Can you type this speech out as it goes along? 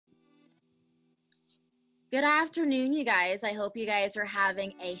Good afternoon, you guys. I hope you guys are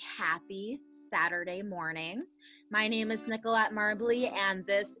having a happy Saturday morning. My name is Nicolette Marbley, and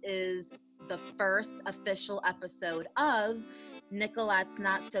this is the first official episode of Nicolette's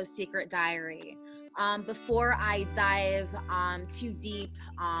Not So Secret Diary. Before I dive too deep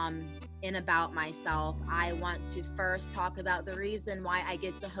in about myself, I want to first talk about the reason why I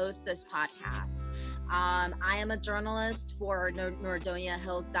get to host this podcast. I am a journalist for Nordonia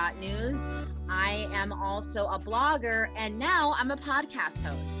Hills.news. I am also a blogger, and now I'm a podcast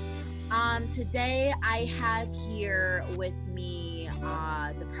host. Today, I have here with me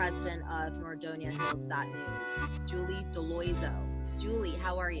the president of Nordonia Hills.news, Julie Deloiseau. Julie,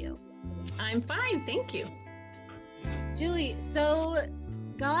 how are you? I'm fine, thank you. Julie, so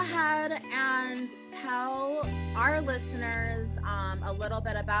go ahead and tell our listeners a little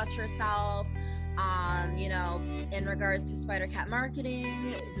bit about yourself, in regards to Spider Cat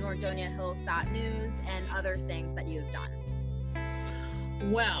Marketing, Nordonia Hills.news, and other things that you've done.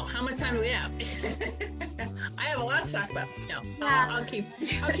 Well, how much time do we have? I have a lot to talk about. No, Yeah. I'll keep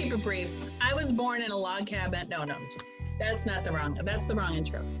it brief. I was born in a log cabin. No, that's the wrong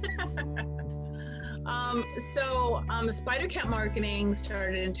intro. Spider Cat Marketing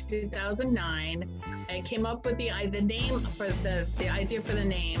started in 2009. I came up with the idea for the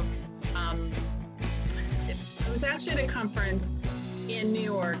name. I was actually at a conference in New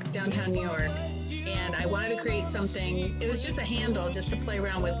York, downtown New York, and I wanted to create something. It was just a handle just to play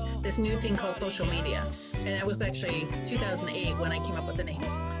around with this new thing called social media. And that was actually 2008 when I came up with the name.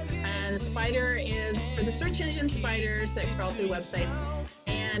 And Spider is for the search engine spiders that crawl through websites.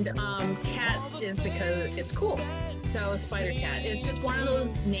 And cat is because it's cool. So Spider Cat. It's just one of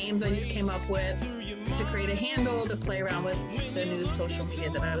those names I just came up with to create a handle to play around with the new social media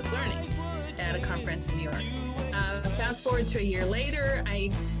that I was learning at a conference in New York. Fast forward to a year later,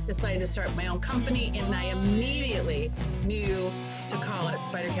 I decided to start my own company, and I immediately knew to call it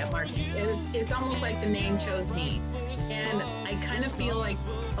Spider Cat Marketing. It's almost like the name chose me. And I kind of feel like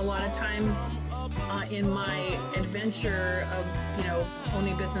a lot of times in my adventure of,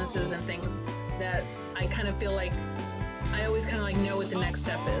 owning businesses and things, that I kind of feel like I always kind of like know what the next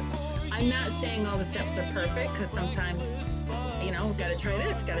step is. I'm not saying all the steps are perfect, because sometimes, got to try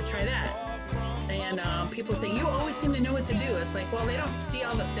this, got to try that. And people say, you always seem to know what to do. It's like, well, they don't see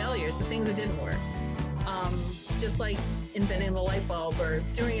all the failures, the things that didn't work. Just like inventing the light bulb or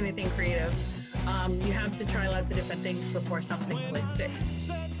doing anything creative, you have to try lots of different things before something really sticks.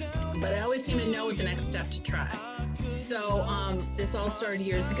 But I always seem to know what the next step to try. So this all started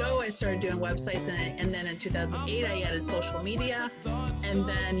years ago. I started doing websites, and then in 2008, I added social media. And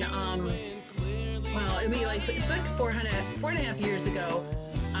then, it's like 4.5 years ago,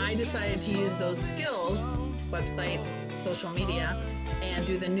 I decided to use those skills, websites, social media, and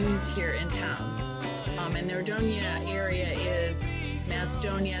do the news here in town. And the Nordonia area is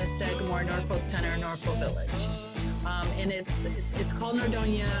Macedonia, Sagamore, Norfolk Center, Norfolk Village. And it's called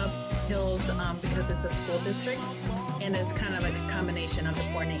Nordonia Hills because it's a school district, and it's kind of like a combination of the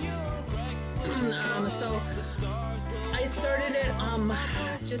four names. So I started it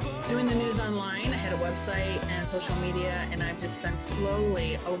just doing the news online. I had a website and social media, and I've just been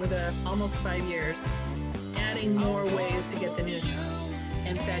slowly over the almost 5 years adding more ways to get the news out.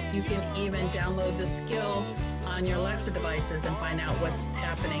 In fact, you can even download the skill on your Alexa devices and find out what's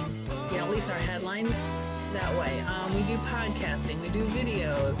happening, at least our headlines that way. We do podcasting, we do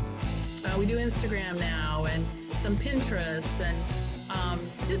videos, we do Instagram now, and some Pinterest, and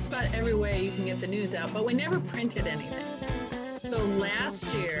just about every way you can get the news out, but we never printed anything. So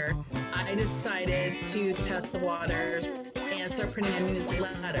last year, I decided to test the waters and start printing a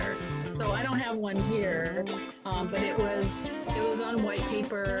newsletter. So I don't have one here, but it was on white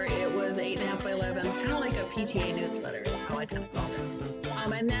paper. It was 8.5 by 11, kind of like a PTA newsletter is how I kind of called it.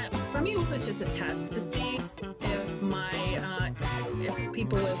 And that for me was just a test to see if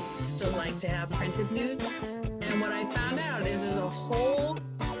people would still like to have printed news. And what I found out is there's a whole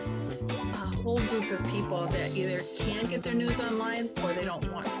group of people that either can't get their news online or they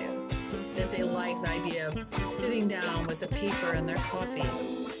don't want to. That they like the idea of sitting down with a paper and their coffee.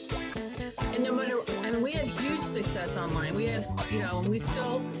 And we had huge success online. We had, we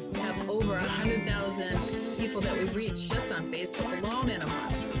still have over 100,000 people that we've reached just on Facebook alone in a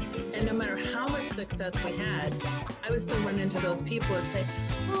month. And no matter how much success we had, I would still run into those people and say,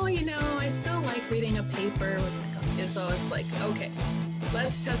 oh, I still like reading a paper with my coffee. So it's like, okay,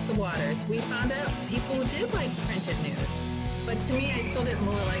 let's test the waters. We found out people did like printed news. But to me, I still didn't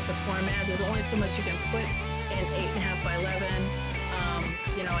really like the format. There's only so much you can put in 8.5 by 11.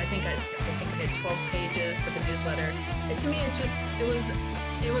 I think I did 12 pages for the newsletter. And to me, it was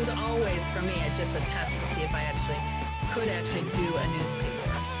it was always, for me, just a test to see if I could do a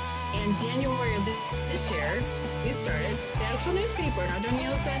newspaper. In January of this year, we started the actual newspaper,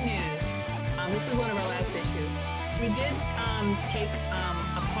 NoDonews.news. This is one of our last issues. We did take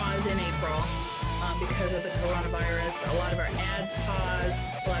a pause in April because of the coronavirus. A lot of our ads paused.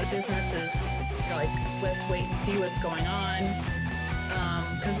 A lot of businesses are like, let's wait and see what's going on.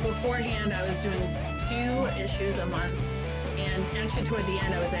 Because beforehand, I was doing 2 issues a month. And actually, toward the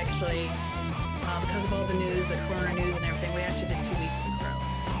end, I was actually, because of all the news, the corona news and everything, we actually did 2 weeks in a row.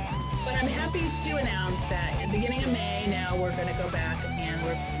 But I'm happy to announce that at the beginning of May, now we're going to go back and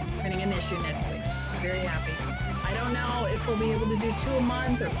we're printing an issue next week. So I'm very happy. I don't know if we'll be able to do 2 a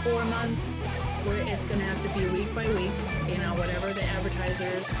month or 4 a month. It's going to have to be week by week, whatever the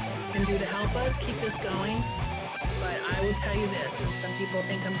advertisers can do to help us keep this going. But I will tell you this, and some people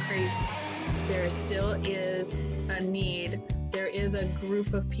think I'm crazy, there still is a need. There is a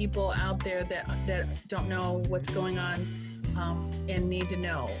group of people out there that don't know what's going on and need to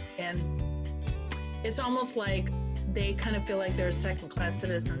know. And it's almost like they kind of feel like they're second-class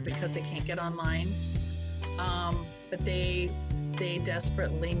citizens because they can't get online. But they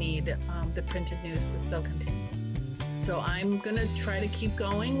desperately need the printed news to still continue. So I'm going to try to keep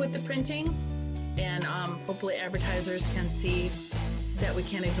going with the printing, and hopefully advertisers can see that we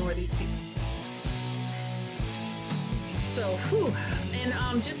can't ignore these people. So,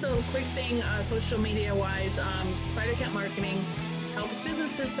 and just a quick thing, social media-wise, Spider-Cat Marketing helps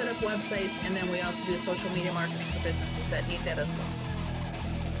businesses set up websites, and then we also do social media marketing for businesses that need that as well.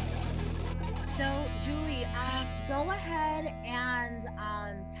 So, Julie, go ahead and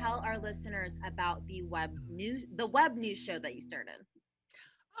tell our listeners about the web news show that you started.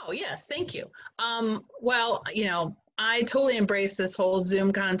 Oh, yes, thank you. Well, I totally embrace this whole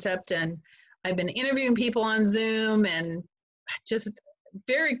Zoom concept, and I've been interviewing people on Zoom and just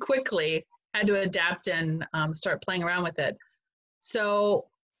very quickly had to adapt and start playing around with it. So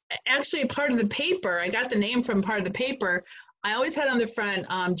actually part of the paper, I got the name from part of the paper, I always had on the front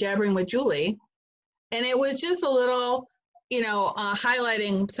Jabbering with Julie. And it was just a little,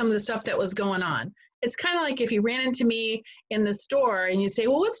 highlighting some of the stuff that was going on. It's kind of like if you ran into me in the store and you say,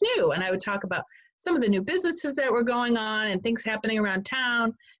 well, what's new? And I would talk about some of the new businesses that were going on and things happening around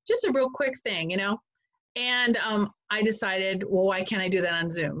town, just a real quick thing, And I decided, well, why can't I do that on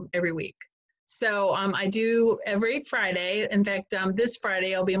Zoom every week? So I do every Friday. In fact, this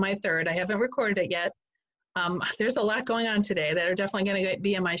Friday will be my 3rd. I haven't recorded it yet. There's a lot going on today that are definitely going to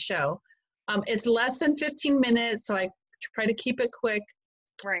be in my show. It's less than 15 minutes, so I try to keep it quick.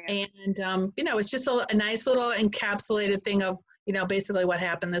 Right. And, it's just a nice little encapsulated thing of, basically what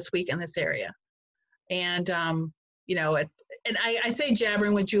happened this week in this area. And, and I say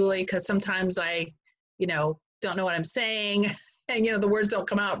jabbering with Julie because sometimes I, don't know what I'm saying and, the words don't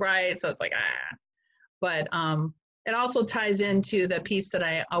come out right. So it's like, But it also ties into the piece that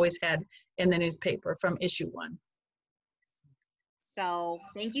I always had in the newspaper from issue 1. So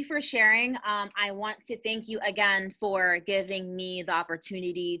thank you for sharing. I want to thank you again for giving me the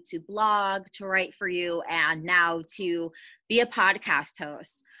opportunity to blog, to write for you, and now to be a podcast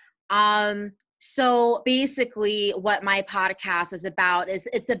host. So basically what my podcast is about is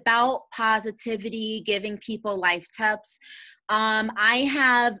it's about positivity, giving people life tips. I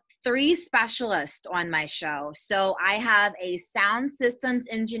have 3 specialists on my show. So I have a sound systems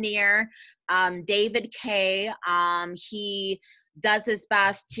engineer, David Kay. He does his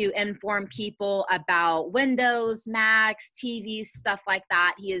best to inform people about Windows, Macs, TVs, stuff like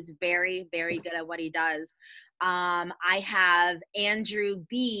that. He is very, very good at what he does. I have Andrew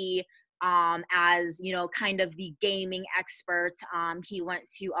B. As kind of the gaming expert. He went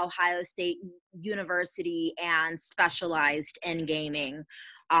to Ohio State University and specialized in gaming.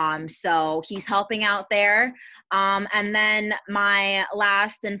 So he's helping out there. And then my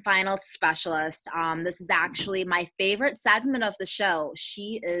last and final specialist, this is actually my favorite segment of the show.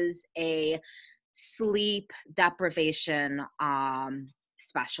 She is a sleep deprivation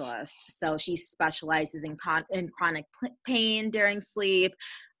specialist. So she specializes in chronic pain during sleep.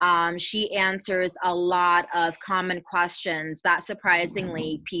 She answers a lot of common questions that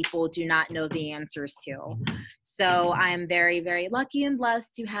surprisingly people do not know the answers to. So I'm very, very lucky and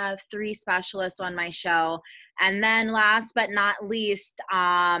blessed to have 3 specialists on my show. And then last but not least,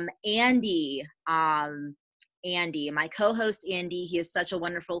 Andy, my co-host Andy, he is such a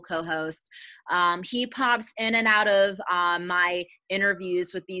wonderful co-host. He pops in and out of my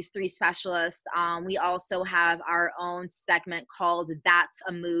interviews with these 3 specialists. We also have our own segment called That's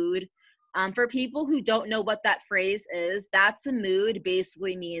a Mood. For people who don't know what that phrase is, that's a mood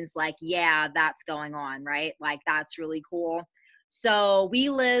basically means like, yeah, that's going on, right? Like that's really cool. So we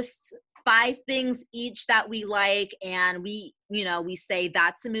list 5 things each that we like, and we say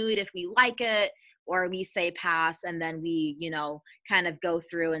that's a mood if we like it, or we say pass, and then we, kind of go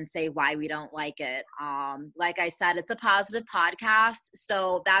through and say why we don't like it. Like I said, it's a positive podcast.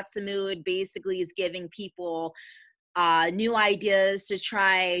 So that's a mood basically is giving people new ideas to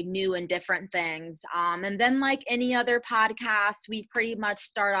try new and different things. And then like any other podcast, we pretty much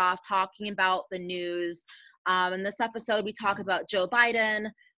start off talking about the news. In this episode, we talk about Joe Biden,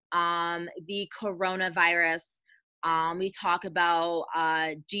 the coronavirus. We talk about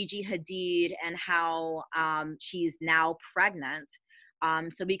Gigi Hadid and how she's now pregnant.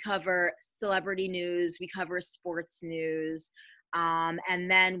 So we cover celebrity news, we cover sports news,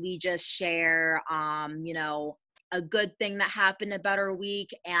 and then we just share, a good thing that happened about our week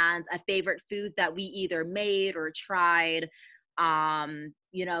and a favorite food that we either made or tried,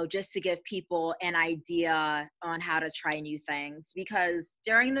 just to give people an idea on how to try new things. Because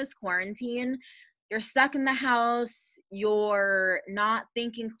during this quarantine, you're stuck in the house, you're not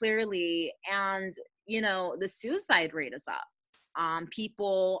thinking clearly, and, the suicide rate is up.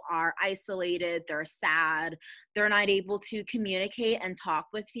 People are isolated, they're sad, they're not able to communicate and talk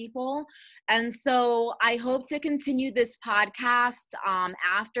with people. And so I hope to continue this podcast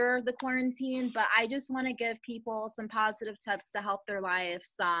after the quarantine, but I just want to give people some positive tips to help their life,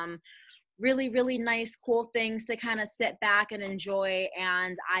 some really, really nice, cool things to kind of sit back and enjoy.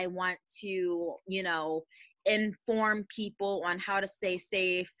 And I want to, inform people on how to stay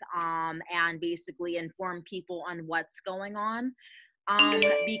safe, and basically inform people on what's going on.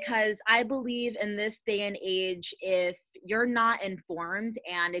 Because I believe in this day and age, if you're not informed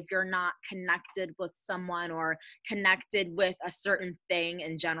and if you're not connected with someone or connected with a certain thing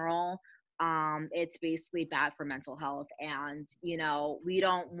in general, it's basically bad for mental health. And, we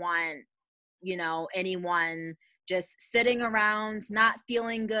don't want, anyone just sitting around, not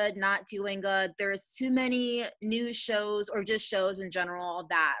feeling good, not doing good. There's too many news shows or just shows in general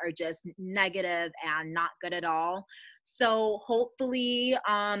that are just negative and not good at all. So hopefully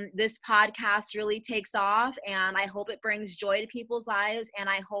this podcast really takes off, and I hope it brings joy to people's lives, and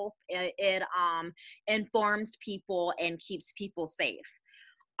I hope it informs people and keeps people safe.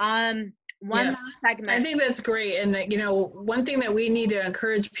 One Yes, last segment. I think that's great. And that, one thing that we need to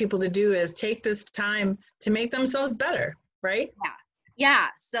encourage people to do is take this time to make themselves better, right? Yeah.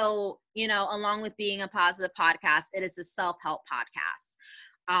 So, along with being a positive podcast, it is a self-help podcast.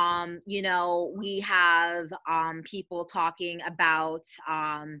 We have people talking about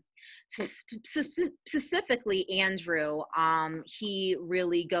specifically Andrew. He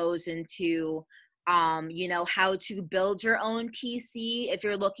really goes into how to build your own PC. If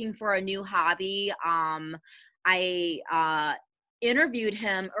you're looking for a new hobby, I interviewed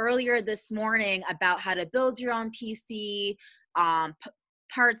him earlier this morning about how to build your own PC,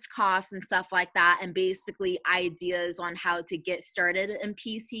 parts costs and stuff like that, and basically ideas on how to get started in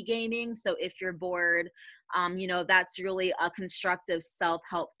PC gaming. So if you're bored, that's really a constructive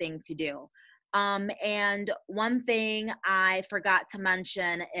self-help thing to do. And one thing I forgot to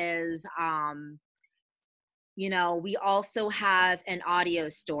mention is, we also have an audio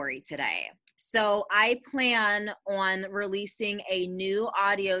story today. So I plan on releasing a new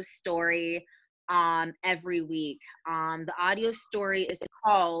audio story every week. The audio story is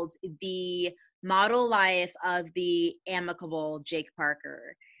called The Model Life of the Amicable Jake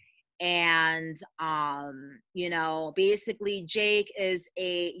Parker. And, basically Jake is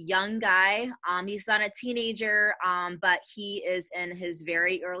a young guy. He's not a teenager, but he is in his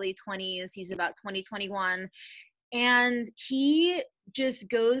very early 20s. He's about 20, 21. And he just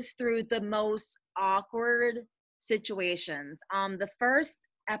goes through the most awkward situations. The first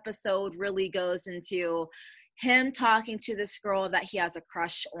episode really goes into him talking to this girl that he has a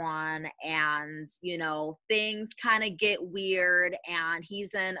crush on, and things kind of get weird, and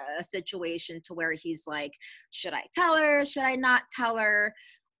he's in a situation to where he's like, should I tell her, should I not tell her?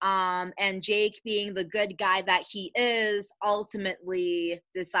 And Jake, being the good guy that he is, ultimately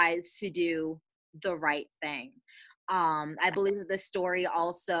decides to do the right thing. I believe that this story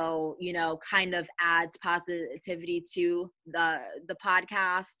also, kind of adds positivity to the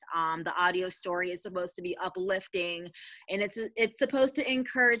podcast. The audio story is supposed to be uplifting, and it's supposed to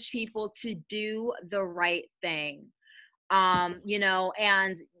encourage people to do the right thing.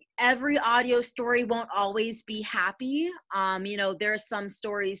 And every audio story won't always be happy. There are some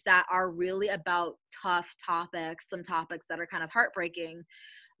stories that are really about tough topics, some topics that are kind of heartbreaking.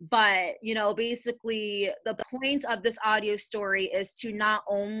 But, basically the point of this audio story is to not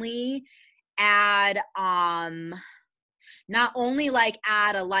only add not only like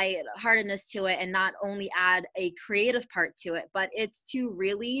add a lightheartedness to it and not only add a creative part to it, but it's to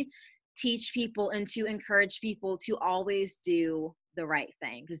really teach people and to encourage people to always do the right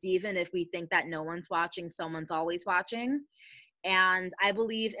thing. Because even if we think that no one's watching, someone's always watching. And I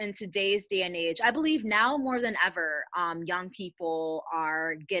believe in today's day and age, I believe now more than ever, young people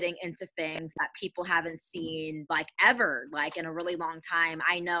are getting into things that people haven't seen like ever, like in a really long time.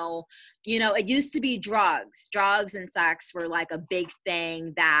 I know, you know, it used to be drugs and sex were like a big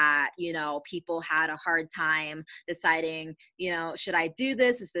thing that, you know, people had a hard time deciding, you know, should I do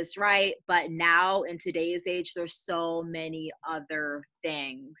this? Is this right? But now in today's age, there's so many other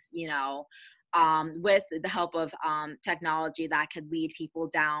things, you know, with the help of technology that could lead people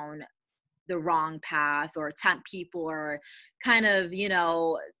down the wrong path or tempt people or kind of, you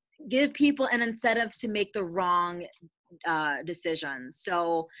know, give people an incentive to make the wrong decisions.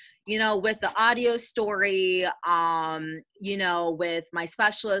 So, you know, with the audio story, you know, with my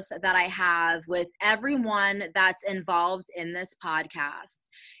specialists that I have, with everyone that's involved in this podcast,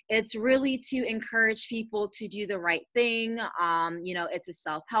 it's really to encourage people to do the right thing. You know, it's a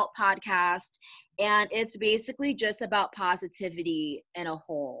self-help podcast, and it's basically just about positivity in a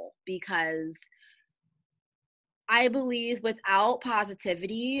whole, because I believe without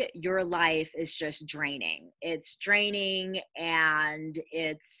positivity, your life is just draining. It's draining and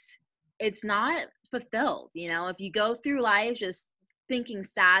it's not fulfilled. You know, if you go through life just thinking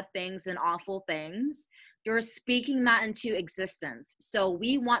sad things and awful things, you're speaking that into existence. So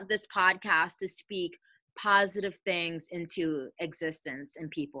we want this podcast to speak positive things into existence in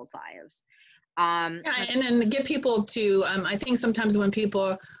people's lives. Yeah, and then get people to, I think sometimes when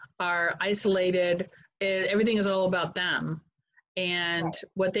people are isolated, everything is all about them. And Right.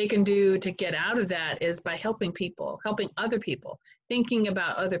 what they can do to get out of that is by helping people, helping other people, thinking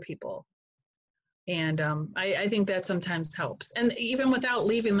about other people. And I think that sometimes helps. And even without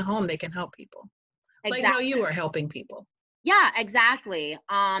leaving the home, they can help people. Like how Exactly. you are helping people. Yeah, exactly.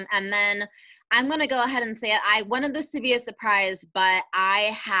 And then I'm gonna go ahead and say it. I wanted this to be a surprise, but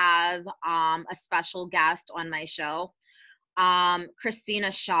I have a special guest on my show.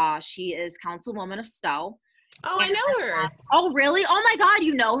 Christina Shaw. She is Councilwoman of Stowe. Oh, I And, know her. oh, really? Oh my God,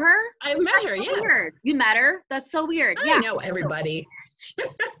 you know her? I've met her, So yes. weird. You met her? That's so weird. I Yeah. know everybody.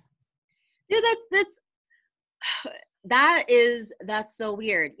 Dude, that's so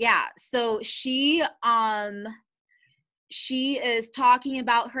weird. Yeah. So she is talking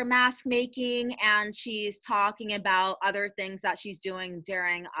about her mask making, and she's talking about other things that she's doing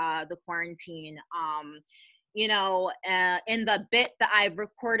during the quarantine. You know, in the bit that I've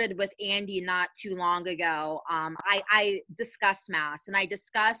recorded with Andy not too long ago, I discuss masks, and I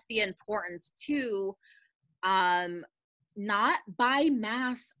discuss the importance to not buy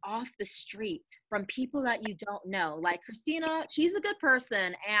masks off the street from people that you don't know. Like Christina, she's a good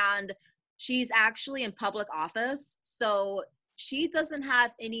person, and she's actually in public office, so she doesn't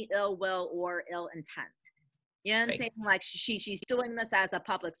have any ill will or ill intent. You know what I'm Right. saying? Like she's doing this as a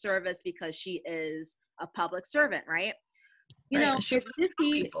public service because she is a public servant, right? You Right. know, And she if wants you to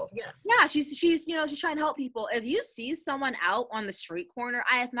help see, people. Yes. yeah, she's you know, she's trying to help people. If you see someone out on the street corner,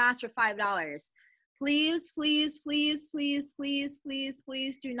 I have masks for $5. Please, please, please, please, please, please,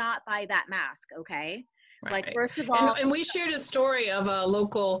 please do not buy that mask, okay? Like, Right. first of all, And we shared a story of a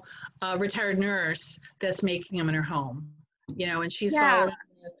local retired nurse that's making them in her home, you know, and she's yeah, following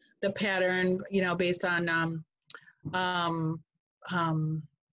the pattern, you know, based on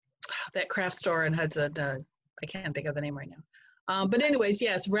that craft store in Hudson. I can't think of the name right now. But anyways,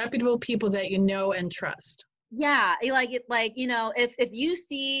 yes, reputable people that you know and trust. yeah, like, you know, if you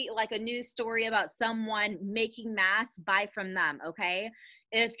see like a news story about someone making masks, buy from them, okay?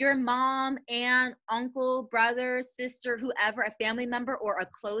 If your mom, aunt, uncle, brother, sister, whoever, a family member or a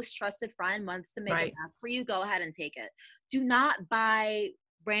close trusted friend wants to make a Right. mask for you, go ahead and take it. Do not buy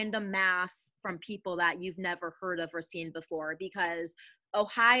random masks from people that you've never heard of or seen before, because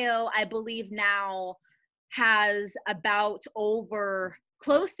Ohio, I believe now, has about over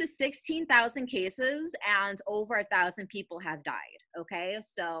close to 16,000 cases and over 1,000 people have died. Okay.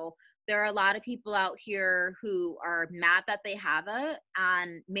 So there are a lot of people out here who are mad that they have it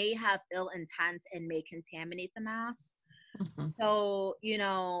and may have ill intent and may contaminate the mass. Mm-hmm. So, you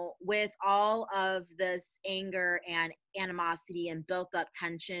know, with all of this anger and animosity and built up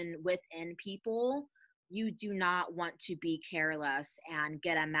tension within people, you do not want to be careless and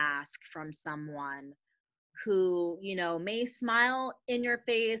get a mask from someone who, you know, may smile in your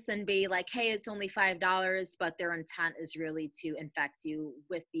face and be like, hey, it's only $5, but their intent is really to infect you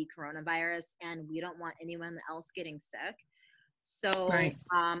with the coronavirus. And we don't want anyone else getting sick. So Right.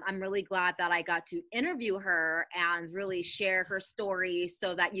 I'm really glad that I got to interview her and really share her story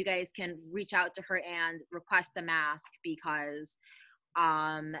so that you guys can reach out to her and request a mask, because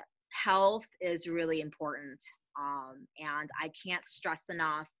um, health is really important. And I can't stress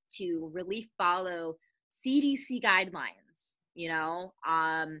enough to really follow CDC guidelines,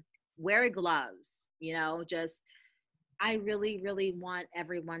 wear gloves, just I really, really want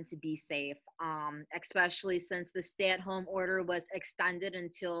everyone to be safe, especially since the stay-at-home order was extended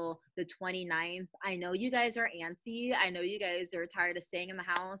until the 29th. I know you guys are antsy. I know you guys are tired of staying in the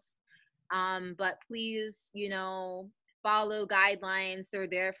house. But please, follow guidelines. They're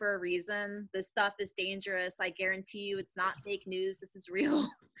there for a reason. This stuff is dangerous. I guarantee you it's not fake news. This is real.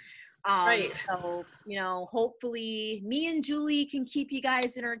 Right. So, hopefully me and Julie can keep you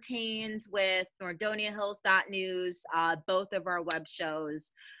guys entertained with NordoniaHills.news, both of our web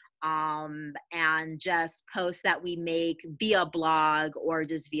shows, and just posts that we make via blog or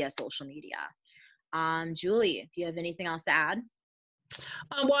just via social media. Julie, do you have anything else to add?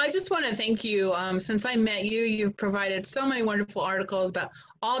 Well, I just want to thank you. Since I met you, you've provided so many wonderful articles about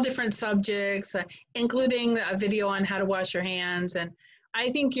all different subjects, including a video on how to wash your hands. And I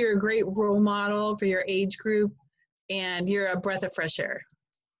think you're a great role model for your age group, and you're a breath of fresh air.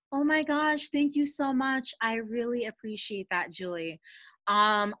 Oh my gosh, thank you so much. I really appreciate that, Julie.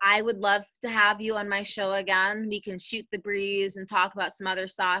 I would love to have you on my show again. We can shoot the breeze and talk about some other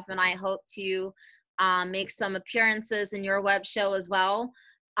stuff, and I hope to make some appearances in your web show as well.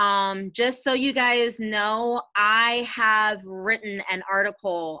 Just so you guys know, I have written an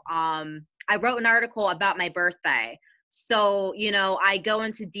article. I wrote an article about my birthday. So, I go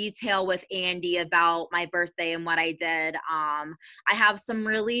into detail with Andy about my birthday and what I did. I have some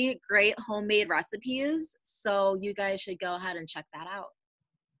really great homemade recipes, so you guys should go ahead and check that out.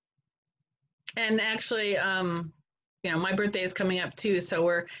 And actually, my birthday is coming up too, so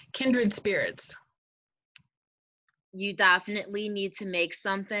we're kindred spirits. You definitely need to make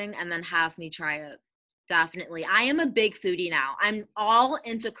something and then have me try it. Definitely. I am a big foodie now. I'm all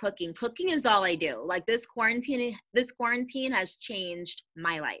into cooking. Cooking is all I do. Like this quarantine has changed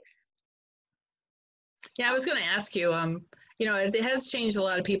my life. Yeah, I was going to ask you, it has changed a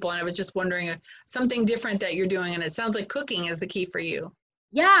lot of people, and I was just wondering something different that you're doing, and it sounds like cooking is the key for you.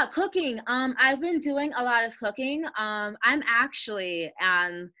 Yeah, cooking. I've been doing a lot of cooking. I'm actually,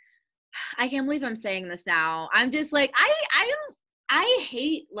 and I can't believe I'm saying this now. I'm just like, I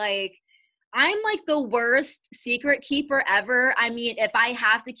hate, like, I'm like the worst secret keeper ever. I mean, if I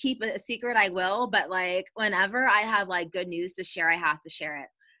have to keep a secret, I will, but like whenever I have like good news to share, I have to share it.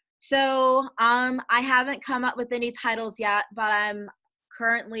 So, I haven't come up with any titles yet, but I'm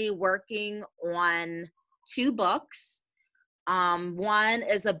currently working on 2 books. One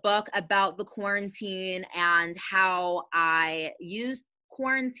is a book about the quarantine and how I used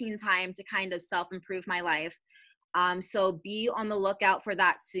quarantine time to kind of self-improve my life. So be on the lookout for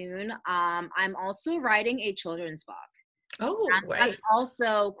that soon. I'm also writing a children's book. Oh, And right. that's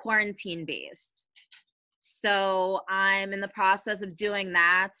also quarantine based. So I'm in the process of doing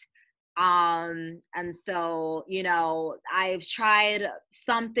that. And so, I've tried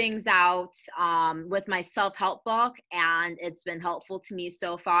some things out with my self-help book, and it's been helpful to me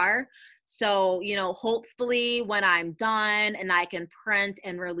so far. So, hopefully when I'm done and I can print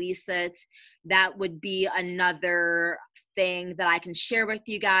and release it, that would be another thing that I can share with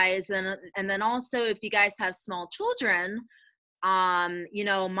you guys. And then also, if you guys have small children, my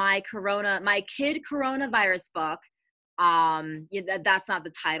kid coronavirus book, that's not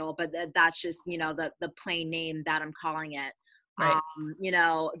the title, but that's just, the plain name that I'm calling it. Right.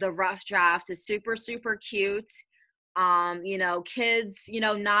 The rough draft is super, super cute. Kids,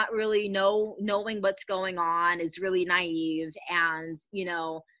 not really knowing what's going on is really naive. And,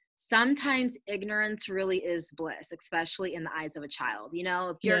 sometimes ignorance really is bliss, especially in the eyes of a child.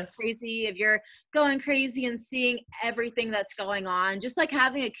 If you're Yes. crazy, if you're going crazy and seeing everything that's going on, just like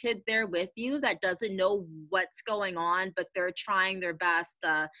having a kid there with you that doesn't know what's going on, but they're trying their best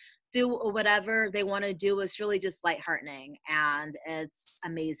to do whatever they want to do, is really just lightheartening, and it's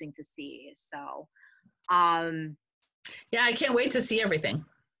amazing to see. So, yeah, I can't wait to see everything.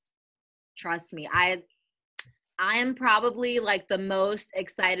 trust me, I am probably like the most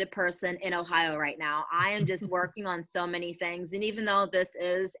excited person in Ohio right now. I am just working on so many things. And even though this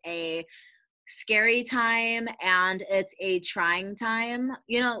is a scary time and it's a trying time,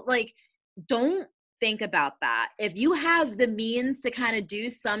 don't think about that. If you have the means to kind of do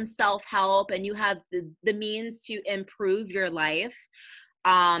some self-help and you have the means to improve your life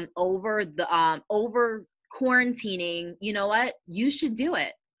over quarantining, you know what? You should do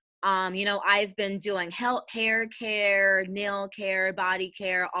it. I've been doing hair care, nail care, body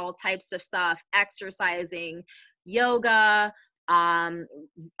care, all types of stuff, exercising, yoga, um,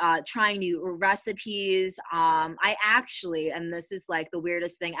 trying new recipes. I actually, and this is like the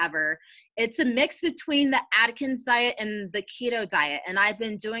weirdest thing ever, it's a mix between the Atkins diet and the keto diet. And I've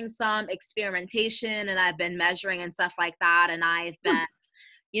been doing some experimentation and I've been measuring and stuff like that. And I've been,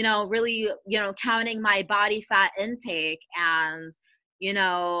 really, counting my body fat intake. And, you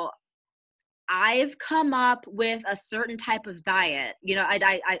know, I've come up with a certain type of diet.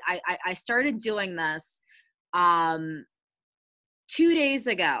 I started doing this um 2 days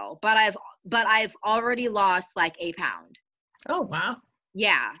ago, but I've already lost like a pound. Oh, wow.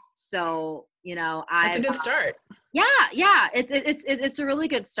 Yeah. So, That's a I've good start. yeah, it's a really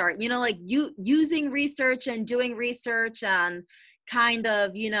good start. Like you using research and doing research and kind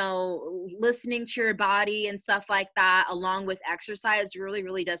of, listening to your body and stuff like that, along with exercise, really,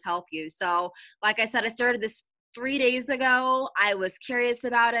 really does help you. So, like I said, I started this 3 days ago. I was curious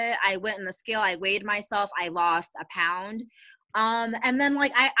about it. I went in the scale, I weighed myself, I lost a pound. And then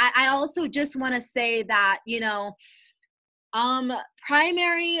like I also just want to say that,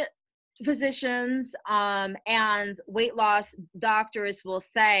 primary physicians and weight loss doctors will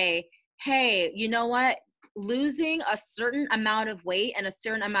say, hey, you know what? Losing a certain amount of weight in a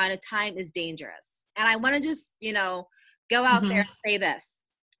certain amount of time is dangerous. And I want to just, go out there and say this.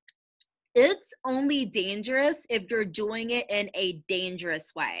 It's only dangerous if you're doing it in a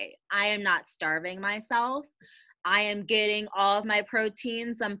dangerous way. I am not starving myself. I am getting all of my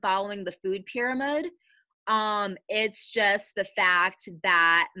proteins. I'm following the food pyramid. It's just the fact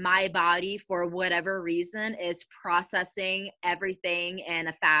that my body, for whatever reason, is processing everything in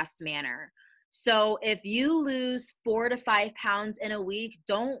a fast manner. So if you lose 4 to 5 pounds in a week,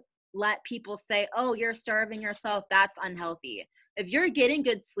 don't let people say, oh, you're starving yourself. That's unhealthy. If you're getting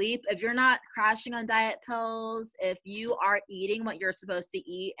good sleep, if you're not crashing on diet pills, if you are eating what you're supposed to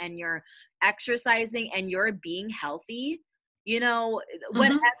eat and you're exercising and you're being healthy,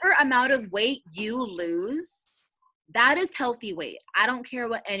 whatever amount of weight you lose, that is healthy weight. I don't care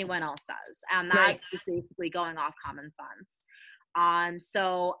what anyone else says. And that's basically going off common sense.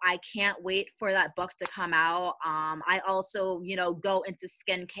 So I can't wait for that book to come out. I also, go into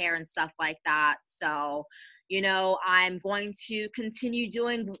skincare and stuff like that. So, I'm going to continue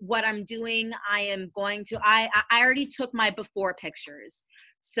doing what I'm doing. I already took my before pictures.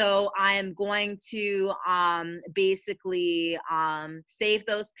 So I am going to basically save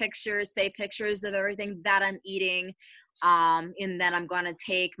those pictures, save pictures of everything that I'm eating. And then I'm going to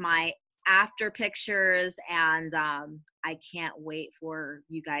take my after pictures, and I can't wait for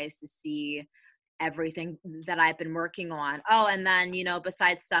you guys to see everything that I've been working on. Oh, and then,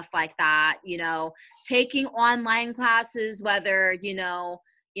 besides stuff like that, taking online classes, whether,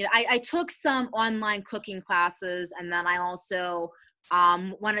 I took some online cooking classes, and then I also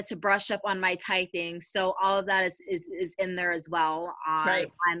wanted to brush up on my typing. So all of that is in there as well.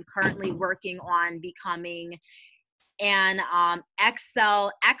 I'm currently working on becoming an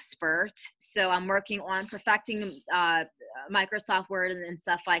Excel expert. So I'm working on perfecting Microsoft Word and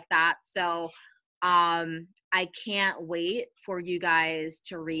stuff like that. So I can't wait for you guys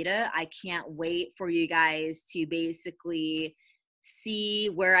to read it. I can't wait for you guys to basically see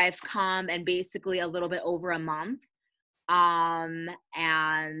where I've come in basically a little bit over a month.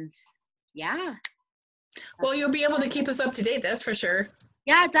 And yeah. Well, you'll be able to keep us up to date, that's for sure.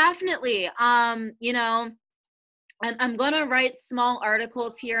 Yeah, definitely. I'm going to write small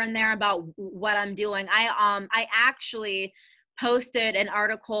articles here and there about what I'm doing. I actually posted an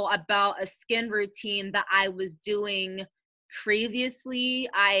article about a skin routine that I was doing previously.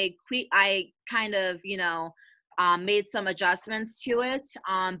 I kind of, made some adjustments to it.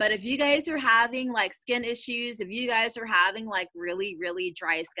 But if you guys are having like skin issues, if you guys are having like really, really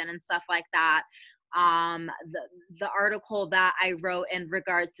dry skin and stuff like that, the article that I wrote in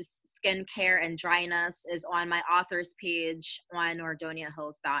regards to skincare and dryness is on my author's page on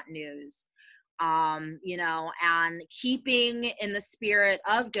nordoniahills.news. And keeping in the spirit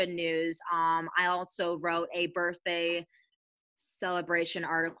of good news, I also wrote a birthday celebration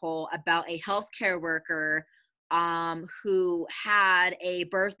article about a healthcare worker who had a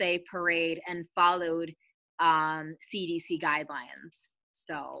birthday parade and followed CDC guidelines.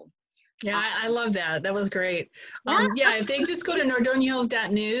 So yeah, I love that. That was great. Yeah, if they just go to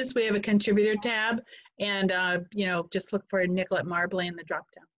nordoniahills.news, we have a contributor tab, and just look for Nicolette Marbley in the drop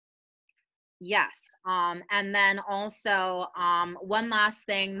down. Yes. And then also one last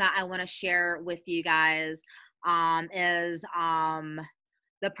thing that I want to share with you guys is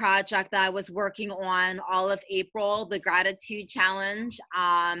the project that I was working on all of April, the Gratitude Challenge.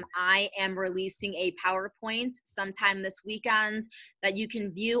 I am releasing a PowerPoint sometime this weekend that you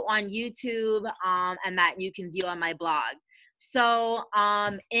can view on YouTube and that you can view on my blog. So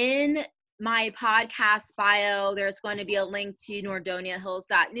in my podcast bio, there's going to be a link to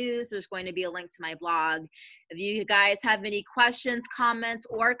NordoniaHills.news. There's going to be a link to my blog. If you guys have any questions, comments,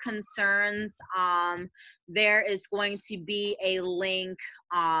 or concerns, there is going to be a link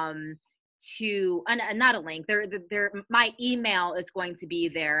to not a link. My email is going to be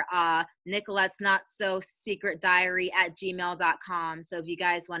there. Nicolette's Not So Secret Diary at gmail.com. So if you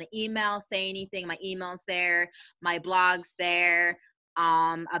guys want to email, say anything, my email's there, my blog's there,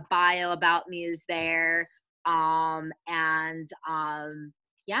 a bio about me is there,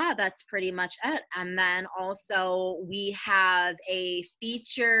 yeah, that's pretty much it. And then also we have a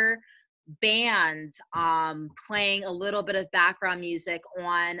feature band playing a little bit of background music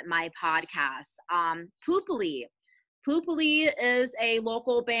on my podcast. Poopily. Poopily is a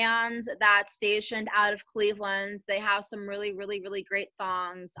local band that's stationed out of Cleveland. They have some really, really, really great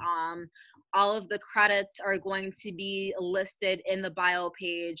songs. All of the credits are going to be listed in the bio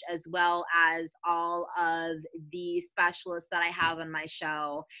page, as well as all of the specialists that I have on my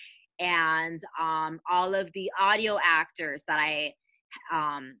show, and all of the audio actors that I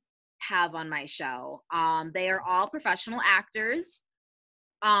have on my show. They are all professional actors.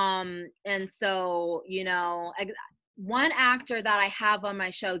 And so, you know, one actor that I have on my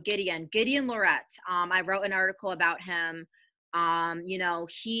show, Gideon Lorette, I wrote an article about him. You know,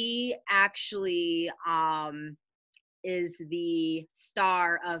 he actually is the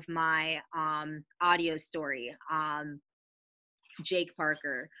star of my audio story, Jake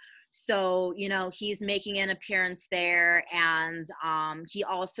Parker. So, you know, he's making an appearance there, and he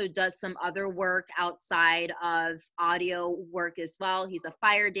also does some other work outside of audio work as well. He's a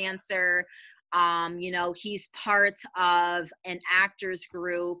fire dancer. You know, he's part of an actors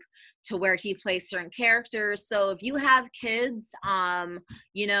group to where he plays certain characters. So if you have kids,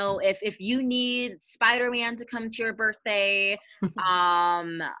 you know, if you need Spider-Man to come to your birthday, you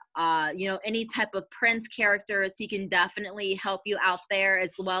know, any type of Prince characters, he can definitely help you out there,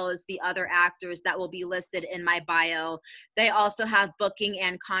 as well as the other actors that will be listed in my bio. They also have booking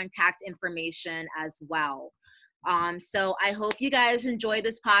and contact information as well. So I hope you guys enjoy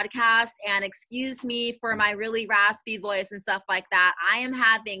this podcast, and excuse me for my really raspy voice and stuff like that. I am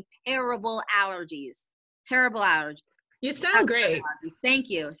having terrible allergies. You sound great. Thank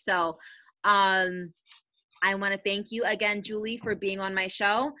you. So I want to thank you again, Julie, for being on my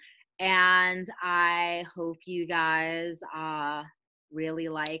show. And I hope you guys really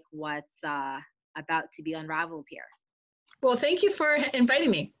like what's about to be unraveled here. Well, thank you for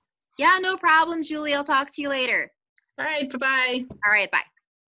inviting me. Yeah, no problem, Julie. I'll talk to you later. All right, bye-bye. All right, bye.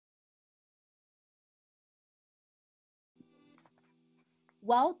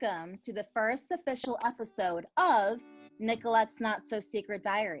 Welcome to the first official episode of Nicolette's Not So Secret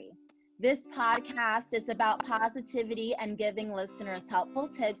Diary. This podcast is about positivity and giving listeners helpful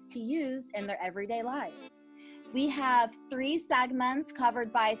tips to use in their everyday lives. We have 3 segments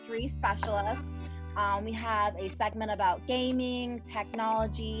covered by 3 specialists. We have a segment about gaming,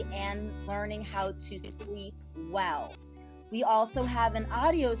 technology, and learning how to sleep well. We also have an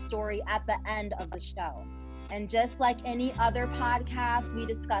audio story at the end of the show. And just like any other podcast, we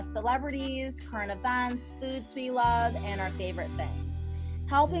discuss celebrities, current events, foods we love, and our favorite things.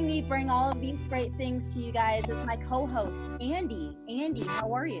 Helping me bring all of these great things to you guys is my co-host, Andy. Andy,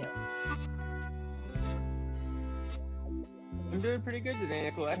 how are you? I'm doing pretty good today,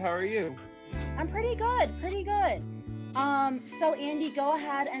 Nicolette. How are you? I'm pretty good. So Andy, go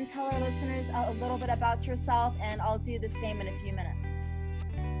ahead and tell our listeners a little bit about yourself, and I'll do the same in a few minutes.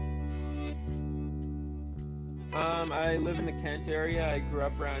 I live in the Kent area. I grew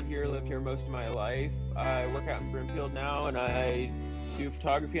up around here, lived here most of my life. I work out in Brimfield now, and I do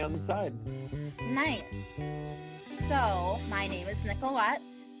photography on the side. Nice. So my name is Nicolette.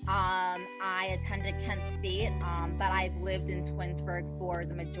 I attended Kent State, but I've lived in Twinsburg for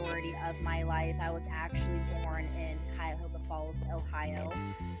the majority of my life. I was actually born in Cuyahoga Falls, Ohio.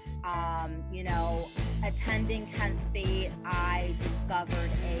 You know, attending Kent State, I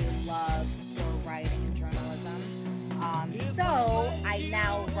discovered a love for writing and journalism. So I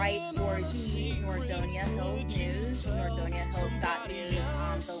now write for the Nordonia Hills News, NordoniaHills.news.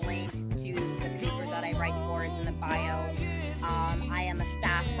 The link to the paper that I write for is in the bio. I am a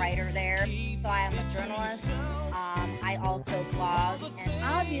staff writer there, so I am a journalist. I also blog, and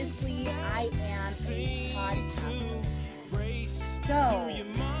obviously I am a podcaster. So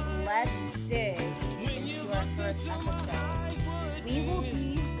let's dig into our first episode. we will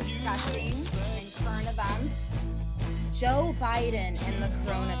be discussing in current events Joe Biden and the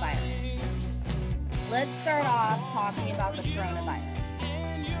coronavirus. Let's start off talking about the coronavirus.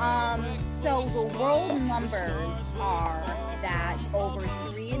 So the world numbers are that over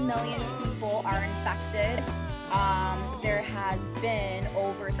 3 million people are infected. There has been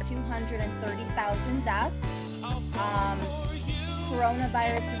over 230,000 deaths.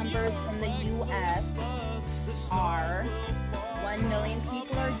 Coronavirus numbers in the U.S. are 1 million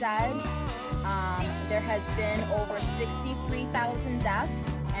people are dead. There has been over 63,000 deaths,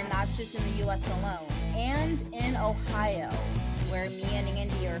 and that's just in the U.S. alone. And in Ohio, where me and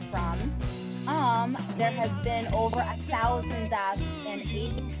Andy are from, there has been over 1,000 deaths and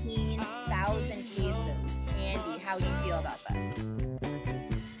 18,000 cases. Andy, how do you feel about this?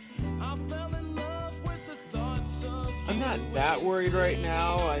 I'm not that worried right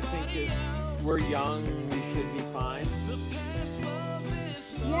now. I think if we're young, we should be fine.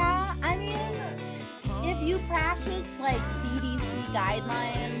 Yeah, I mean, if you practice like CDC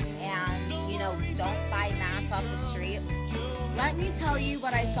guidelines and, you know, don't buy masks off the street, let me tell you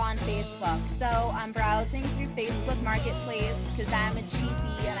what I saw on Facebook. So I'm browsing through Facebook Marketplace because I'm a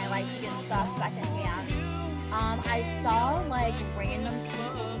cheapie and I like to get stuff secondhand. I saw like random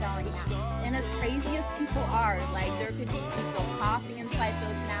people selling masks. And as crazy as people are, like there could be people coughing inside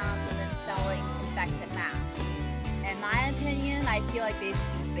those masks and then selling infected masks. In my opinion, I feel like they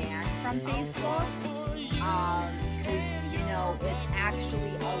should be banned from Facebook. Because, you know, it's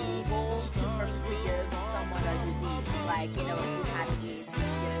actually illegal to purposely give someone a disease. Like, you know, if you had AIDS and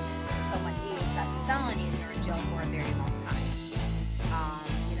you give someone AIDS, that's a felony and you're in jail for a very long time.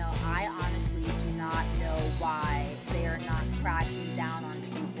 You know, I honestly do not know why they are not cracking down on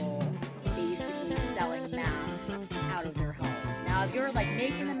people basically selling masks out of their home. Now, if you're like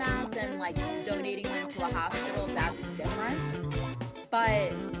making the masks and like donating them to a hospital, that's different.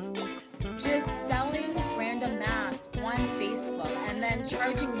 But just selling random masks on Facebook and then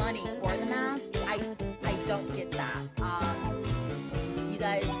charging money for the mask, I don't get that. You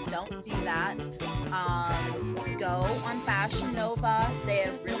guys don't do that. Go on Fashion Nova. They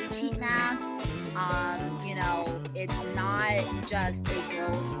have really cheap masks. You know, it's not just a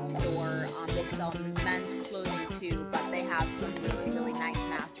girls store. They sell men's clothing too, but they have some really, really nice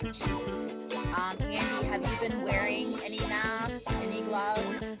masks for cheap. Andy, have you been wearing any masks, any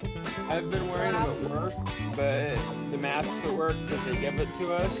gloves? I've been wearing them at work, but the masks at work because they give it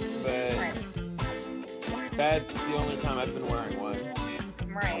to us, but Right. that's the only time I've been wearing one.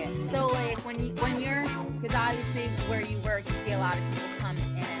 Right. So like when you're, because obviously where you work, you see a lot of people come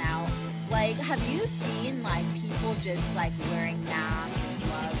in and out. Like, have you seen like people just like wearing masks and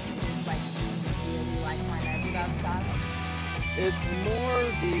gloves and just like really like on edge about stuff? It's more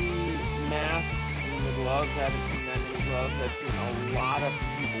the masks and the gloves. I haven't seen that many gloves. I've seen a lot of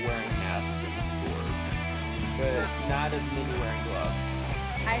people wearing masks in the stores, but not as many wearing gloves.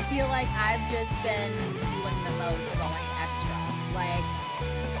 I feel like I've just been doing the most, going extra. Like,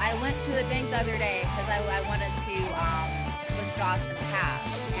 I went to the bank the other day because I wanted to withdraw some cash,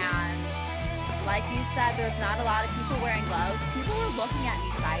 and like you said, there's not a lot of people wearing gloves. People were looking at me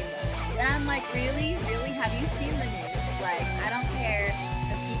sideways, and I'm like, really? Have you seen the news? Like, I don't care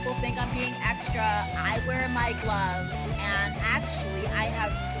if people think I'm being extra. I wear my gloves, and actually, I have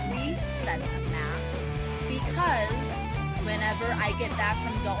 3 sets of masks because whenever I get back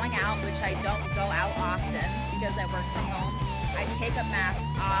from going out, which I don't go out often because I work from home, I take a mask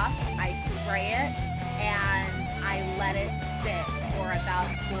off, I spray it, and I let it sit for about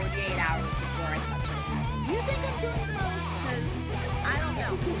 48 hours before I touch it again. Do you think I'm doing the most? Because I don't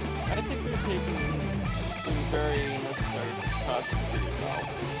know. I think you're taking some very necessary precautions for yourself.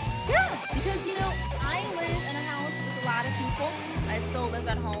 Yeah, because, you know, I live in a house with a lot of people. I still live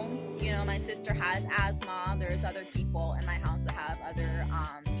at home. You know, my sister has asthma. There's other people in my house that have other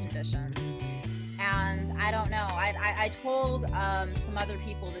conditions. And I don't know. I told some other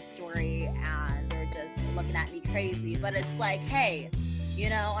people this story, and they're just looking at me crazy. But it's like, hey, you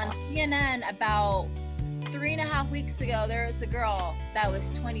know, on CNN about 3.5 weeks ago, there was a girl that was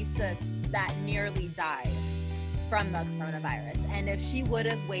 26 that nearly died from the coronavirus. And if she would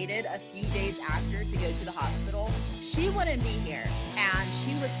have waited a few days after to go to the hospital, she wouldn't be here. And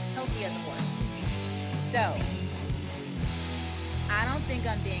she was healthy as a horse. So, I don't think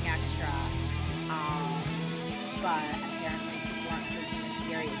I'm being extra. But apparently people aren't taking it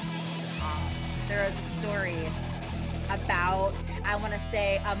seriously. There was a story about, I want to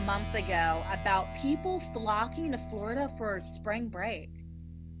say a month ago, about people flocking to Florida for spring break.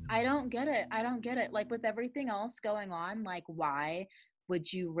 I don't get it. Like with everything else going on, like why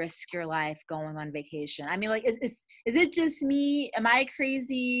would you risk your life going on vacation? I mean, like, is it just me? Am I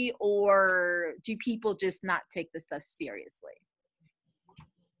crazy, or do people just not take this stuff seriously?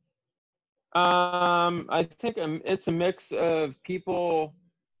 I think it's a mix of people,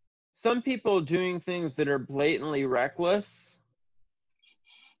 some people doing things that are blatantly reckless.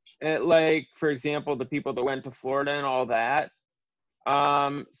 Like, for example, the people that went to Florida and all that.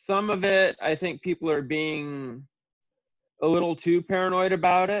 Some of it, I think people are being a little too paranoid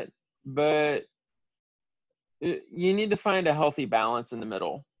about it, but you need to find a healthy balance in the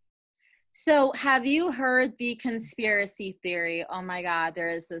middle. So have you heard the conspiracy theory? Oh my God, there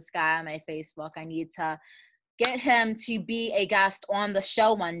is this guy on my Facebook. I need to get him to be a guest on the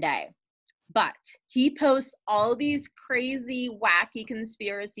show one day. But he posts all these crazy, wacky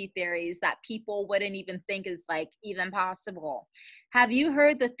conspiracy theories that people wouldn't even think is like even possible. Have you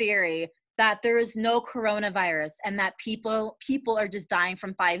heard the theory that there is no coronavirus and that people are just dying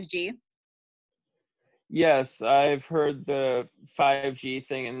from 5G? Yes, I've heard the 5G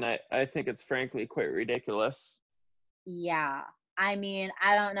thing, and I think it's frankly quite ridiculous. Yeah. I mean,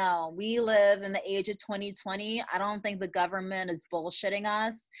 I don't know. We live in the age of 2020. I don't think the government is bullshitting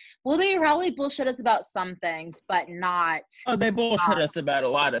us. Well, they probably bullshit us about some things, but not Oh, they bullshit us about a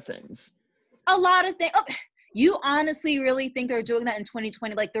lot of things. a lot of things. Oh, you honestly really think they're doing that in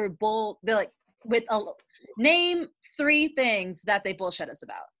 2020? Like they're like with a name 3 things that they bullshit us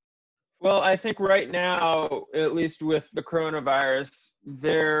about. Well, I think right now, at least with the coronavirus,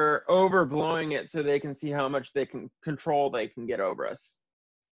 they're overblowing it so they can see how much they can get over us.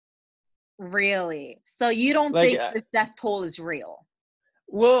 Really? So you don't Like, think this death toll is real?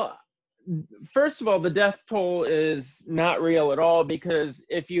 well, first of all, the death toll is not real at all, because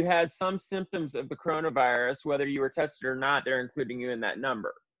if you had some symptoms of the coronavirus, whether you were tested or not, they're including you in that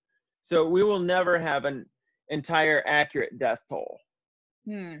number. So we will never have an entire accurate death toll.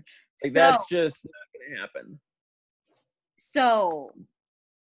 Like, that's just not going to happen. So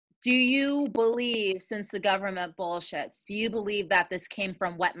do you believe, since the government bullshits, do you believe that this came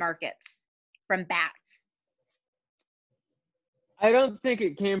from wet markets, from bats? I don't think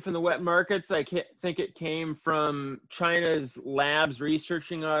it came from the wet markets. I think it came from China's labs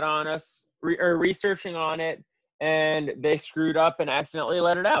researching it on us, or researching on it, and they screwed up and accidentally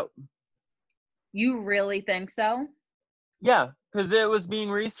let it out. You really think so? Yeah, because it was being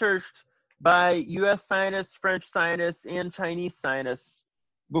researched by U.S. scientists, French scientists, and Chinese scientists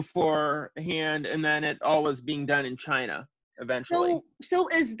beforehand, and then it all was being done in China eventually. So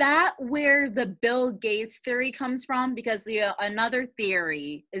is that where the Bill Gates theory comes from? Because another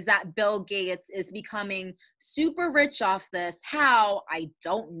theory is that Bill Gates is becoming super rich off this. How? I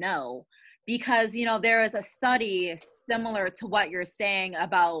don't know. Because, there is a study similar to what you're saying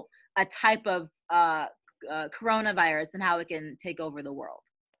about a type of coronavirus and how it can take over the world,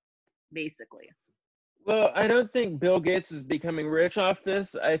 basically. Well, I don't think Bill Gates is becoming rich off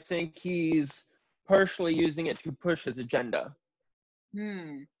this. I think he's partially using it to push his agenda.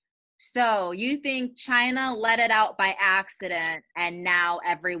 So you think China let it out by accident, and now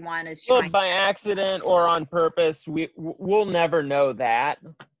everyone is trying? Well, by accident or on purpose, we'll never know that.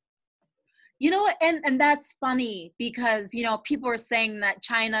 You know what? And that's funny because, people are saying that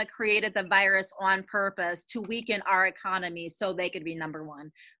China created the virus on purpose to weaken our economy so they could be number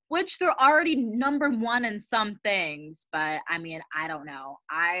one, which they're already number one in some things. But I mean, I don't know.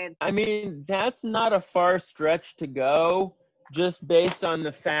 I mean, that's not a far stretch to go, just based on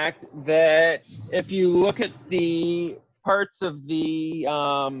the fact that if you look at the parts of the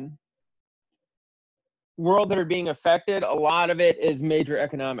world that are being affected, a lot of it is major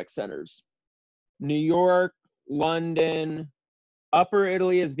economic centers. New York, London, Upper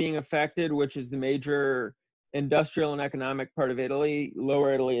Italy is being affected, which is the major industrial and economic part of Italy.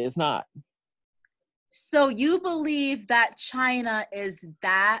 Lower Italy is not. So you believe that China is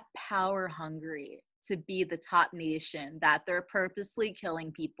that power hungry to be the top nation, that they're purposely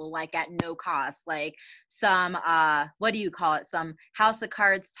killing people like at no cost, like some, what do you call it? Some House of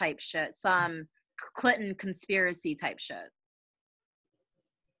Cards type shit, some Clinton conspiracy type shit.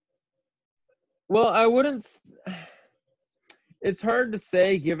 Well, I wouldn't. It's hard to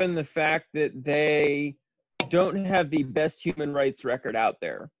say given the fact that they don't have the best human rights record out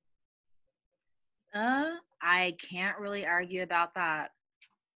there. I can't really argue about that.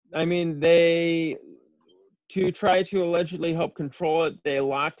 I mean, to try to allegedly help control it, they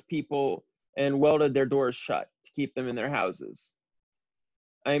locked people and welded their doors shut to keep them in their houses.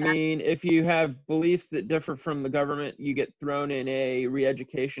 I mean, if you have beliefs that differ from the government, you get thrown in a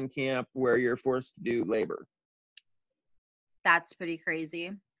re-education camp where you're forced to do labor. That's pretty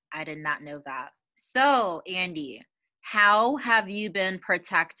crazy. I did not know that. So, Andy, how have you been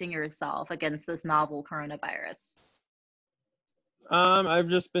protecting yourself against this novel coronavirus? I've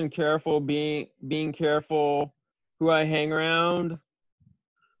just been careful, being careful who I hang around.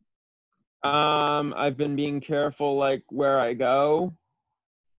 I've been being careful like where I go.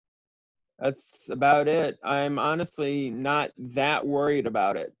 That's about it. I'm honestly not that worried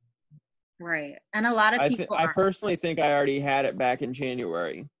about it. Right. And a lot of people I aren't. personally think I already had it back in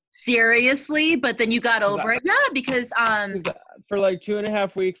January. Seriously, but then you got over it. Yeah, because For like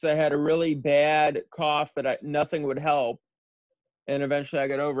 2.5 weeks I had a really bad cough that nothing would help, and eventually I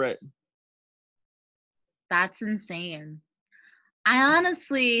got over it. that's insane. I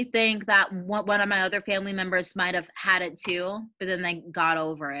honestly think that one of my other family members might have had it too, but then they got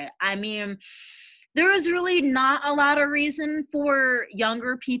over it. I mean, there is really not a lot of reason for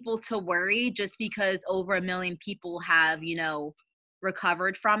younger people to worry just because over 1 million people have,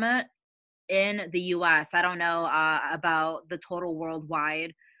 recovered from it in the US. I don't know about the total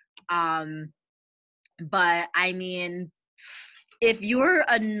worldwide. Um, but I mean, if you're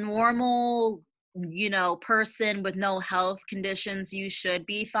a normal person with no health conditions, you should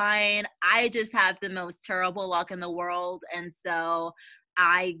be fine. I just have the most terrible luck in the world, and so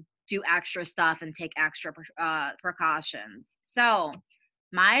I do extra stuff and take extra precautions. So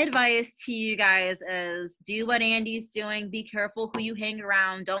my advice to you guys is do what Andy's doing. Be careful who you hang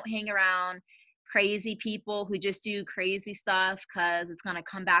around. Don't hang around crazy people who just do crazy stuff, because it's going to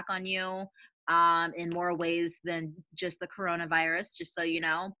come back on you in more ways than just the coronavirus, just so you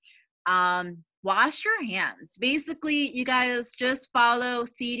know. Wash your hands. Basically, you guys just follow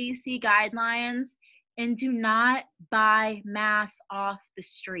CDC guidelines and do not buy masks off the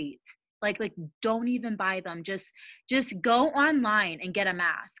street. Like don't even buy them. Just go online and get a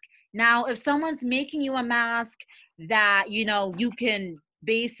mask. Now, if someone's making you a mask that, you can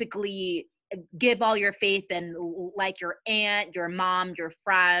basically give all your faith in, like your aunt, your mom, your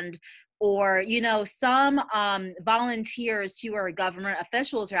friend, or some volunteers who are government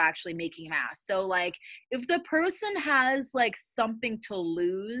officials are actually making masks. So like if the person has like something to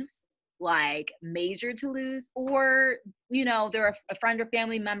lose, like major to lose, or they're a friend or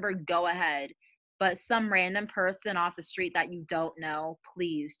family member, go ahead. But some random person off the street that you don't know,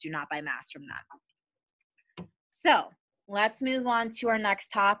 please do not buy masks from them. So let's move on to our next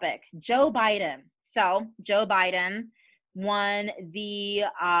topic. Joe Biden. So Joe Biden won the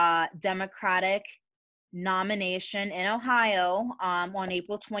Democratic nomination in Ohio on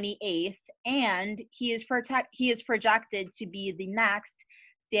April 28th, and he is projected to be the next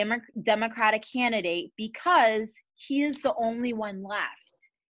Democratic candidate because he is the only one left.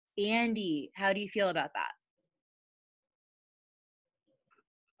 Andy, how do you feel about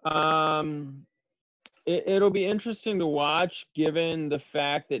that? It'll be interesting to watch, given the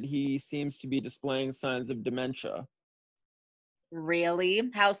fact that he seems to be displaying signs of dementia. Really?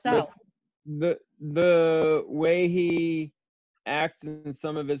 How so? The way he acts in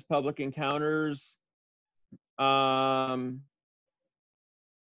some of his public encounters,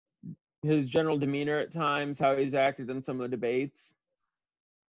 his general demeanor at times, how he's acted in some of the debates.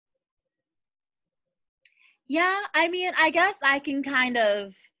 Yeah, I mean, I guess I can kind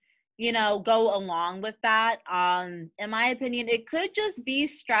of, go along with that. In my opinion, it could just be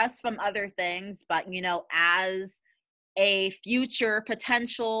stress from other things, but, as a future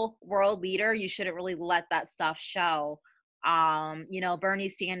potential world leader, you shouldn't really let that stuff show. Bernie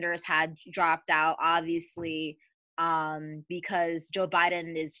Sanders had dropped out, obviously, because Joe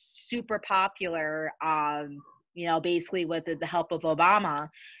Biden is super popular, basically with the help of Obama.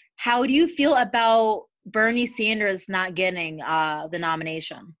 How do you feel about Bernie Sanders not getting the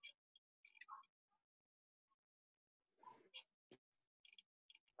nomination?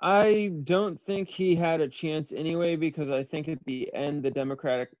 I don't think he had a chance anyway, because I think at the end the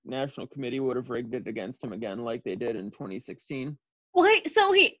Democratic National Committee would have rigged it against him again, like they did in 2016. Well,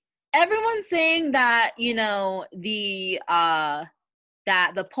 everyone's saying that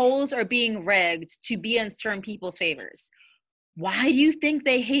that the polls are being rigged to be in certain people's favors. Why do you think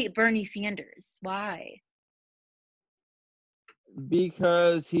they hate Bernie Sanders? Why?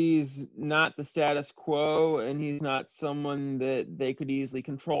 Because he's not the status quo, and he's not someone that they could easily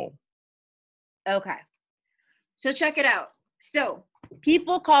control. Okay. So check it out. So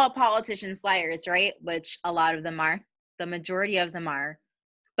people call politicians liars, right? Which a lot of them are. The majority of them are.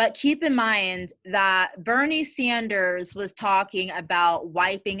 But keep in mind that Bernie Sanders was talking about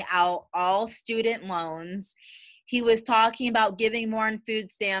wiping out all student loans. He was talking about giving more in food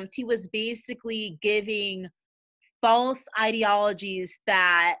stamps. He was basically giving false ideologies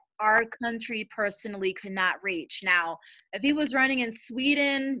that our country personally could not reach. Now, if he was running in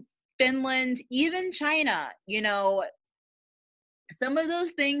Sweden, Finland, even China, you know, some of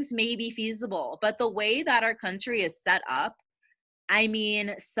those things may be feasible, but the way that our country is set up, I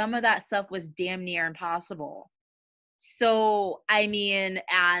mean, some of that stuff was damn near impossible. So, I mean,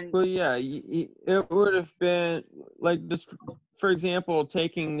 and Well, yeah, it would have been like just, for example,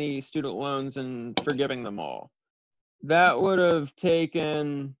 taking the student loans and forgiving them all. That would have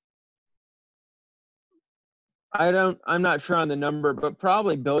taken, I'm not sure on the number, but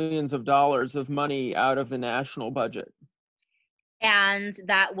probably billions of dollars of money out of the national budget.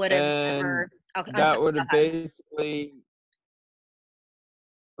 that would have And never, okay, I'm that sorry, would go have ahead. basically,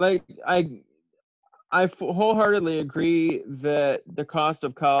 like, I wholeheartedly agree that the cost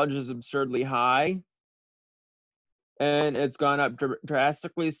of college is absurdly high, and it's gone up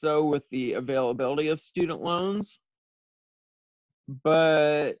drastically so with the availability of student loans.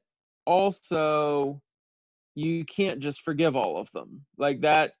 But also, you can't just forgive all of them. Like,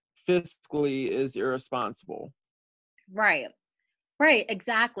 that fiscally is irresponsible. Right. Right,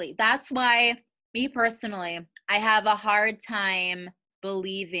 exactly. That's why, me personally, I have a hard time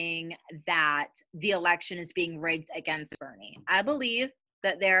believing that the election is being rigged against Bernie. I believe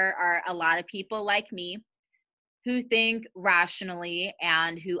that there are a lot of people like me who think rationally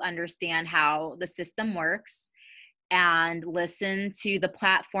and who understand how the system works and listen to the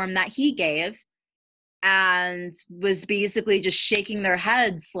platform that he gave and was basically just shaking their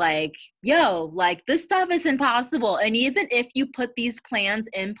heads like, yo, like this stuff is impossible. And even if you put these plans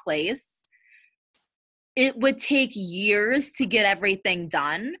in place, it would take years to get everything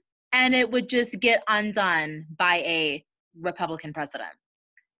done, and it would just get undone by a Republican president.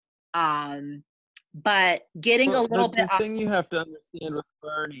 But getting a Well, little bit the off, thing you have to understand with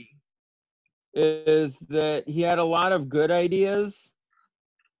Bernie is that he had a lot of good ideas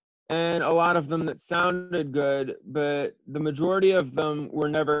and a lot of them that sounded good, but the majority of them were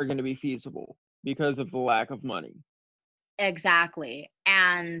never going to be feasible because of the lack of money. exactly.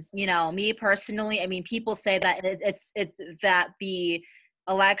 And you know, me personally, I mean, people say that it's that the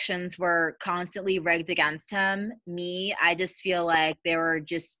elections were constantly rigged against him. Me, I just feel like they were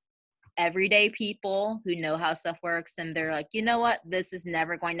just everyday people who know how stuff works, and they're like, you know what, this is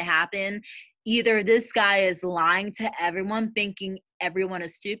never going to happen. Either this guy is lying to everyone thinking everyone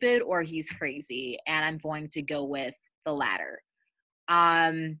is stupid, or he's crazy, and I'm going to go with the latter.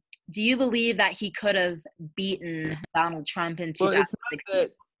 um do you believe that he could have beaten Donald Trump in Well, it's not 2016?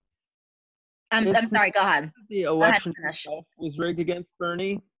 that I'm it's not sorry, go ahead. that the Go ahead election and finish. itself was rigged against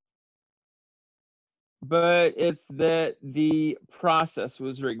Bernie, but it's that the process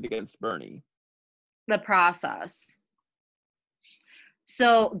was rigged against Bernie. The process.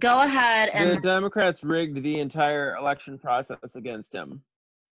 So go ahead The and Democrats rigged the entire election process against him.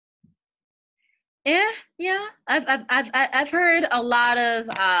 yeah. I've heard a lot of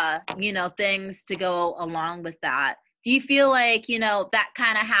you know, things to go along with that. Do you feel like, you know, that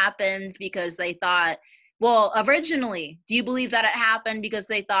kind of happened because they thought, well, originally, do you believe that it happened because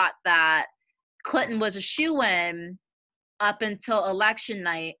they thought that Clinton was a shoo-in up until election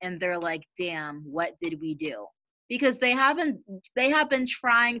night, and they're like, damn, what did we do? Because they have been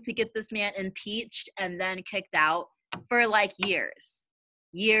trying to get this man impeached and then kicked out for like years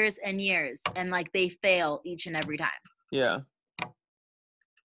and years, and like they fail each and every time. Yeah.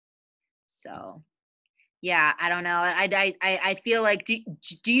 So yeah, I don't know. I feel like,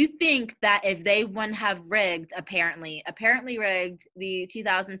 do you think that if they wouldn't have rigged, apparently rigged the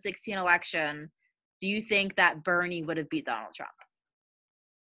 2016 election, do you think that Bernie would have beat Donald Trump?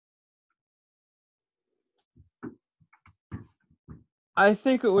 I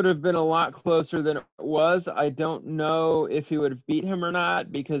think it would have been a lot closer than it was. I don't know if he would have beat him or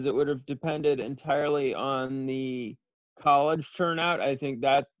not because it would have depended entirely on the college turnout. I think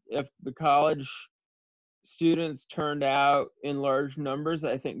that if the college students turned out in large numbers,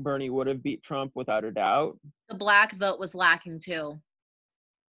 I think Bernie would have beat Trump without a doubt. The black vote was lacking too.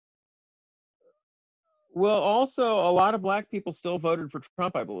 Well, also, a lot of black people still voted for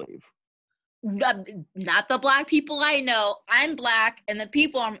Trump, I believe. Not the black people I know. I'm black, and the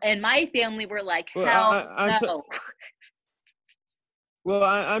people in my family were like, Well, hell I'm no. well,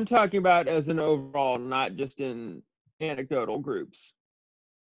 I'm talking about as an overall, not just in anecdotal groups.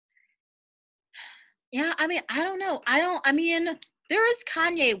 Yeah, I mean, I don't know. I mean, there is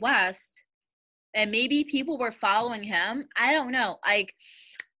Kanye West, and maybe people were following him. I don't know. Like,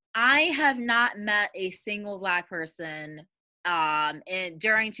 I have not met a single black person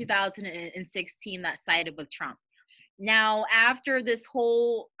during 2016 that sided with Trump. Now, after this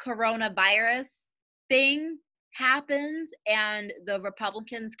whole coronavirus thing happened and the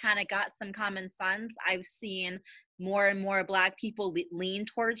Republicans kind of got some common sense, I've seen more and more Black people lean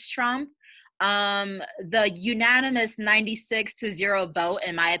towards Trump. The unanimous 96-0 vote,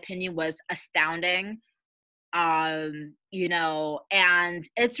 in my opinion, was astounding. You know, and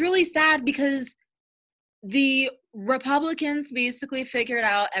it's really sad because the Republicans basically figured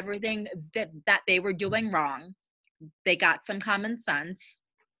out everything that they were doing wrong. They got some common sense,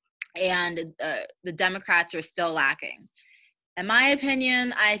 and the Democrats are still lacking. In my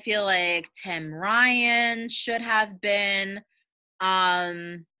opinion, I feel like Tim Ryan should have been,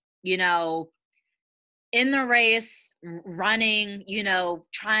 you know, in the race, running, you know,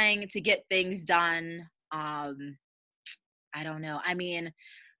 trying to get things done. I don't know. I mean,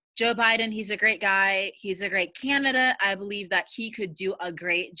 Joe Biden, he's a great guy. He's a great candidate. I believe that he could do a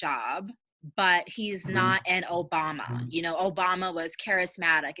great job, but he's not an Obama. You know, Obama was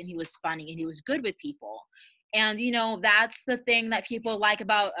charismatic and he was funny and he was good with people. And, you know, that's the thing that people like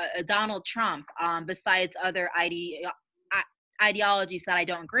about Donald Trump, besides other ideologies that I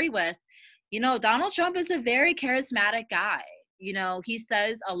don't agree with. You know, Donald Trump is a very charismatic guy. You know, he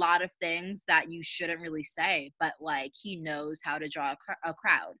says a lot of things that you shouldn't really say, but like he knows how to draw a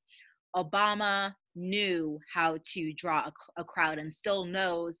crowd. Obama knew how to draw a crowd and still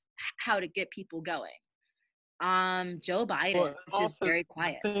knows how to get people going. Joe Biden is just very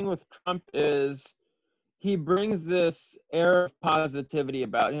quiet. The thing with Trump is he brings this air of positivity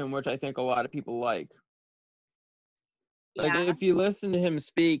about him, which I think a lot of people like. Like, if you listen to him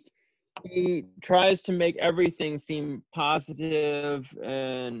speak, he tries to make everything seem positive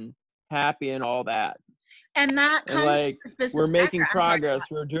and happy and all that. And that comes like, from his business we're making background. progress.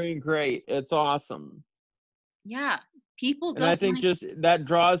 We're doing great. It's awesome. Yeah. People don't. And I think just that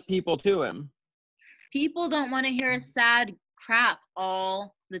draws people to him. People don't want to hear sad crap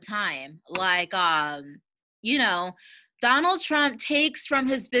all the time. Like, you know, Donald Trump takes from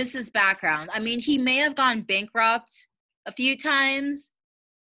his business background. I mean, he may have gone bankrupt a few times,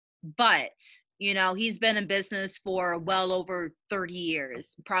 but, you know, he's been in business for well over 30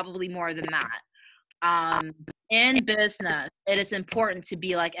 years, probably more than that. In business, it is important to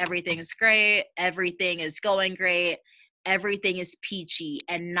be like, everything is great, everything is going great, everything is peachy,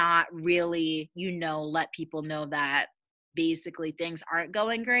 and not really, you know, let people know that basically things aren't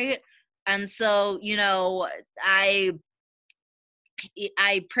going great. And so, you know, I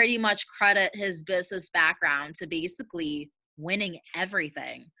pretty much credit his business background to basically winning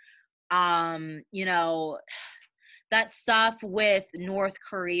everything. You know, that stuff with North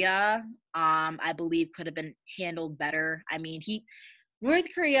Korea, I believe could have been handled better. I mean, North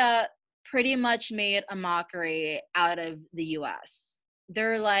Korea pretty much made a mockery out of the US.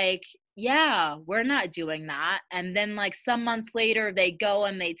 They're like, yeah, we're not doing that. And then like some months later, they go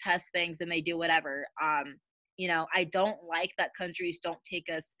and they test things and they do whatever. You know, I don't like that countries don't take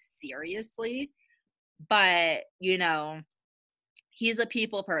us seriously, but, you know, he's a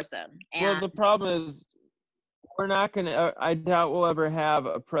people person. And well, the problem is we're not going to, I doubt we'll ever have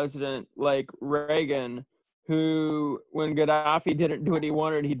a president like Reagan who, when Gaddafi didn't do what he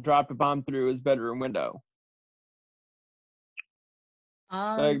wanted, he dropped a bomb through his bedroom window.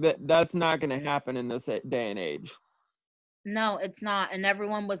 Like that's not going to happen in this day and age. No, it's not. And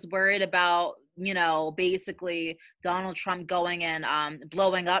everyone was worried about, you know, basically Donald Trump going and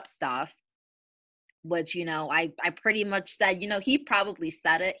blowing up stuff, which, you know, I pretty much said, you know, he probably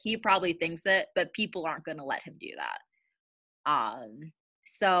said it. He probably thinks it, but people aren't going to let him do that.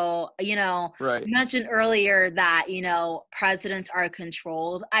 So, you know, right. You mentioned earlier that, you know, presidents are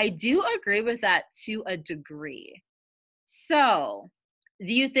controlled. I do agree with that to a degree. So,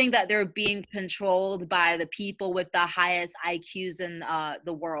 do you think that they're being controlled by the people with the highest IQs in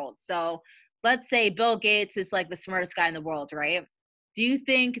the world? So let's say Bill Gates is like the smartest guy in the world, right? Do you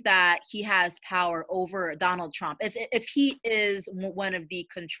think that he has power over Donald Trump if he is one of the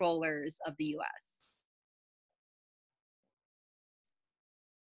controllers of the US?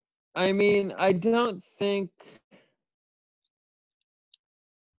 I mean, I don't think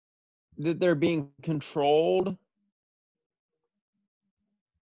that they're being controlled.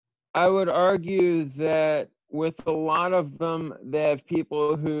 I would argue that with a lot of them, they have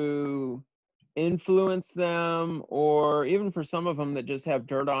people who influence them, or even for some of them that just have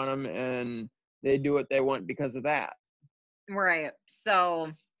dirt on them and they do what they want because of that. Right.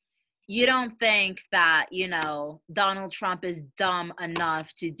 So you don't think that, you know, Donald Trump is dumb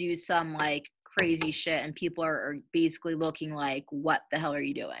enough to do some like crazy shit and people are basically looking like, what the hell are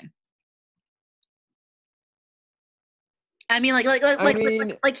you doing? I mean, like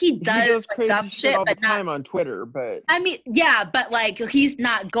he does crazy dumb shit all but the time on Twitter, but I mean, yeah, but like he's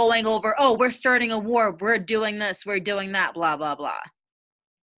not going over, oh, we're starting a war, we're doing this, we're doing that, blah blah blah.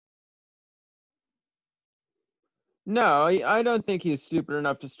 No, I don't think he's stupid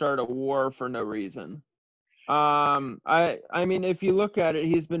enough to start a war for no reason. I mean, if you look at it,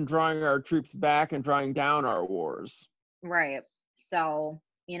 he's been drawing our troops back and drawing down our wars. Right. So,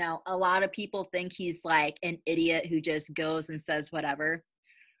 a lot of people think he's like an idiot who just goes and says whatever.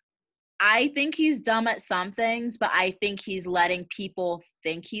 I think he's dumb at some things, but I think he's letting people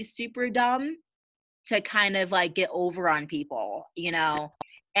think he's super dumb to kind of like get over on people,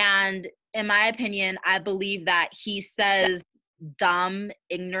 And in my opinion, I believe that he says dumb,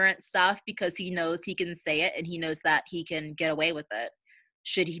 ignorant stuff because he knows he can say it and he knows that he can get away with it.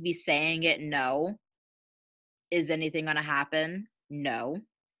 Should he be saying it? No. Is anything going to happen? No.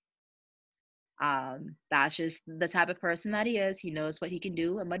 That's just the type of person that he is. He knows what he can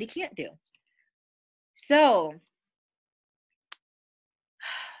do and what he can't do. So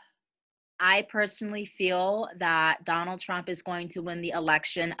I personally feel that Donald Trump is going to win the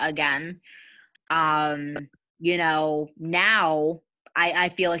election again. Now I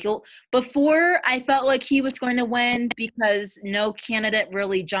feel like before I felt like he was going to win because no candidate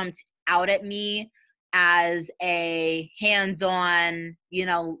really jumped out at me as a hands-on,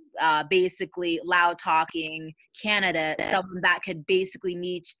 basically loud talking candidate, someone that could basically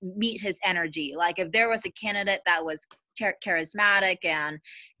meet his energy. Like if there was a candidate that was charismatic and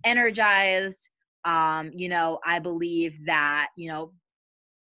energized, I believe that,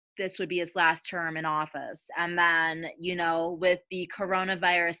 this would be his last term in office. And then, with the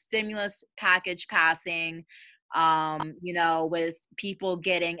coronavirus stimulus package passing, with people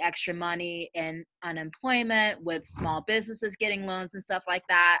getting extra money in unemployment, with small businesses getting loans and stuff like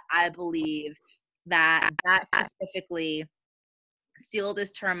that, I believe that specifically sealed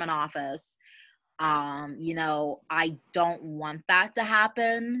his term in office. I don't want that to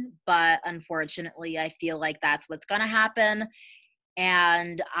happen, but unfortunately, I feel like that's what's going to happen.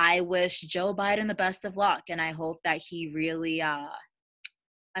 And I wish Joe Biden the best of luck, and I hope that he really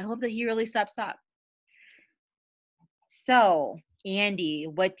steps up. So, Andy,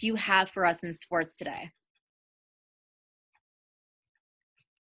 what do you have for us in sports today?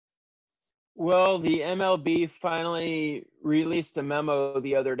 Well, the MLB finally released a memo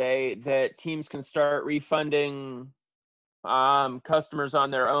the other day that teams can start refunding customers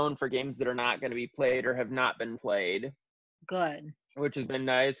on their own for games that are not going to be played or have not been played. Good. Which has been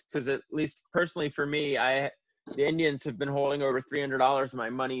nice because at least personally for me, the Indians have been holding over $300 of my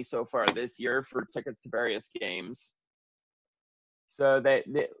money so far this year for tickets to various games. So in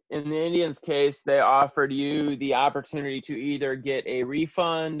the Indians' case, they offered you the opportunity to either get a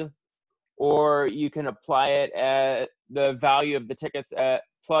refund or you can apply it at the value of the tickets at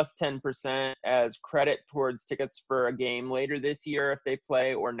plus 10% as credit towards tickets for a game later this year if they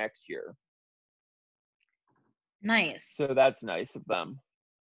play or next year. Nice. So that's nice of them.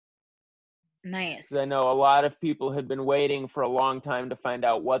 Nice. I know a lot of people had been waiting for a long time to find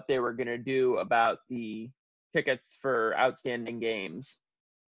out what they were going to do about the tickets for outstanding games.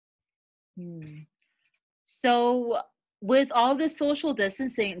 So with all this social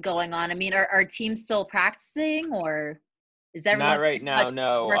distancing going on, I mean, are teams still practicing, or is everyone not right now?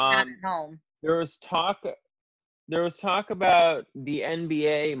 No. At home? There was talk about the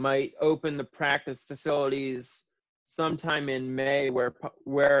NBA might open the practice facilities sometime in May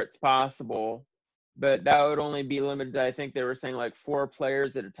where it's possible, but that would only be limited to, I think they were saying like 4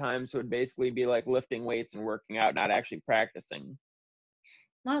 players at a time, so it'd basically be like lifting weights and working out, not actually practicing.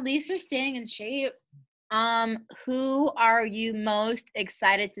 Well, at least you're staying in shape. Who are you most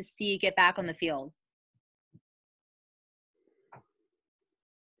excited to see get back on the field?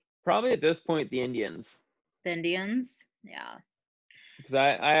 Probably at this point, the Indians. The Indians? Yeah. Because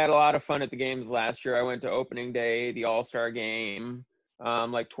I had a lot of fun at the games last year. I went to opening day, the All-Star game,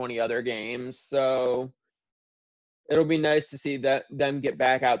 like 20 other games. So it'll be nice to see them get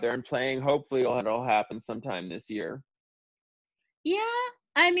back out there and playing. Hopefully it'll happen sometime this year. Yeah,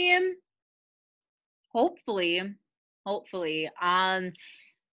 I mean, hopefully.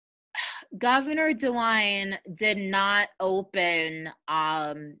 Governor DeWine did not open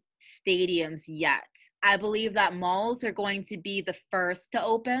stadiums yet. I believe that malls are going to be the first to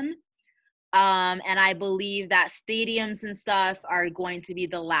open. And I believe that stadiums and stuff are going to be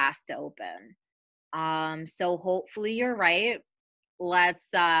the last to open. So hopefully you're right. Let's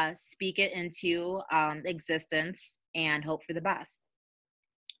speak it into existence and hope for the best.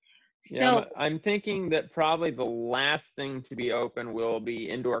 So yeah, I'm thinking that probably the last thing to be open will be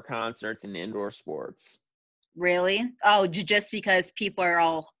indoor concerts and indoor sports. Really? Oh, just because people are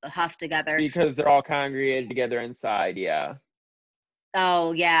all huffed together. Because they're all congregated together inside, yeah.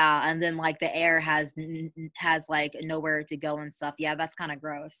 Oh, yeah, and then, like, the air has like, nowhere to go and stuff. Yeah, that's kinda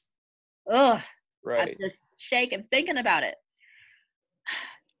gross. Ugh. Right. just shaking thinking about it.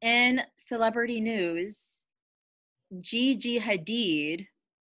 In celebrity news, Gigi Hadid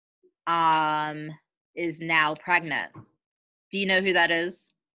is now pregnant. Do you know who that is?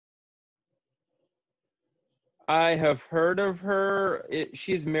 I have heard of her.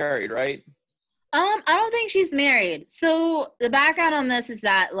 She's married, right? I don't think she's married. So the background on this is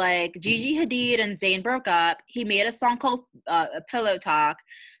that like Gigi Hadid and Zayn broke up. He made a song called Pillow Talk.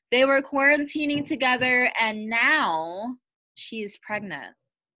 They were quarantining together, and now she is pregnant.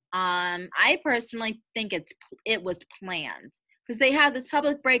 I personally think it was planned because they had this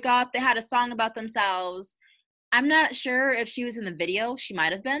public breakup. They had a song about themselves. I'm not sure if she was in the video. She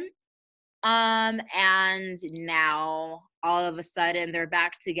might have been. And now all of a sudden they're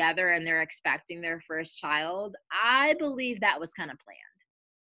back together and they're expecting their first child. I believe that was kind of planned,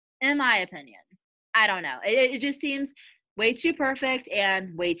 in my opinion. I don't know. It just seems way too perfect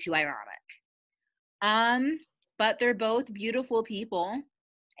and way too ironic. But they're both beautiful people,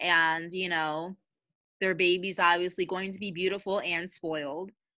 and their baby's obviously going to be beautiful and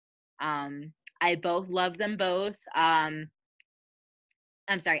spoiled. I both love them both. I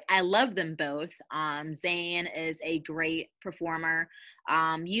love them both. Zayn is a great performer.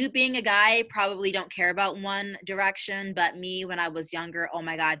 You being a guy probably don't care about One Direction, but me when I was younger, oh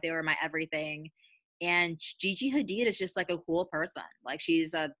my God, they were my everything. And Gigi Hadid is just like a cool person. Like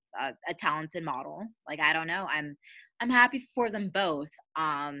she's a talented model. Like I don't know. I'm happy for them both.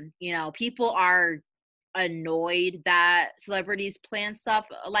 People are annoyed that celebrities plan stuff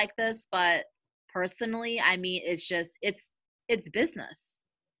like this, but personally, I mean, it's business.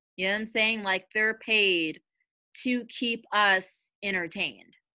 You know what I'm saying? Like they're paid to keep us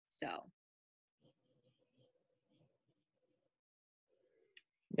entertained. So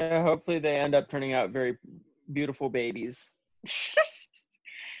Yeah, hopefully they end up turning out very beautiful babies.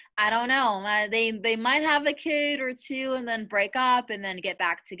 I don't know. They might have a kid or two and then break up and then get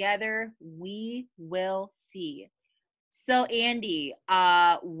back together. We will see. So Andy,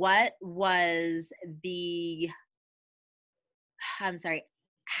 what was the I'm sorry,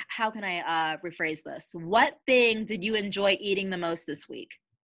 how can I rephrase this? What thing did you enjoy eating the most this week?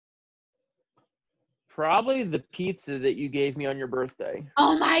 Probably the pizza that you gave me on your birthday.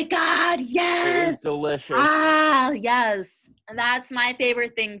 Oh my God, It yes! was delicious. Ah, yes. That's my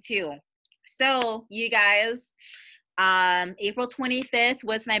favorite thing too. So, you guys, April 25th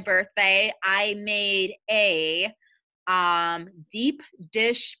was my birthday. I made a deep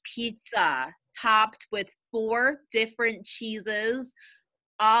dish pizza topped with 4 different cheeses,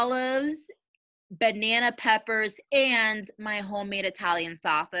 olives, banana peppers, and my homemade Italian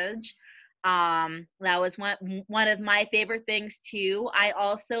sausage. That was one of my favorite things too. I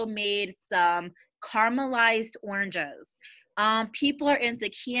also made some caramelized oranges. People are into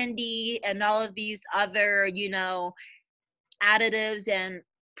candy and all of these other, additives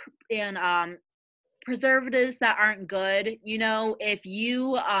and preservatives that aren't good. If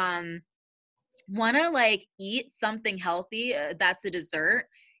you want to like eat something healthy, that's a dessert,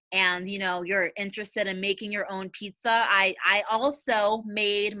 and you're interested in making your own pizza, I also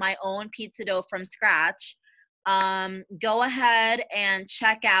made my own pizza dough from scratch. Go ahead and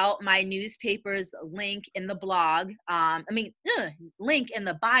check out my newspaper's link in the blog. Link in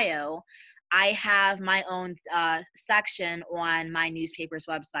the bio. I have my own section on my newspaper's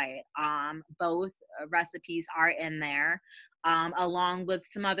website. Both recipes are in there, along with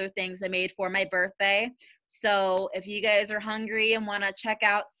some other things I made for my birthday. So if you guys are hungry and want to check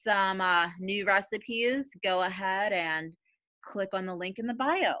out some new recipes, go ahead and click on the link in the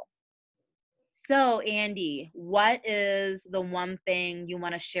bio. So Andy, what is the one thing you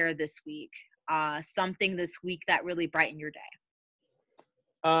want to share this week? Something this week that really brightened your day?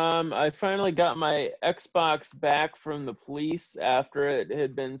 I finally got my Xbox back from the police after it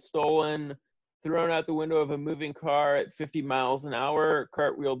had been stolen, thrown out the window of a moving car at 50 miles an hour,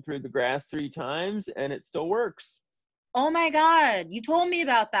 cartwheeled through the grass 3 times, and it still works. Oh my God, you told me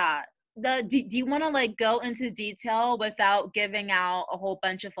about that. Do you want to like go into detail without giving out a whole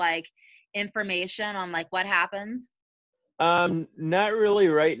bunch of like information on like what happens? Not really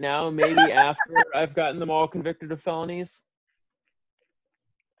right now. Maybe after I've gotten them all convicted of felonies.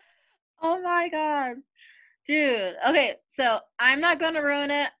 Oh my God. Dude. Okay, so I'm not going to ruin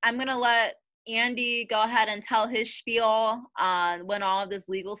it. I'm going to let Andy go ahead and tell his spiel when all of this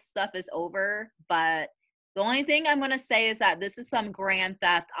legal stuff is over. But the only thing I'm going to say is that this is some Grand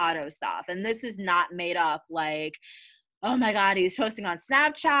Theft Auto stuff. And this is not made up like, oh my God, he was posting on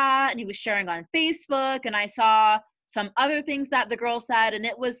Snapchat and he was sharing on Facebook. And I saw some other things that the girl said, and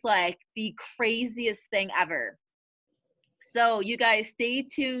it was like the craziest thing ever. So you guys stay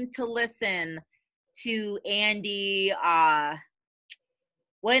tuned to listen to Andy.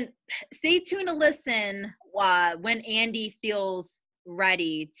 Stay tuned to listen when Andy feels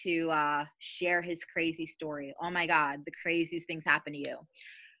ready to share his crazy story. Oh my God, the craziest things happen to you.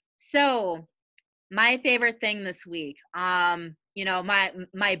 So my favorite thing this week, my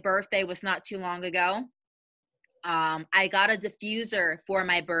birthday was not too long ago. I got a diffuser for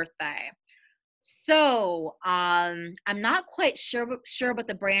my birthday. So I'm not quite sure what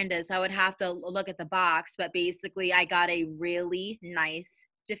the brand is. I would have to look at the box, but basically I got a really nice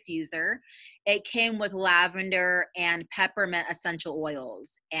diffuser. It came with lavender and peppermint essential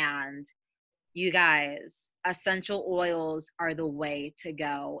oils, and you guys, essential oils are the way to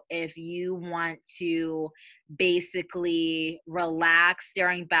go if you want to basically relax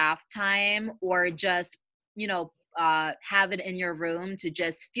during bath time, or just, have it in your room to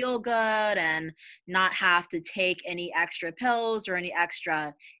just feel good and not have to take any extra pills or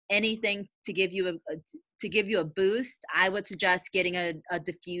anything to give you a boost. I would suggest getting a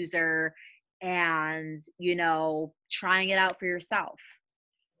diffuser and, trying it out for yourself.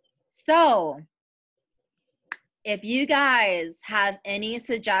 So if you guys have any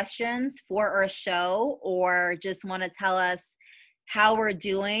suggestions for our show, or just want to tell us how we're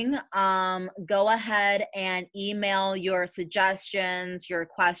doing, go ahead and email your suggestions, your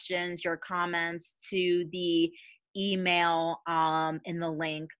questions, your comments to the email in the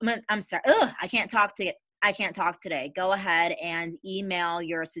link. I'm sorry. I can't talk today. Go ahead and email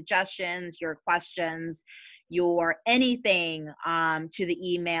your suggestions, your questions, your anything to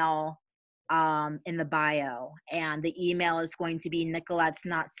the email in the bio. And the email is going to be Nicolette's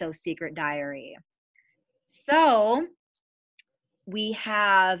Not So Secret Diary. So we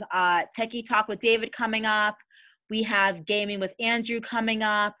have Techie Talk with David coming up. We have Gaming with Andrew coming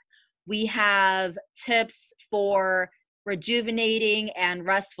up. We have tips for rejuvenating and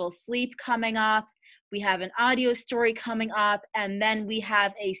restful sleep coming up. We have an audio story coming up. And then we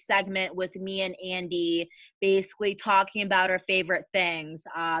have a segment with me and Andy basically talking about our favorite things.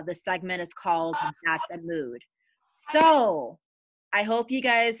 The segment is called That's a Mood. So I hope you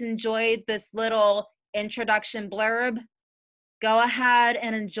guys enjoyed this little introduction blurb. Go ahead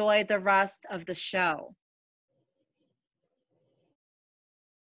and enjoy the rest of the show.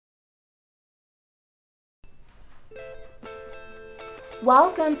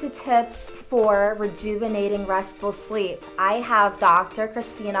 Welcome to Tips for Rejuvenating Restful Sleep. I have Dr.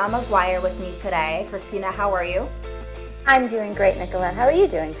 Christina McGuire with me today. Christina, how are you? I'm doing great, Nicolette. How are you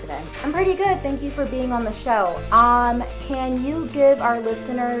doing today? I'm pretty good. Thank you for being on the show. Can you give our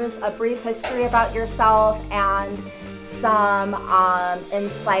listeners a brief history about yourself and some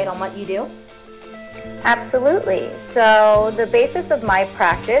insight on what you do? Absolutely. So the basis of my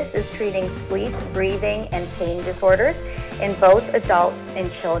practice is treating sleep, breathing, and pain disorders in both adults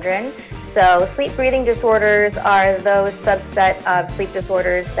and children. So sleep breathing disorders are those subset of sleep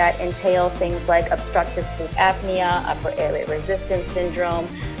disorders that entail things like obstructive sleep apnea, upper airway resistance syndrome,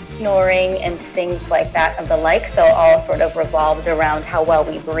 snoring, and things like that of the like. So all sort of revolved around how well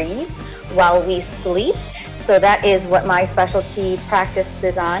we breathe while we sleep. So that is what my specialty practice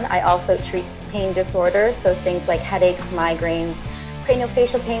is on. I also treat pain disorders, so things like headaches, migraines,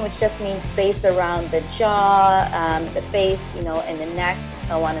 craniofacial pain, which just means face around the jaw, the face, and the neck,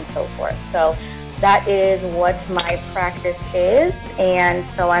 so on and so forth. So that is what my practice is, and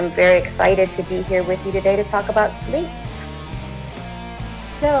so I'm very excited to be here with you today to talk about sleep.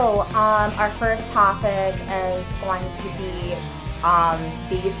 So our first topic is going to be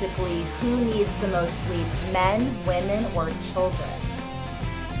basically who needs the most sleep, men, women, or children?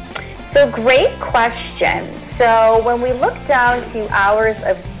 So great question. So when we look down to hours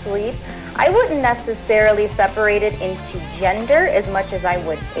of sleep, I wouldn't necessarily separate it into gender as much as I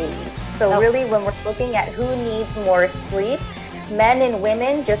would age. So really when we're looking at who needs more sleep, men and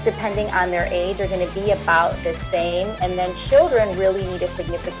women, just depending on their age, are going to be about the same. And then children really need a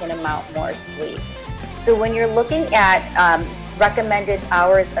significant amount more sleep. So when you're looking at recommended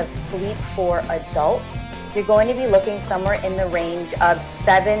hours of sleep for adults, you're going to be looking somewhere in the range of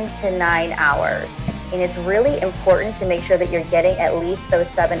 7 to 9 hours. And it's really important to make sure that you're getting at least those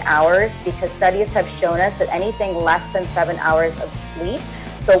 7 hours, because studies have shown us that anything less than 7 hours of sleep,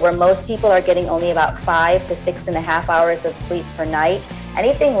 so where most people are getting only about 5 to 6.5 hours of sleep per night,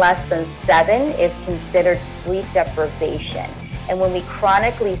 anything less than 7 is considered sleep deprivation. And when we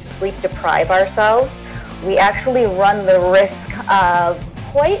chronically sleep deprive ourselves, we actually run the risk of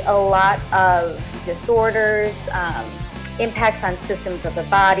quite a lot of disorders, impacts on systems of the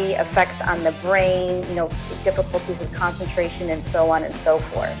body, effects on the brain, difficulties with concentration, and so on and so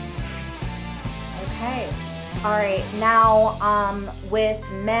forth. Okay. All right, now with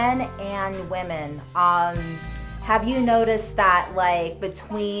men and women, have you noticed that like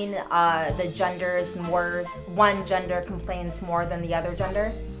between the genders, more one gender complains more than the other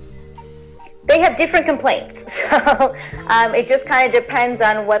gender? They have different complaints. So it just kind of depends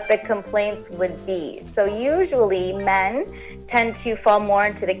on what the complaints would be. So usually men tend to fall more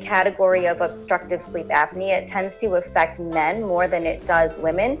into the category of obstructive sleep apnea. It tends to affect men more than it does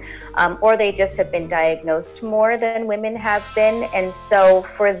women, or they just have been diagnosed more than women have been. And so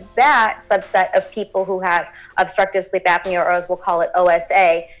for that subset of people who have obstructive sleep apnea, or as we'll call it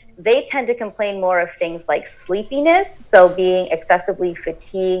OSA, they tend to complain more of things like sleepiness, so being excessively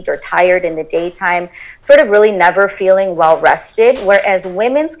fatigued or tired in the daytime, sort of really never feeling well rested, whereas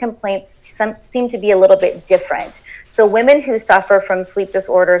women's complaints seem to be a little bit different. So women who suffer from sleep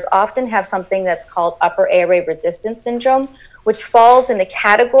disorders often have something that's called upper airway resistance syndrome, which falls in the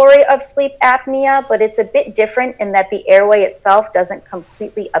category of sleep apnea, but it's a bit different in that the airway itself doesn't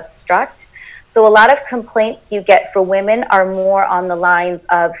completely obstruct. So a lot of complaints you get for women are more on the lines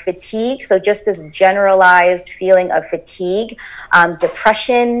of fatigue. So just this generalized feeling of fatigue,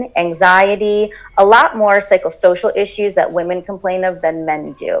 depression, anxiety, a lot more psychosocial issues that women complain of than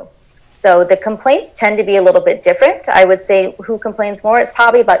men do. So the complaints tend to be a little bit different. I would say who complains more, it's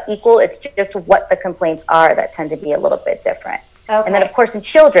probably about equal. It's just what the complaints are that tend to be a little bit different. Okay. And then of course in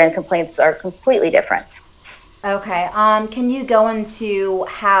children, complaints are completely different. Okay. Can you go into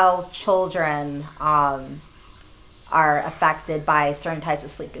how children are affected by certain types of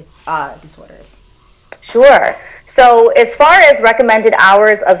sleep disorders? Sure. So as far as recommended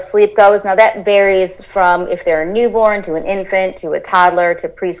hours of sleep goes, now that varies from if they're a newborn to an infant to a toddler to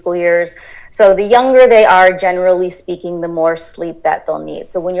preschool years. So the younger they are, generally speaking, the more sleep that they'll need.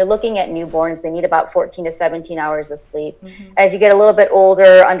 So when you're looking at newborns, they need about 14 to 17 hours of sleep. Mm-hmm. As you get a little bit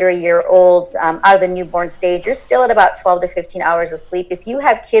older, under a year old, out of the newborn stage, you're still at about 12 to 15 hours of sleep. If you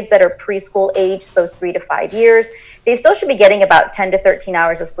have kids that are preschool age, so 3 to 5 years, they still should be getting about 10 to 13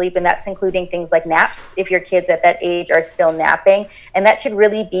 hours of sleep, and that's including things like naps, if your kids at that age are still napping. And that should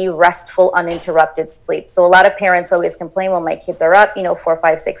really be restful, uninterrupted sleep. So a lot of parents always complain, well, my kids are up, 4,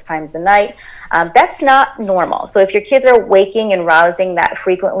 5, 6 times a night. That's not normal. So if your kids are waking and rousing that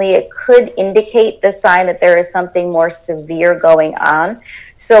frequently, it could indicate the sign that there is something more severe going on.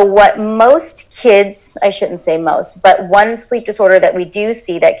 So what most kids, I shouldn't say most, but one sleep disorder that we do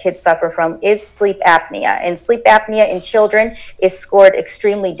see that kids suffer from is sleep apnea. And sleep apnea in children is scored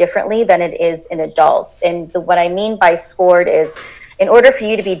extremely differently than it is in adults. And what I mean by scored is, in order for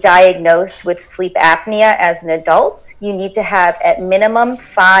you to be diagnosed with sleep apnea as an adult, you need to have at minimum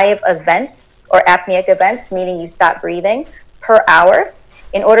 5 events or apneic events, meaning you stop breathing, per hour.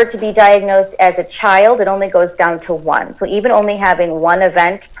 In order to be diagnosed as a child, it only goes down to 1. So even only having 1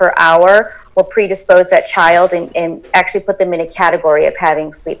 event per hour will predispose that child and actually put them in a category of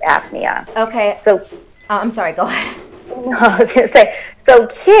having sleep apnea. Okay. So, I'm sorry, go ahead. No, I was going to say, so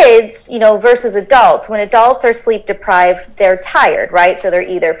kids, versus adults, when adults are sleep deprived, they're tired, right? So they're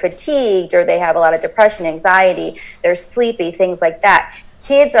either fatigued or they have a lot of depression, anxiety, they're sleepy, things like that.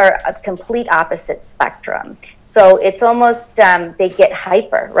 Kids are a complete opposite spectrum. So it's almost, they get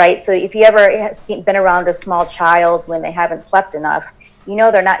hyper, right? So if you ever been around a small child when they haven't slept enough,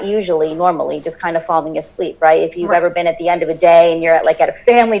 they're not usually normally just kind of falling asleep, right? If you've ever been at the end of a day and you're at a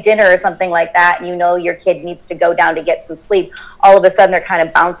family dinner or something like that, and your kid needs to go down to get some sleep, all of a sudden they're kind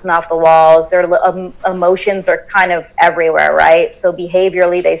of bouncing off the walls. Their emotions are kind of everywhere, right? So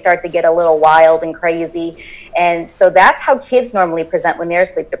behaviorally, they start to get a little wild and crazy. And so that's how kids normally present when they're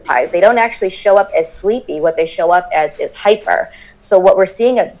sleep deprived. They don't actually show up as sleepy. What they show up as is hyper. So what we're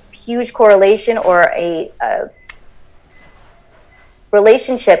seeing a huge correlation or a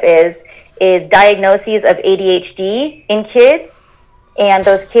relationship is diagnoses of ADHD in kids and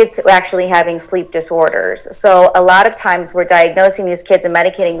those kids actually having sleep disorders. So a lot of times we're diagnosing these kids and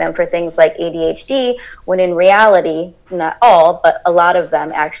medicating them for things like ADHD, when in reality, not all, but a lot of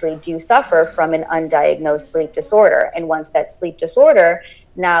them actually do suffer from an undiagnosed sleep disorder. And once that sleep disorder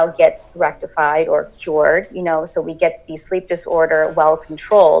now gets rectified or cured, so we get the sleep disorder well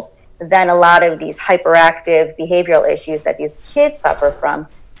controlled, then a lot of these hyperactive behavioral issues that these kids suffer from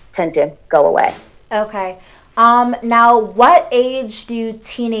tend to go away. Okay. Now, what age do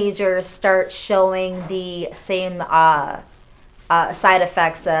teenagers start showing the same side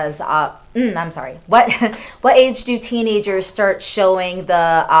effects as? What age do teenagers start showing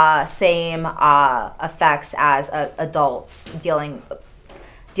the same effects as adults dealing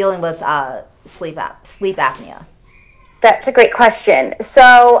with sleep apnea? That's a great question.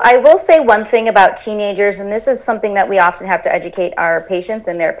 So I will say one thing about teenagers, and this is something that we often have to educate our patients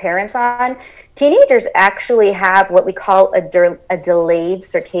and their parents on. Teenagers actually have what we call a delayed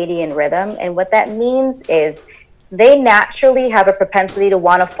circadian rhythm. And what that means is they naturally have a propensity to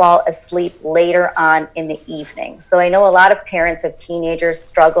want to fall asleep later on in the evening. So I know a lot of parents of teenagers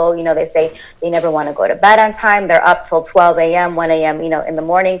struggle. They say they never want to go to bed on time. They're up till 12 a.m., 1 a.m., in the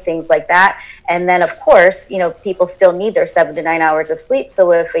morning, things like that. And then, of course, people still need their 7 to 9 hours of sleep.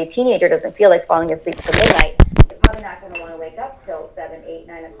 So if a teenager doesn't feel like falling asleep till midnight, they're probably not going to want to wake up till 7, 8,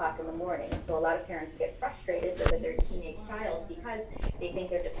 9 o'clock in the morning. So a lot of parents get frustrated with their teenage child because they think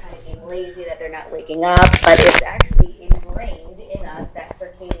they're just kind of being lazy, that they're not waking up. But it's actually ingrained in us, that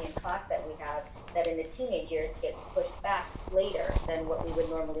circadian clock that we have, that in the teenage years gets pushed back later than what we would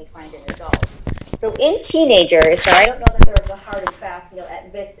normally find in adults. So in teenagers, now I don't know that there's a hard and fast,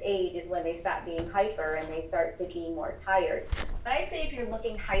 at this age is when they stop being hyper and they start to be more tired. But I'd say if you're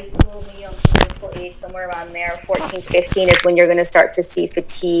looking high school, middle school age, somewhere around there, 14, 15 is when you're going to start to see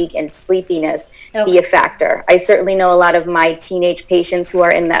fatigue and sleepiness be a factor. I certainly know a lot of my teenage patients who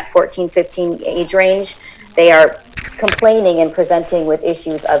are in that 14, 15 age range. They are complaining and presenting with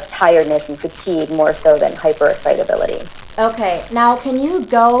issues of tiredness and fatigue more so than hyperexcitability. Okay, now can you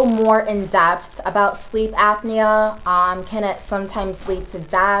go more in depth about sleep apnea? Can it sometimes lead to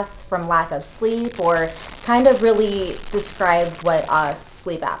death from lack of sleep, or kind of really describe what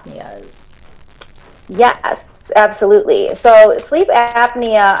sleep apnea is? Yes, absolutely. So sleep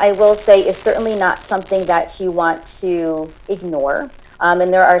apnea, I will say, is certainly not something that you want to ignore.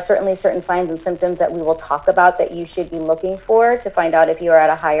 And there are certainly certain signs and symptoms that we will talk about that you should be looking for to find out if you are at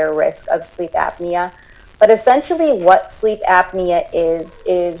a higher risk of sleep apnea. But essentially what sleep apnea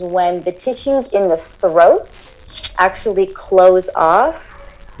is when the tissues in the throat actually close off,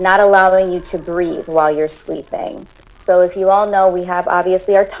 not allowing you to breathe while you're sleeping. So if you all know, we have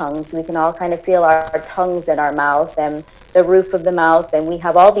obviously our tongues. We can all kind of feel our tongues in our mouth and the roof of the mouth. And we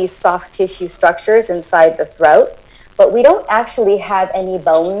have all these soft tissue structures inside the throat. But we don't actually have any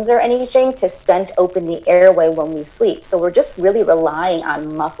bones or anything to stent open the airway when we sleep. So we're just really relying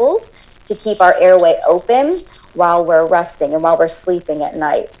on muscles to keep our airway open while we're resting and while we're sleeping at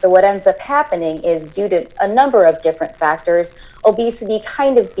night. So what ends up happening is, due to a number of different factors, obesity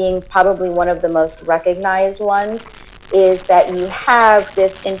kind of being probably one of the most recognized ones, is that you have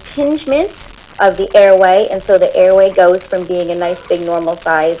this impingement of the airway, and so the airway goes from being a nice big normal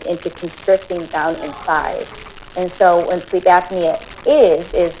size into constricting down in size. And so when sleep apnea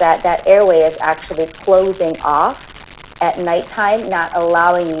is that airway is actually closing off at nighttime, not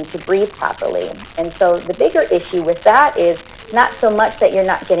allowing you to breathe properly. And so the bigger issue with that is not so much that you're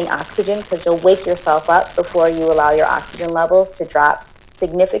not getting oxygen, because you'll wake yourself up before you allow your oxygen levels to drop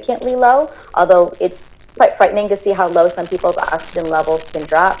significantly low, although it's quite frightening to see how low some people's oxygen levels can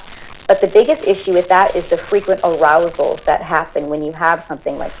drop. But the biggest issue with that is the frequent arousals that happen when you have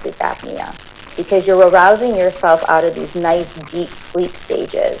something like sleep apnea, because you're arousing yourself out of these nice deep sleep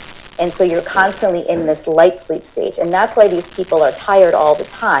stages. And so you're constantly in this light sleep stage. And that's why these people are tired all the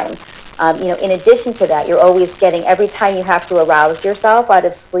time. In addition to that, you're always getting, every time you have to arouse yourself out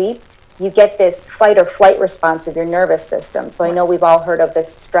of sleep, you get this fight or flight response of your nervous system. So I know we've all heard of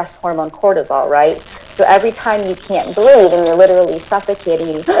this stress hormone cortisol, right? So every time you can't breathe and you're literally suffocating,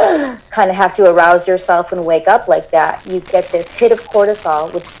 you kind of have to arouse yourself and wake up like that. You get this hit of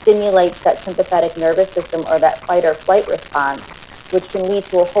cortisol, which stimulates that sympathetic nervous system, or that fight or flight response, which can lead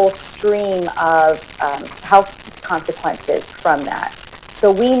to a whole stream of health consequences from that.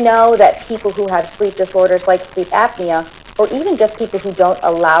 So we know that people who have sleep disorders like sleep apnea, or even just people who don't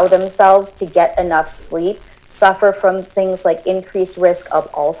allow themselves to get enough sleep, suffer from things like increased risk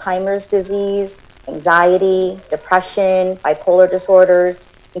of Alzheimer's disease, anxiety, depression, bipolar disorders,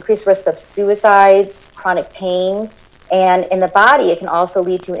 increased risk of suicides, chronic pain. And in the body, it can also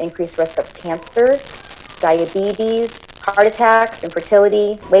lead to an increased risk of cancers, diabetes, heart attacks,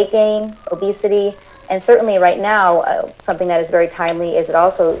 infertility, weight gain, obesity. And certainly right now, something that is very timely is it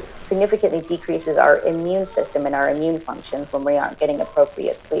also significantly decreases our immune system and our immune functions when we aren't getting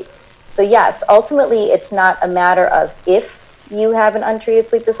appropriate sleep. So yes, ultimately, it's not a matter of if you have an untreated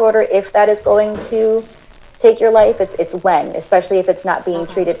sleep disorder, if that is going to take your life, it's when, especially if it's not being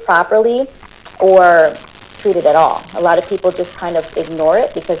treated properly or treated at all. A lot of people just kind of ignore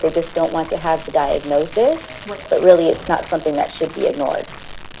it because they just don't want to have the diagnosis, but really it's not something that should be ignored.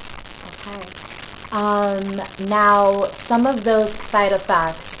 Okay. Now, some of those side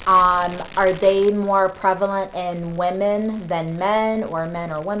effects, are they more prevalent in women than men, or men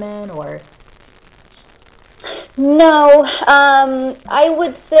or women, or? No, I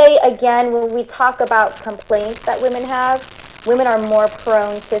would say again, when we talk about complaints that women have, women are more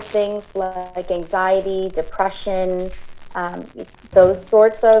prone to things like anxiety, depression, those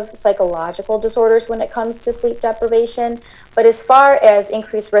sorts of psychological disorders when it comes to sleep deprivation. But as far as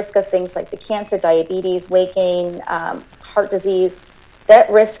increased risk of things like the cancer, diabetes, weight gain, heart disease, that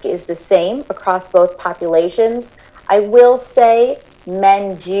risk is the same across both populations. I will say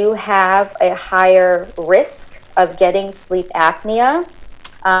men do have a higher risk of getting sleep apnea,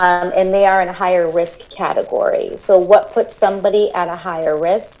 and they are in a higher risk category. So what puts somebody at a higher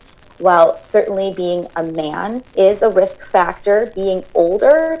risk? Well, certainly being a man is a risk factor, being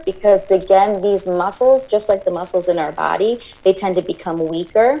older, because again, these muscles, just like the muscles in our body, they tend to become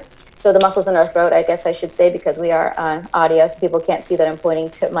weaker. So the muscles in our throat, I guess I should say, because we are on audio, so people can't see that I'm pointing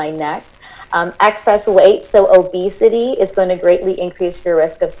to my neck. Excess weight, so obesity is going to greatly increase your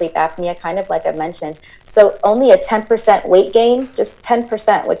risk of sleep apnea, kind of like I mentioned. So only a 10% weight gain, just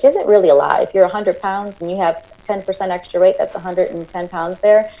 10%, which isn't really a lot. If you're 100 pounds and you have 10% extra weight, that's 110 pounds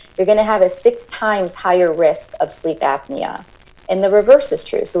there, you're going to have a 6 times higher risk of sleep apnea. And the reverse is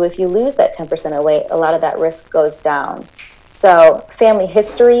true. So if you lose that 10% of weight, a lot of that risk goes down. So family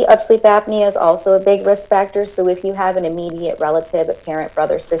history of sleep apnea is also a big risk factor. So if you have an immediate relative, a parent,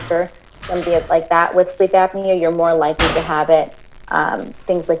 brother, sister, somebody like that with sleep apnea, you're more likely to have it.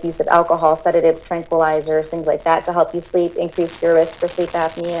 Things like use of alcohol, sedatives, tranquilizers, things like that to help you sleep, increase your risk for sleep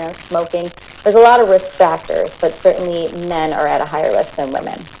apnea, smoking. There's a lot of risk factors, but certainly men are at a higher risk than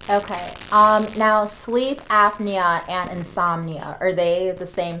women. Okay. Now, sleep apnea and insomnia, are they the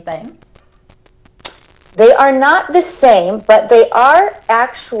same thing? They are not the same, but they are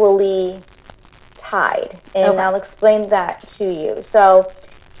actually tied. And Okay. I'll explain that to you. So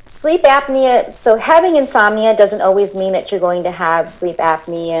sleep apnea, so having insomnia doesn't always mean that you're going to have sleep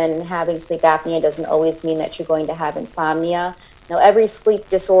apnea, and having sleep apnea doesn't always mean that you're going to have insomnia. Now, every sleep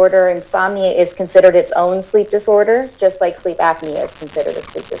disorder, insomnia is considered its own sleep disorder, just like sleep apnea is considered a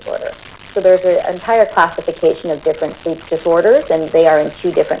sleep disorder. So there's an entire classification of different sleep disorders, and they are in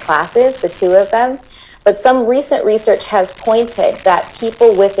 2 different classes, the 2 of them. But some recent research has pointed that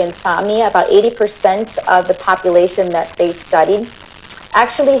people with insomnia, about 80% of the population that they studied,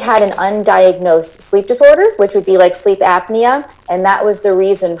 actually had an undiagnosed sleep disorder, which would be like sleep apnea, and that was the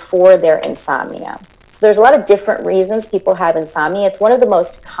reason for their insomnia. So there's a lot of different reasons people have insomnia. It's one of the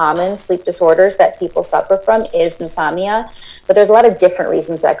most common sleep disorders that people suffer from is insomnia, but there's a lot of different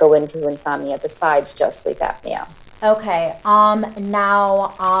reasons that go into insomnia besides just sleep apnea. Okay.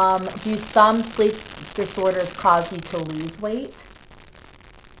 Now, do some sleep disorders cause you to lose weight?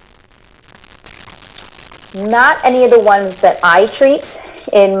 Not any of the ones that I treat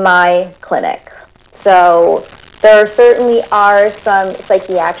in my clinic. So there certainly are some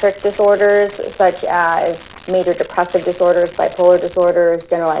psychiatric disorders, such as major depressive disorders, bipolar disorders,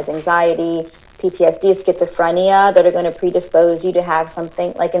 generalized anxiety, PTSD, schizophrenia, that are going to predispose you to have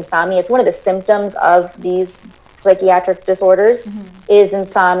something like insomnia. It's one of the symptoms of these psychiatric disorders is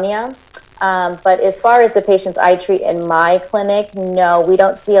insomnia. But as far as the patients I treat in my clinic, no, we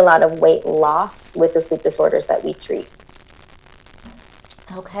don't see a lot of weight loss with the sleep disorders that we treat.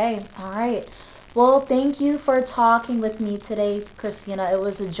 Okay. All right. Well, thank you for talking with me today, Christina. It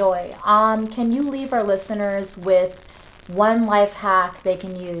was a joy. Can you leave our listeners with one life hack they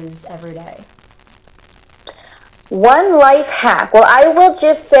can use every day? One life hack. Well, I will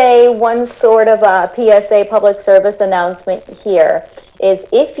just say one sort of a PSA, public service announcement here, is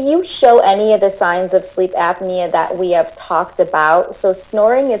if you show any of the signs of sleep apnea that we have talked about, so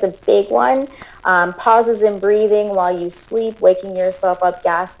snoring is a big one, pauses in breathing while you sleep, waking yourself up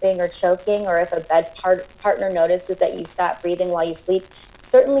gasping or choking, or if a bed partner notices that you stop breathing while you sleep,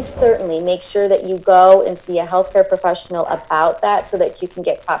 certainly make sure that you go and see a healthcare professional about that so that you can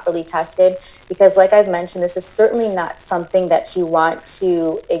get properly tested, because like I've mentioned, this is certainly not something that you want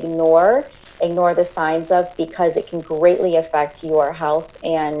to ignore the signs of, because it can greatly affect your health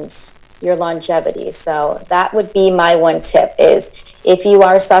and your longevity. So that would be my one tip, is if you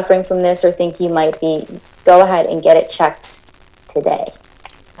are suffering from this or think you might be, go ahead and get it checked today.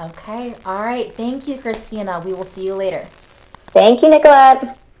 Okay. All right. Thank you, Christina. We will see you later. Thank you,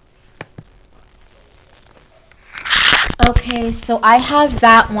 Nicolette. Okay, so I have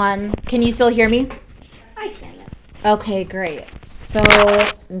that one. Can you still hear me? I can. Okay, great. So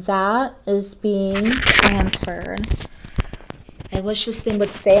that is being transferred. I wish this thing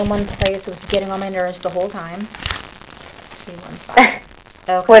would stay in one place. It was getting on my nerves the whole time. Give me one second.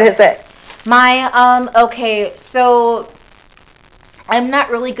 Okay. What is it? Okay, so I'm not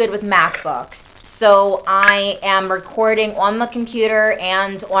really good with MacBooks. So I am recording on the computer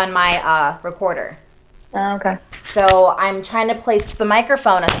and on my recorder. Oh, okay. So I'm trying to place the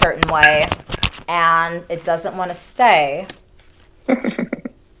microphone a certain way, and it doesn't want to stay.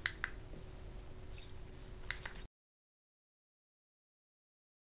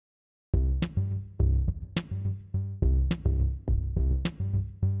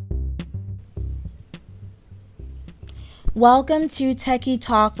 Welcome to Techie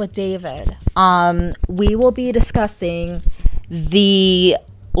Talk with David. We will be discussing the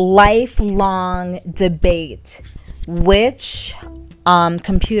lifelong debate: which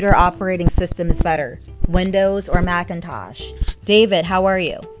computer operating system is better, Windows or Macintosh? David, how are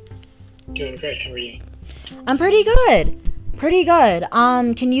you? Doing great. How are you? I'm pretty good. Pretty good.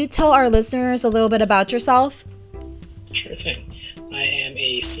 Can you tell our listeners a little bit about yourself? Sure thing. I am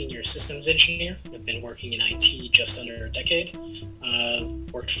a senior systems engineer. I've been working in IT just under a decade.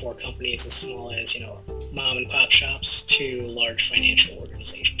 Worked for companies as small as, mom and pop shops to large financial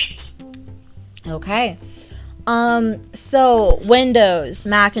organizations. Okay. So Windows,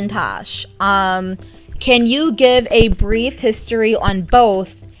 Macintosh. Can you give a brief history on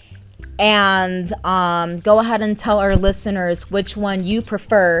both and go ahead and tell our listeners which one you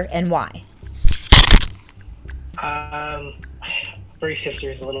prefer and why? Brief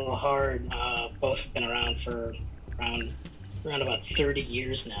history is a little hard. Both have been around for around about 30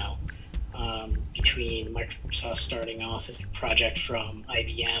 years now. Between Microsoft starting off as a project from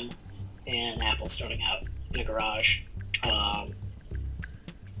IBM and Apple starting out in the garage.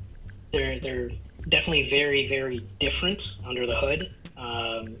 They're definitely very, very different under the hood.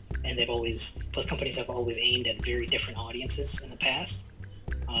 And both companies have always aimed at very different audiences in the past.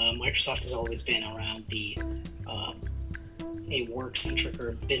 Microsoft has always been around a work-centric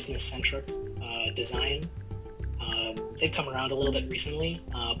or business-centric design. They've come around a little bit recently,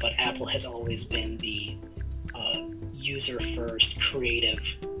 but Apple has always been the user-first,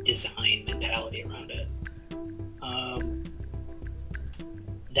 creative design mentality around it.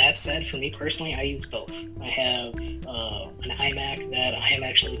 That said, for me personally, I use both. I have an iMac that I am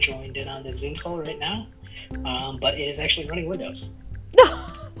actually joined in on the Zoom call right now, but it is actually running Windows.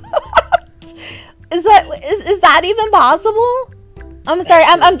 Is that even possible? I'm sorry.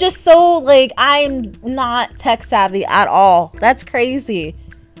 I'm just so I'm not tech savvy at all. That's crazy.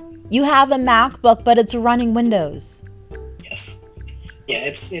 You have a MacBook, but it's running Windows. Yes. Yeah,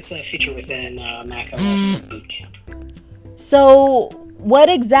 it's a feature within Mac OS Boot Camp. So what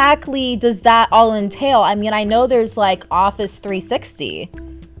exactly does that all entail? I mean, I know there's Office 360,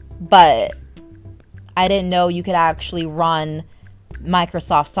 but I didn't know you could actually run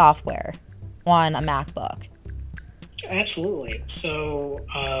Microsoft software on a MacBook. Absolutely. So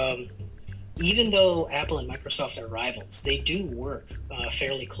even though Apple and Microsoft are rivals, they do work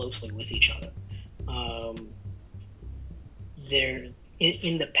fairly closely with each other. They're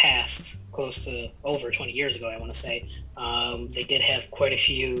in the past, close to over 20 years ago, I want to say, they did have quite a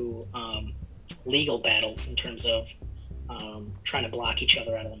few legal battles in terms of trying to block each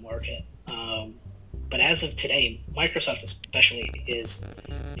other out of the market. But as of today, Microsoft especially is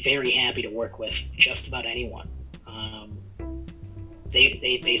very happy to work with just about anyone.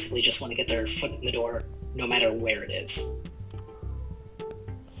 They basically just want to get their foot in the door no matter where it is.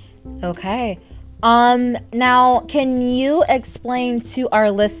 Okay. Now, can you explain to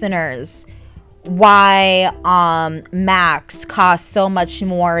our listeners why Macs cost so much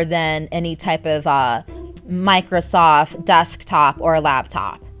more than any type of Microsoft desktop or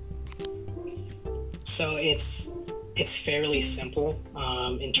laptop? So it's fairly simple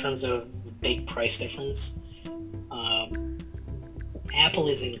in terms of the big price difference. Apple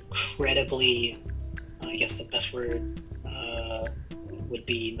is incredibly, I guess the best word would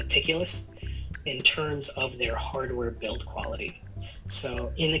be meticulous in terms of their hardware build quality.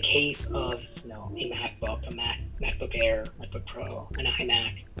 So in the case of a MacBook, MacBook Air, MacBook Pro, an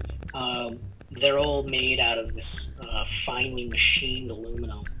iMac, they're all made out of this finely machined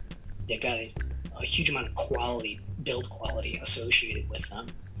aluminum. They've got a huge amount of build quality associated with them,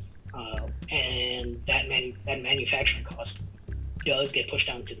 and that manufacturing cost does get pushed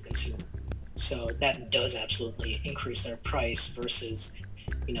down to the consumer. So that does absolutely increase their price versus,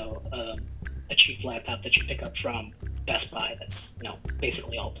 a cheap laptop that you pick up from Best Buy that's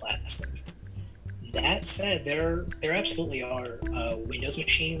basically all plastic. That said, there absolutely are Windows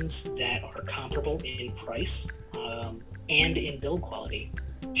machines that are comparable in price and in build quality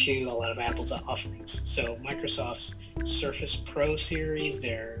to a lot of Apple's offerings. So Microsoft's Surface Pro series,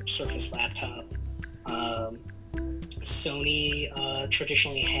 their Surface laptop, Sony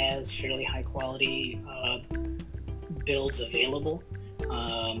traditionally has fairly high quality builds available.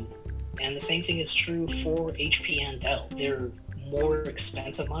 And the same thing is true for HP and Dell. They're more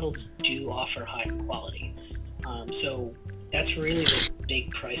expensive models do offer higher quality. So that's really the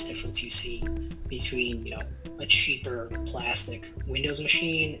big price difference you see between, you know, a cheaper plastic Windows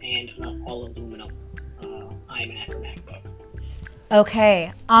machine and an all aluminum iMac or MacBook.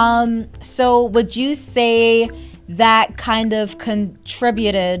 Okay. So would you say that kind of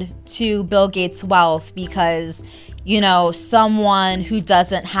contributed to Bill Gates' wealth because, you know, someone who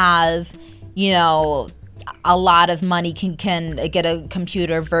doesn't have, you know, a lot of money can get a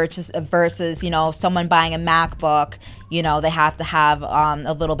computer versus, you know, someone buying a MacBook, you know, they have to have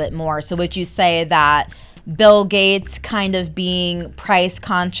a little bit more. So would you say that Bill Gates kind of being price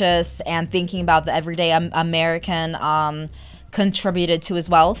conscious and thinking about the everyday American contributed to his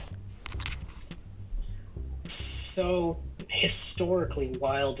wealth? So historically,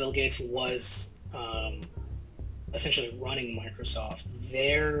 while Bill Gates was essentially running Microsoft,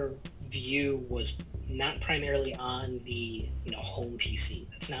 their view was not primarily on the, you know, home PC.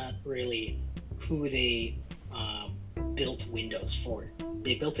 That's not really who they built Windows for.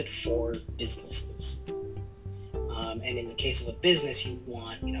 They built it for businesses. And in the case of a business, you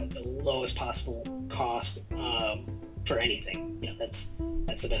want, you know, the lowest possible cost for anything. You know, that's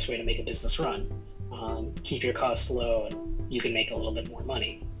the best way to make a business run. Keep your costs low, and you can make a little bit more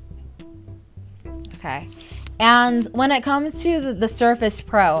money. Okay. And when it comes to the Surface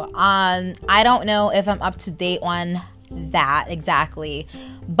Pro, I don't know if I'm up to date on that exactly,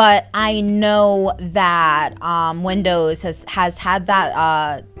 but I know that Windows has had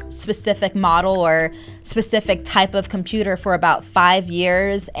that specific model or specific type of computer for about 5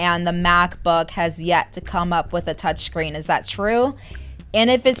 years, and the MacBook has yet to come up with a touchscreen. Is that true? And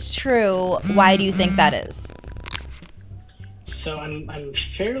if it's true, why do you think that is? So I'm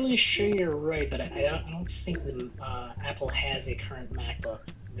fairly sure you're right, but I don't think the Apple has a current MacBook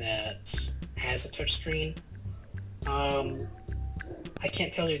that has a touchscreen. I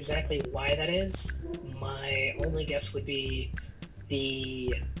can't tell you exactly why that is. My only guess would be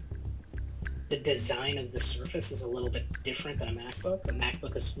the design of the Surface is a little bit different than a MacBook. A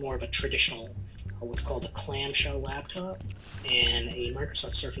MacBook is more of a traditional, what's called a clamshell laptop, and a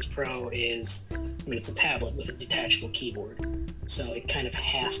Microsoft Surface Pro is, I mean, it's a tablet with a detachable keyboard, so it kind of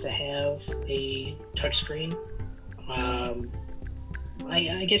has to have a touchscreen.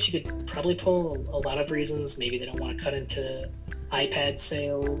 I guess you could probably pull a lot of reasons. Maybe they don't want to cut into iPad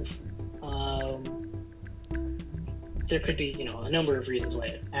sales. There could be, you know, a number of reasons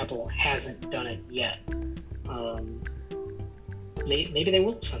why Apple hasn't done it yet. Maybe they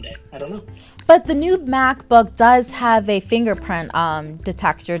will someday. I don't know. But the new MacBook does have a fingerprint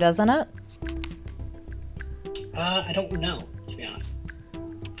detector, doesn't it? I don't know, to be honest.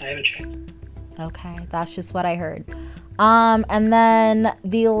 I haven't checked. Okay, that's just what I heard. And then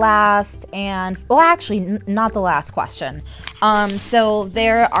the last and, well, actually, not the last question. So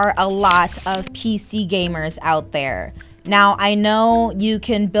there are a lot of PC gamers out there. Now, I know you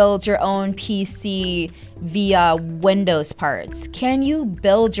can build your own PC via Windows parts. Can you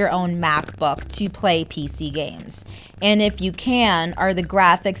build your own MacBook to play PC games? And if you can, are the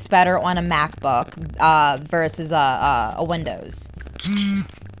graphics better on a MacBook versus a Windows?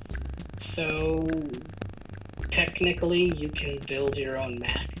 So, technically, you can build your own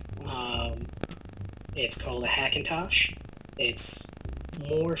Mac. It's called a Hackintosh. It's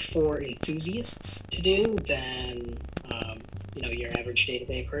more for enthusiasts to do than you know, your average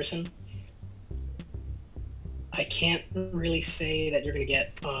day-to-day person. I can't really say that you're going to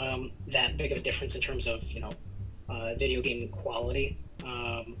get that big of a difference in terms of, you know, video game quality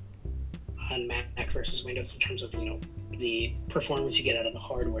on Mac versus Windows in terms of, you know, the performance you get out of the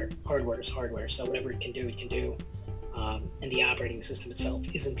hardware. Hardware is hardware, so whatever it can do, it can do. And the operating system itself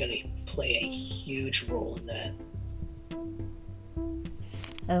isn't going to play a huge role in that.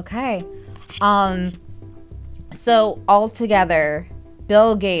 Okay. So altogether,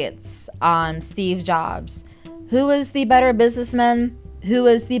 Bill Gates, Steve Jobs, who is the better businessman, who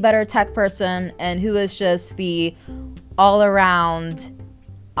is the better tech person, and who is just the all-around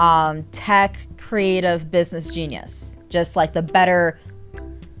tech creative business genius? Just like the better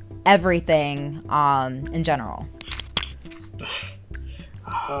everything in general.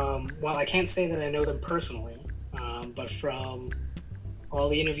 Well, I can't say that I know them personally, but from all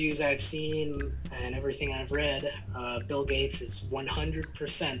the interviews I've seen and everything I've read, Bill Gates is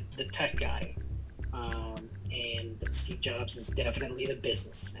 100% the tech guy, and Steve Jobs is definitely the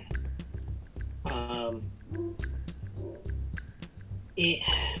businessman.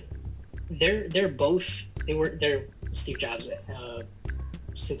 They're both. They're Steve Jobs,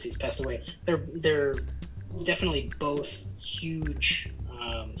 since he's passed away. They're definitely both hugely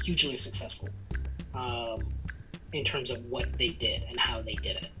successful. in terms of what they did and how they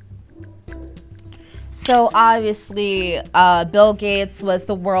did it. So obviously, Bill Gates was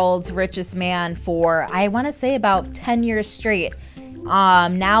the world's richest man for, I want to say, about 10 years straight.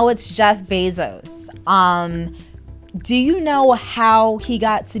 Now it's Jeff Bezos. Do you know how he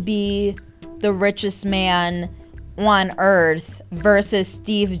got to be the richest man on Earth versus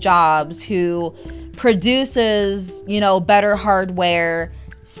Steve Jobs, who produces, better hardware,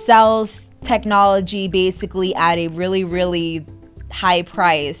 sells technology basically at a really, really high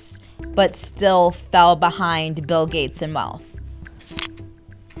price, but still fell behind Bill Gates in wealth?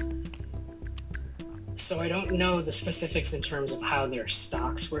 So I don't know the specifics in terms of how their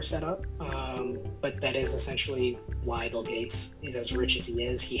stocks were set up, but that is essentially why Bill Gates is as rich as he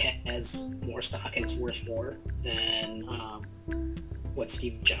is. He has more stock and it's worth more than what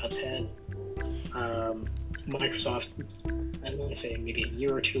Steve Jobs had. Microsoft, I want to say maybe a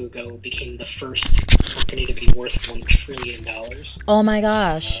year or two ago, became the first company to be worth $1 trillion. Oh my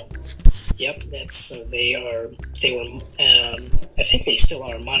gosh. Yep, that's so they were I think they still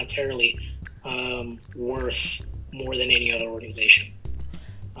are monetarily worth more than any other organization.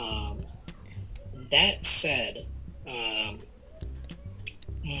 That said,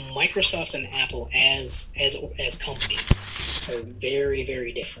 Microsoft and Apple as companies are very,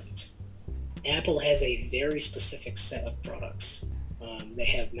 very different. Apple has a very specific set of products. They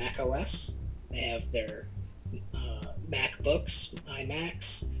have Mac OS, they have their MacBooks,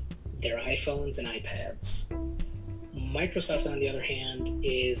 iMacs, their iPhones and iPads. Microsoft, on the other hand,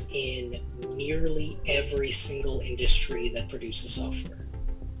 is in nearly every single industry that produces software.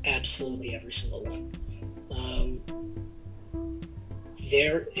 Absolutely every single one.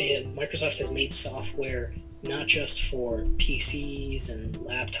 Microsoft has made software not just for PCs and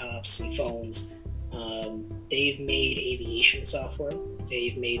laptops and phones. They've made aviation software.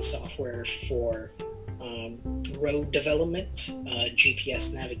 They've made software for road development,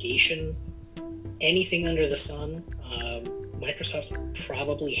 GPS navigation, anything under the sun. Microsoft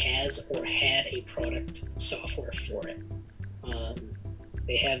probably has or had a product software for it.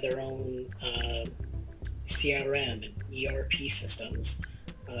 They have their own CRM and ERP systems.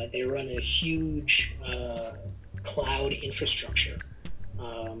 They run a huge cloud infrastructure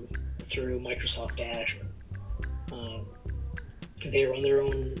through Microsoft Azure. They run their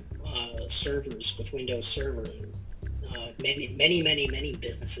own servers with Windows Server. Many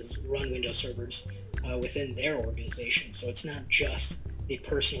businesses run Windows servers within their organization. So it's not just the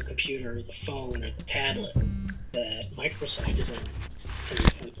personal computer, the phone, or the tablet that Microsoft is in the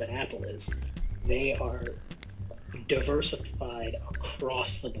sense that Apple is. They are diversified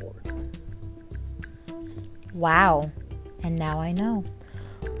across the board. Wow. And now I know.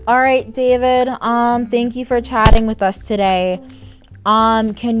 All right, David. Thank you for chatting with us today.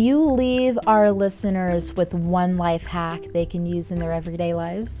 Can you leave our listeners with one life hack they can use in their everyday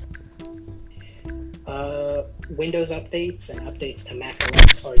lives? Windows updates and updates to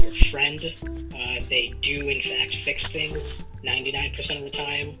macOS are your friend. They do, in fact, fix things 99% of the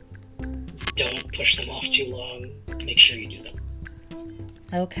time. Don't push them off too long. Make sure you do them.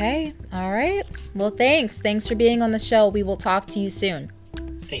 Okay. All right. Well, thanks. Thanks for being on the show. We will talk to you soon.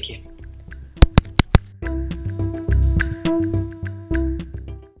 Thank you.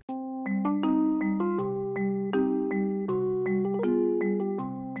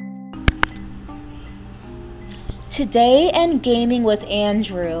 Today in Gaming with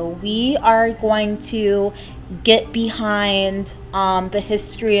Andrew, we are going to get behind the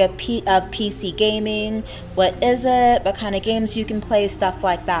history of PC gaming. What is it? What kind of games you can play? Stuff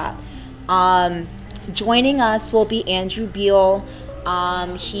like that. Joining us will be Andrew Beal.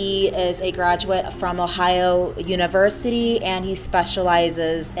 He is a graduate from Ohio University and he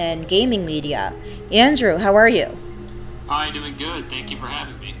specializes in gaming media. Andrew, how are you? Hi, doing good. Thank you for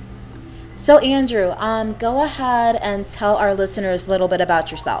having me. So Andrew, go ahead and tell our listeners a little bit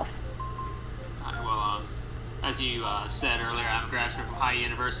about yourself. Well, as you said earlier, I'm a graduate from Ohio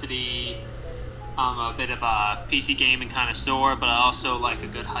University. I'm a bit of a PC gaming connoisseur, but I also like a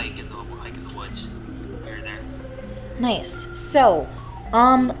good hike in the woods here and there. Nice. So,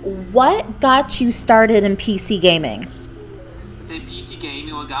 what got you started in PC gaming? I'd say PC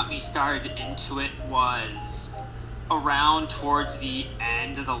gaming, what got me started into it was around towards the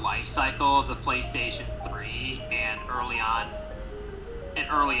end of the life cycle of the PlayStation 3 and early on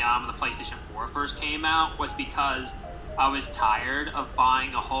when the PlayStation 4 first came out, was because I was tired of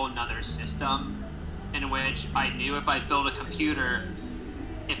buying a whole nother system in which I knew if I built a computer,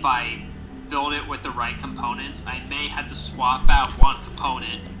 if I build it with the right components, I may have to swap out one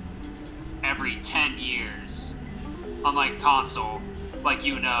component every 10 years. Unlike console, like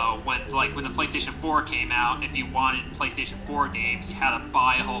when the PlayStation 4 came out, if you wanted PlayStation 4 games, you had to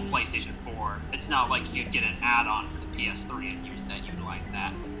buy a whole PlayStation 4. It's not like you'd get an add-on for the PS3 and utilize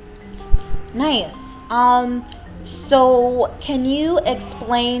that. Nice. So can you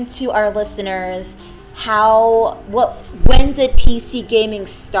explain to our listeners when did PC gaming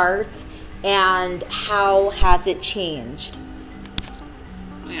start and how has it changed?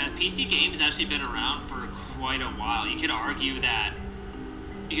 Yeah, PC games has actually been around for quite a while. You could argue that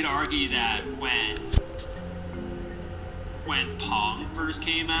when Pong first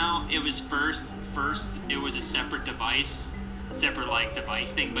came out, it was first it was a separate device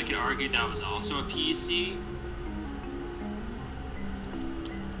thing, but you could argue that was also a PC.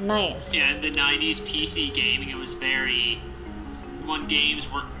 Nice. Yeah, in the 90s, PC gaming, it was when games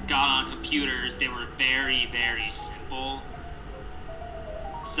got on computers, they were very, very simple.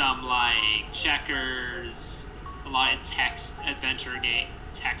 Some like checkers, a lot of text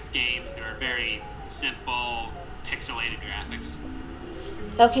games, they were very simple, pixelated graphics.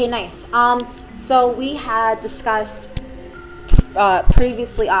 Okay, nice. So we had discussed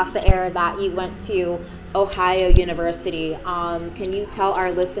previously off the air that you went to Ohio University. Can you tell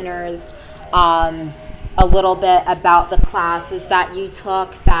our listeners a little bit about the classes that you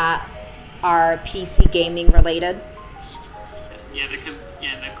took that are PC gaming related? Yeah,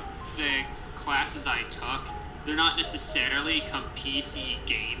 the classes I took, they're not necessarily PC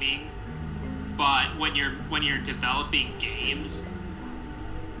gaming, but when you're developing games,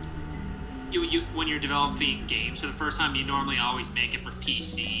 when you're developing games for the first time, you normally always make it for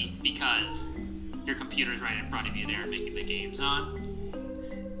PC because your computer's right in front of you there making the games on.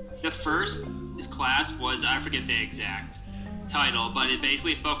 The first class was, I forget the exact title, but it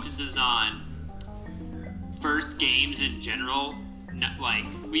basically focuses on first games in general. Like,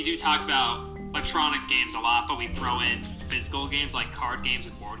 we do talk about electronic games a lot, but we throw in physical games like card games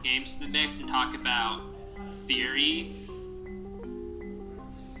and board games to the mix and talk about theory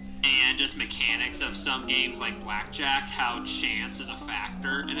and just mechanics of some games like blackjack, how chance is a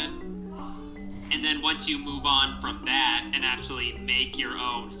factor in it. And then once you move on from that and actually make your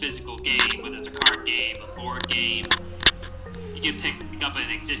own physical game, whether it's a card game, a board game, you can pick up an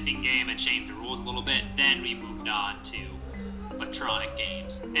existing game and change the rules a little bit. Then we moved on to electronic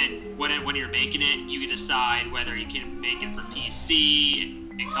games. And when you're making it, you can decide whether you can make it for PC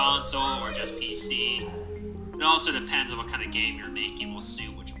and console or just PC. It also depends on what kind of game you're making will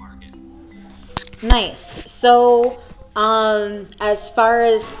suit which market. Nice. So, as far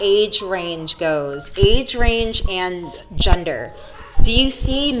as age range goes, age range and gender, do you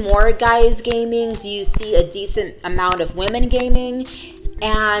see more guys gaming? Do you see a decent amount of women gaming?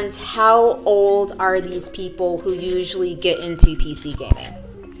 And how old are these people who usually get into PC gaming?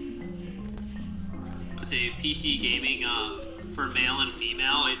 I'd say PC gaming, for male and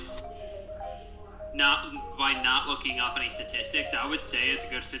female, it's not, by not looking up any statistics, I would say it's a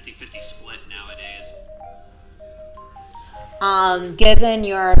good 50-50 split nowadays. Given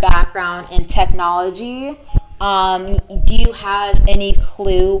your background in technology, do you have any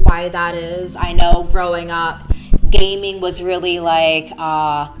clue why that is? I know growing up, gaming was really like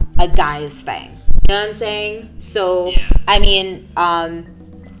a guy's thing. You know what I'm saying? So, yes. I mean,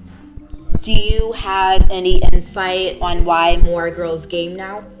 do you have any insight on why more girls game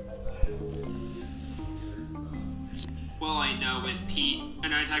now? Well, I know with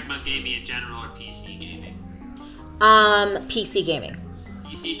and I'm talking about gaming in general or PC gaming. PC gaming.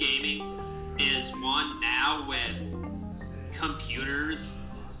 PC gaming is one now with computers.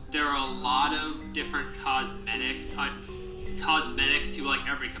 There are a lot of different cosmetics to like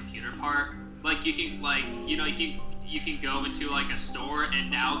every computer part. Like you can you can go into like a store and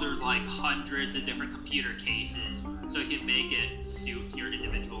now there's like hundreds of different computer cases, so you can make it suit your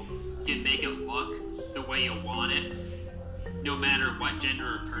individual. You can make it look the way you want it, no matter what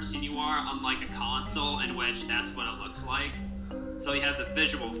gender or person you are, unlike a console in which that's what it looks like. So you have the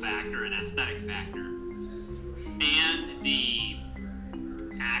visual factor and aesthetic factor. And the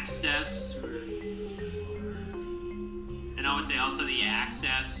access, and I would say also the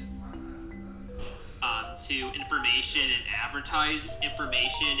access to information and advertising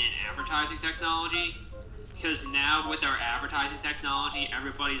technology. Because now with our advertising technology,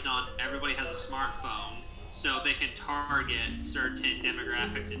 everybody has a smartphone, so they can target certain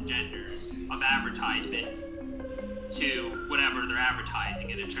demographics and genders of advertisement to whatever they're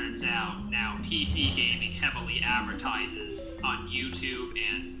advertising. And it turns out now PC gaming heavily advertises on YouTube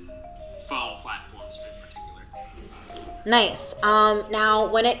and phone platforms in particular. Nice. Now,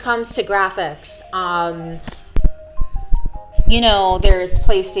 when it comes to graphics, there's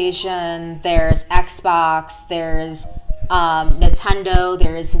PlayStation, there's Xbox, there's Nintendo,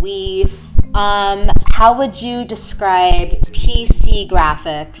 there's Wii. How would you describe PC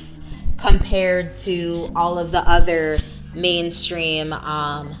graphics compared to all of the other mainstream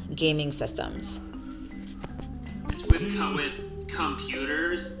gaming systems? With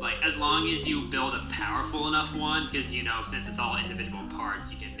computers, like, as long as you build a powerful enough one, because, you know, since it's all individual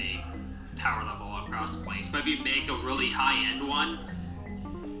parts, you can make power level across the place. But if you make a really high-end one,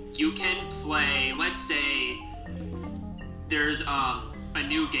 you can play, let's say there's a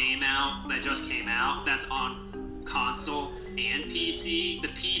new game out that just came out that's on console and PC. The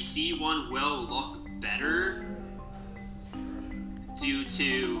PC one will look better due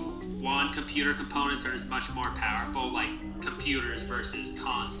to, one, computer components are just much more powerful, like computers versus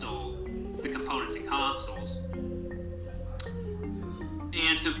console, the components in consoles.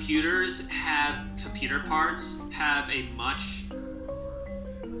 And computer parts have a much,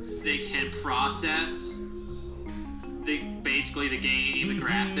 they can process basically the game, the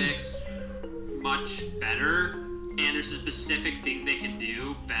graphics, much better. And there's a specific thing they can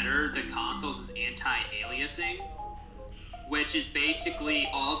do better than consoles is anti-aliasing, which is basically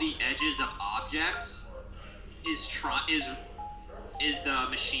all the edges of objects is the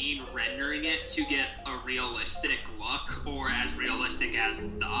machine rendering it to get a realistic look, or as realistic as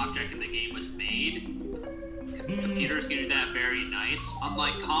the object in the game was made. Computers can do that very nice,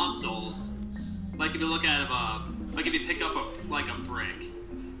 unlike consoles. Like, if you look at like if you pick up a brick,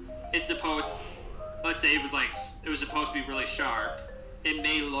 it's supposed, let's say it was supposed to be really sharp. It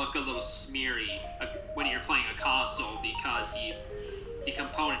may look a little smeary when you're playing a console because the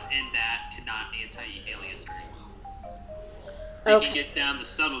components in that cannot anti-alias very well. So you can get down the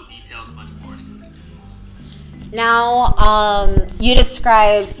subtle details much more in a computer. Now, you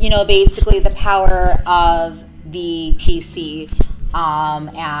described, basically the power of the PC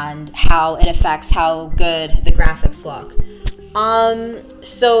and how it affects how good the graphics look.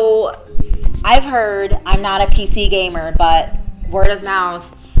 So I've heard, I'm not a PC gamer, but word of mouth,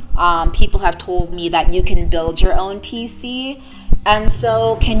 people have told me that you can build your own PC. And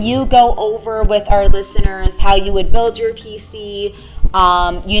so can you go over with our listeners how you would build your PC?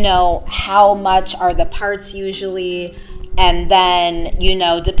 How much are the parts usually? And then,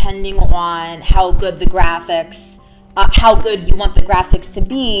 depending on how good the graphics, how good you want the graphics to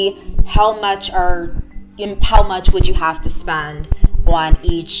be, how much would you have to spend on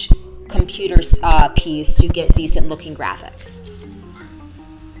each computer piece to get decent looking graphics?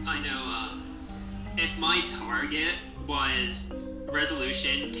 I know, if my target was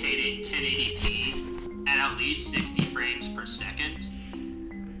resolution 1080p at least 60 frames per second,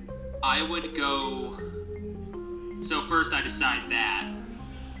 I would go, so first I decide that,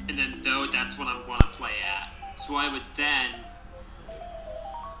 and then that's what I want to play at. So I would then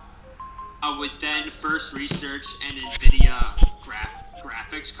first research an NVIDIA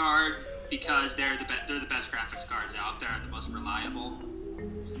graphics card, because they're the best graphics cards out there and the most reliable.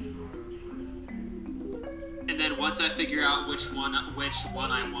 And then once I figure out which one I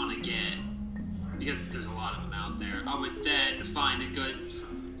want to get, because there's a lot of them out there, I would then find a good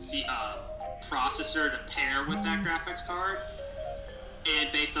processor to pair with that graphics card.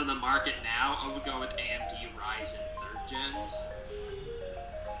 And based on the market now, I would go with AMD Ryzen 3rd gens.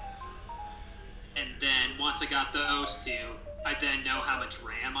 And then once I got those two, I then know how much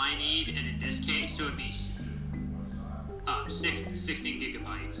RAM I need, and in this case, it would be 16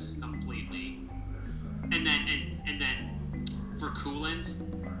 gigabytes completely. And then for coolants,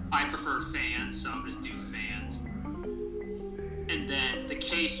 I prefer fans, so I'll just do fans. And then the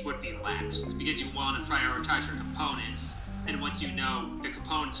case would be last, because you want to prioritize your components. And once you know the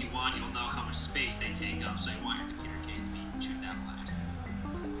components you want, you'll know how much space they take up, so you want your computer case to choose that last.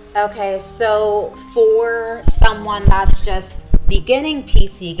 Okay, so for someone that's just beginning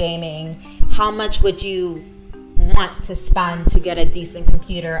PC gaming, how much would you want to spend to get a decent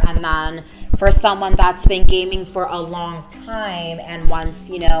computer? And then for someone that's been gaming for a long time and wants,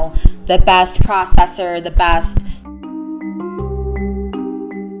 the best processor, the best...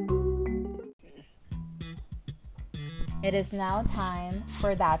 It is now time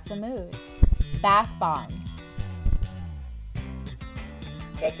for That's a Mood. Bath bombs.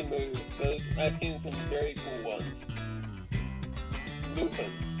 That's a mood. I've seen some very cool ones.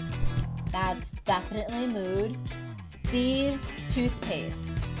 Loofahs. That's definitely mood. Thieves toothpaste.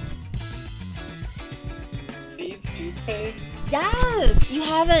 Thieves toothpaste? Yes, you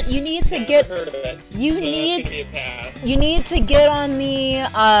haven't. You need to get. Heard of it. You so need. That's gonna be a pass. You need to get on the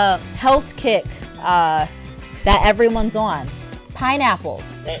health kick that everyone's on.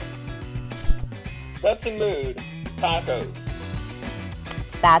 Pineapples. Right. That's a mood. Tacos.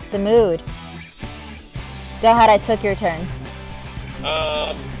 That's a mood. Go ahead, I took your turn.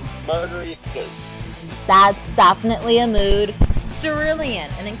 Margaritas. That's definitely a mood. Cerulean,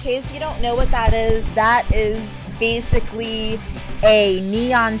 and in case you don't know what that is basically a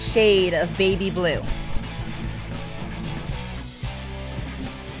neon shade of baby blue.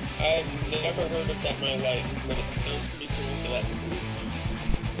 I've never heard of that in my life, but it sounds pretty cool, so that's cool.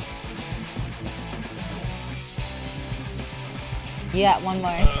 You got one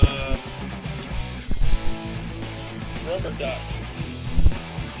more. Rubber ducks.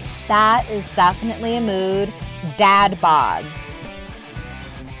 That is definitely a mood. Dad bods.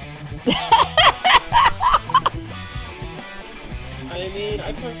 I mean,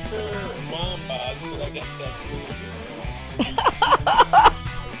 I prefer mom bods, but I guess that's cool.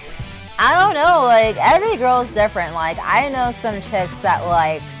 I don't know, like, every girl's different. Like, I know some chicks that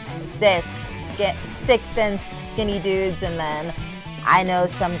like stick thin, skinny dudes, and then I know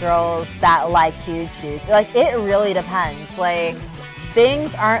some girls that like huge dudes. Like, it really depends. Like,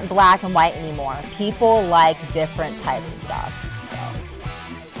 things aren't black and white anymore. People like different types of stuff. So.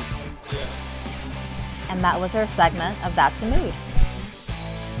 And that was our segment of That's a Mood.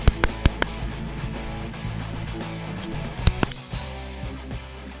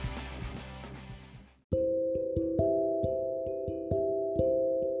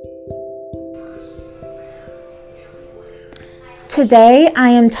 Today, I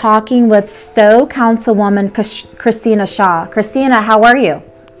am talking with Stowe Councilwoman Christina Shaw. Christina, how are you?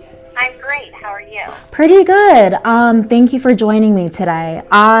 I'm great. How are you? Pretty good. Thank you for joining me today.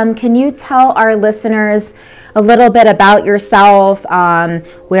 Can you tell our listeners a little bit about yourself,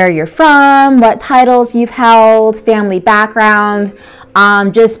 where you're from, what titles you've held, family background,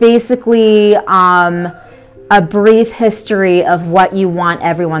 just basically a brief history of what you want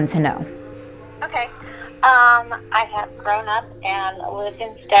everyone to know? Okay. I have grown up and lived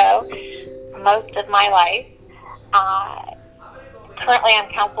in Stowe most of my life. Currently, I'm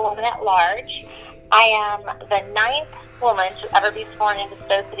councilwoman at large. I am the 9th woman to ever be sworn into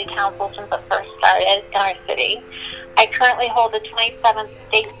Stowe City Council since it first started in our city. I currently hold the 27th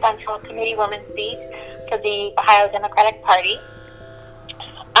State Central Committee Women's seat for the Ohio Democratic Party.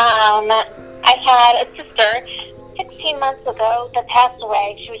 I had a sister 16 months ago that passed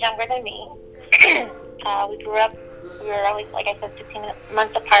away. She was younger than me. We grew up, we were always, like I said, 16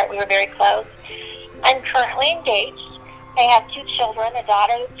 months apart. We were very close. I'm currently engaged. I have 2 children, a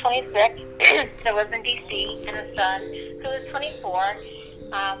daughter who's 26, that lives in D.C., and a son who is 24,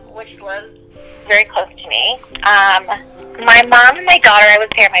 which lives very close to me. My mom and my daughter, I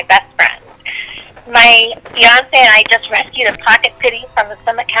would say, are my best friends. My fiance and I just rescued a pocket kitty from the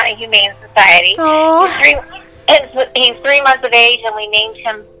Summit County Humane Society. He's 3 months of age, and we named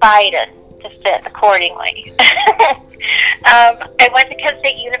him Biden to fit accordingly. I went to Kent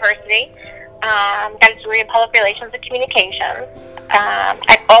State University, got a degree in public relations and communications.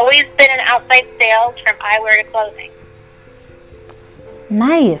 I've always been in outside sales from eyewear to clothing.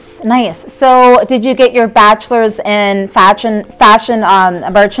 Nice, nice. So, did you get your bachelor's in fashion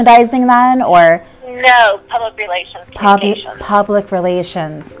merchandising then, or? No, public relations. Public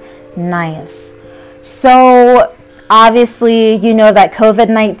relations. Nice. So, obviously, you know that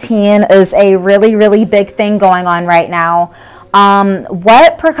COVID-19 is a really, really big thing going on right now.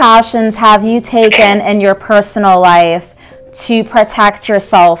 What precautions have you taken in your personal life to protect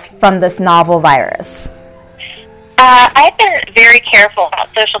yourself from this novel virus? I've been very careful about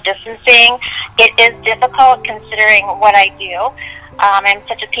social distancing. It is difficult considering what I do. I'm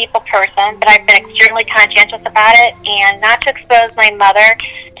such a people person, but I've been extremely conscientious about it, and not to expose my mother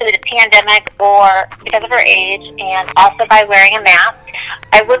to the pandemic or because of her age, and also by wearing a mask.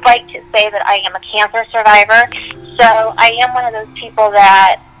 I would like to say that I am a cancer survivor, so I am one of those people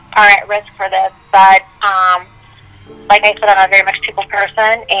that are at risk for this, but like I said, I'm a very much people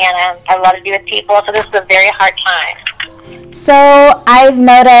person, and I love to be with people, so this is a very hard time. So I've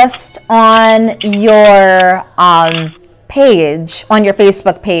noticed on your page, on your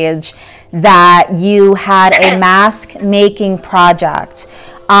Facebook page, that you had a mask making project.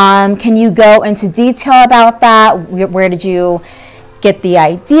 Can you go into detail about that? Where did you get the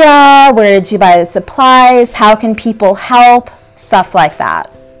idea? Where did you buy the supplies? How can people help? Stuff like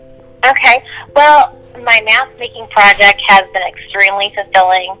that. Okay. Well, my mask making project has been extremely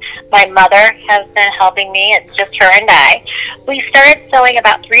fulfilling. My mother has been helping me. It's just her and I. We started sewing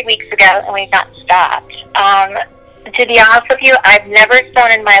about 3 weeks ago, and we've not stopped. To be honest with you, I've never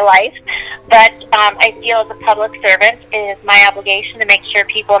sewn in my life, but I feel as a public servant, it is my obligation to make sure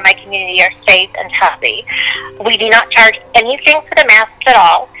people in my community are safe and healthy. We do not charge anything for the masks at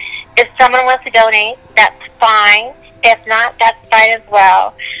all. If someone wants to donate, that's fine. If not, that's fine as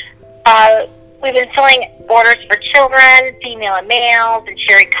well. We've been filling orders for children, female and males, and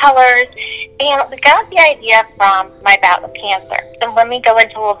cheery colors. And we got the idea from my bout with cancer. So let me go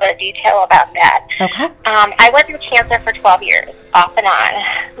into a little bit of detail about that. Okay. I went through cancer for 12 years, off and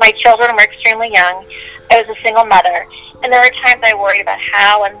on. My children were extremely young. I was a single mother. And there were times I worried about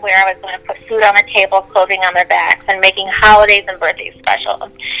how and where I was going to put food on the table, clothing on their backs, and making holidays and birthdays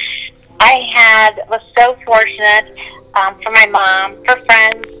special. Was so fortunate for my mom, for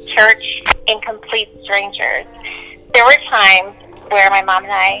friends, church, and complete strangers. There were times where my mom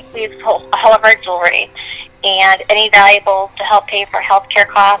and we sold all of our jewelry and any valuables to help pay for healthcare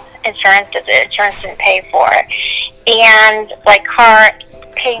costs, insurance didn't pay for, and like car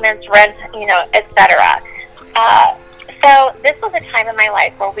payments, rent, etc. So this was a time in my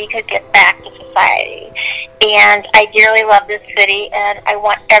life where we could get back to society. And I dearly love this city, and I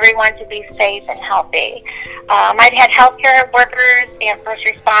want everyone to be safe and healthy. I've had healthcare workers and first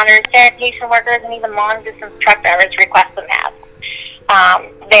responders, sanitation workers, and even long-distance truck drivers request the mask.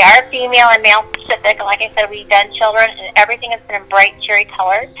 They are female and male specific, and like I said, we've done children, and everything has been in bright cherry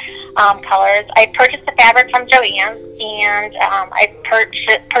colors. I purchased the fabric from Joann's, and I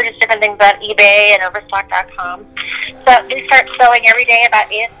purchased different things on eBay and Overstock.com. So we start sewing every day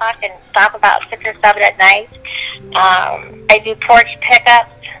about 8 o'clock and stop about 6 or 7 at night. I do porch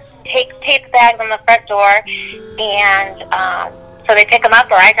pickups, tape bags on the front door, and so they pick them up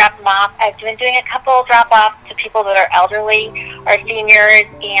or I drop them off. I've been doing a couple drop-offs to people that are elderly or seniors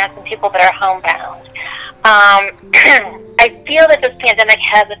and some people that are homebound. I feel that this pandemic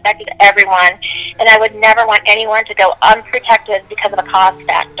has affected everyone, and I would never want anyone to go unprotected because of a cost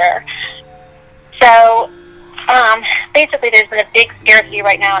factor. So basically there's been a big scarcity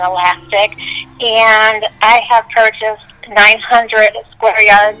right now in elastic, and I have purchased 900 square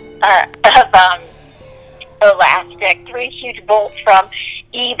yards of elastic, 3 huge bolts from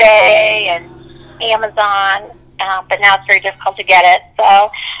eBay and Amazon, but now it's very difficult to get it.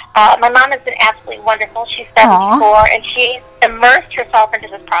 So my mom has been absolutely wonderful. She's 74, and she immersed herself into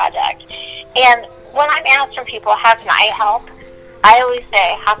this project. And when I'm asked from people, how can I help? I always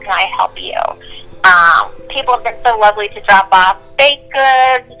say, how can I help you? People have been so lovely to drop off baked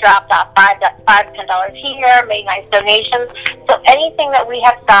goods, dropped off $5 to $10 here, made nice donations. So anything that we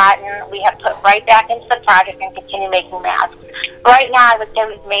have gotten, we have put right back into the project and continue making masks. Right now, I would say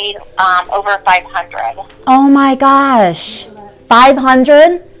we've made over 500. Oh my gosh,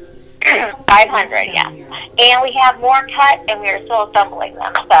 500? 500, yeah. And we have more cut, and we are still assembling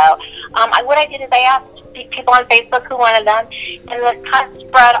them. So what I did is I asked people on Facebook who wanted them, and the cut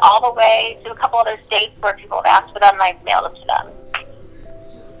spread all the way to a couple other states where people have asked for them, and I've mailed them to them.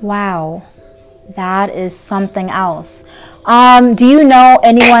 Wow, that is something else. Do you know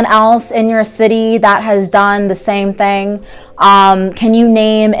anyone else in your city that has done the same thing? Can you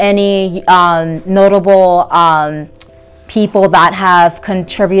name any notable people that have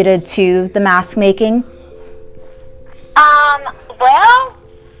contributed to the mask making? Well,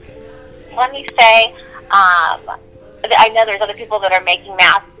 let me say, I know there's other people that are making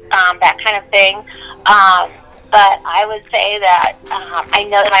masks, that kind of thing. But I would say that I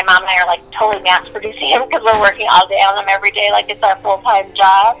know that my mom and I are like totally mass producing them because we're working all day on them every day, like it's our full-time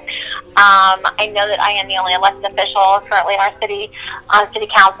job. I know that I am the only elected official currently in our city, on city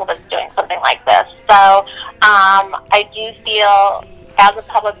council, that's doing something like this. So I do feel, as a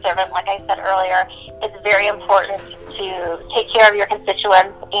public servant, like I said earlier, it's very important to take care of your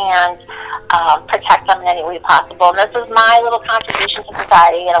constituents and protect them in any way possible. And this is my little contribution to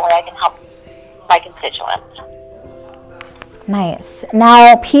society in a way I can help my constituents. Nice.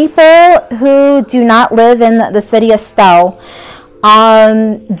 Now, people who do not live in the city of Stowe,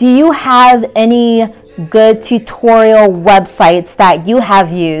 do you have any good tutorial websites that you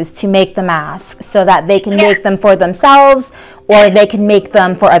have used to make the masks so that they can make them for themselves or they can make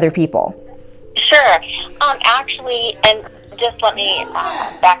them for other people? Sure. Actually, and just let me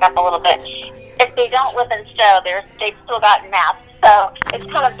back up a little bit. If they don't live in Stowe, they've still gotten masks. So it's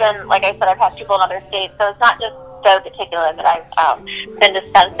kind of been, like I said, I've had people in other states, so it's not just Stowe particular that I've been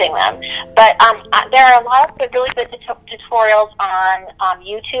dispensing them. But there are a lot of really good tutorials on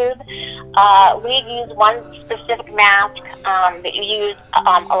YouTube. We use one specific mask that you use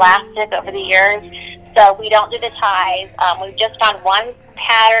elastic over the years, so we don't do the ties. We've just found one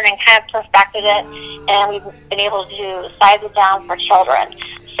pattern and kind of perfected it, and we've been able to size it down for children.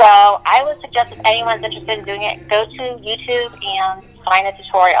 So I would suggest if anyone's interested in doing it, go to YouTube and find a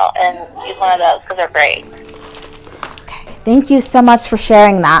tutorial and use one of those because they're great. Okay, thank you so much for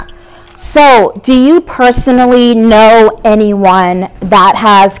sharing that. So, do you personally know anyone that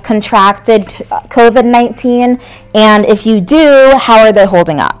has contracted COVID-19? And if you do, how are they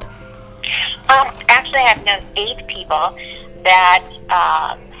holding up? Actually, I've known 8 people that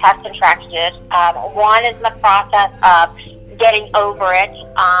have contracted it. One is in the process of getting over it.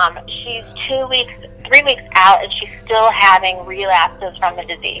 She's 3 weeks out, and she's still having relapses from the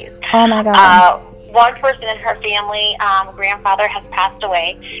disease. Oh my God. One person in her family, grandfather, has passed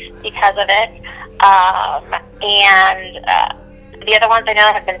away because of it. And the other ones I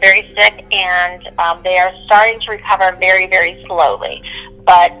know have been very sick, and they are starting to recover very, very slowly.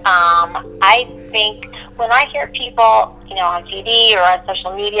 But I think when I hear people, on TV or on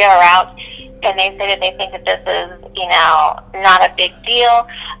social media or out, and they say that they think that this is, not a big deal,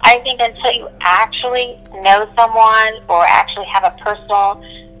 I think until you actually know someone or actually have a personal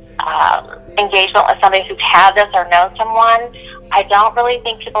engagement with somebody who's had this or knows someone, I don't really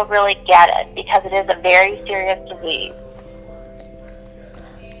think people really get it, because it is a very serious disease.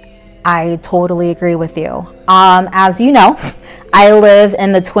 I totally agree with you. As you know, I live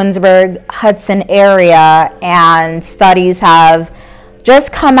in the Twinsburg, Hudson area, and studies have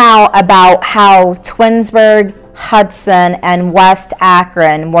just come out about how Twinsburg, Hudson, and West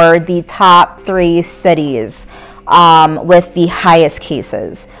Akron were the top 3 cities with the highest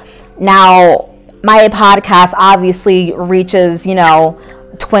cases. Now, my podcast obviously reaches,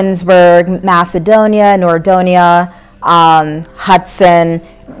 Twinsburg, Macedonia, Nordonia, Hudson,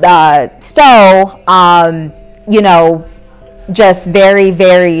 just very,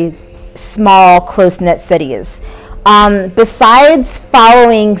 very small, close-knit cities. Besides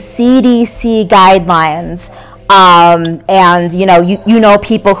following CDC guidelines, and you know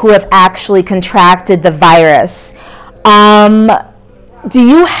people who have actually contracted the virus, do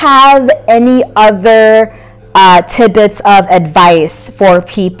you have any other tidbits of advice for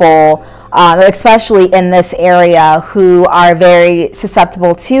people, especially in this area, who are very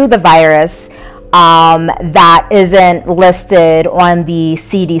susceptible to the virus, that isn't listed on the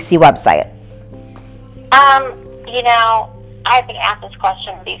CDC website? I've been asked this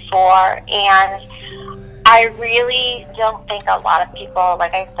question before, and I really don't think a lot of people,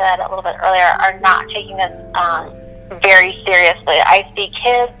 like I said a little bit earlier, are not taking this very seriously. I see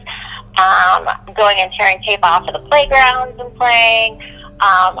kids going and tearing tape off of the playgrounds and playing.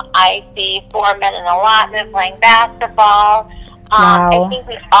 I see 4 men in an allotment playing basketball. Wow. I think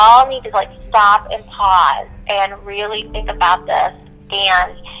we all need to stop and pause and really think about this.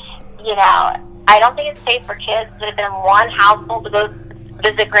 And I don't think it's safe for kids that have been in one household to go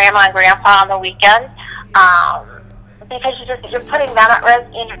visit grandma and grandpa on the weekends, because you're putting them at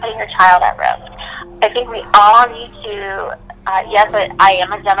risk and you're putting your child at risk. I think we all need to, yes, I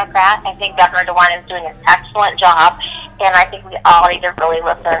am a Democrat. I think Governor DeWine is doing an excellent job, and I think we all need to really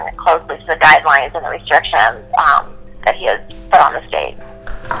listen closely to the guidelines and the restrictions that he has put on the state.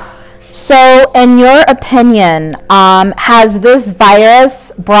 So, in your opinion, has this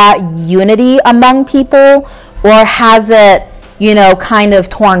virus brought unity among people, or has it, kind of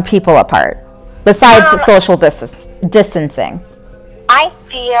torn people apart, besides social distancing? I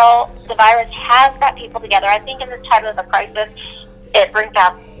feel the virus has got people together. I think in this time of the crisis, it brings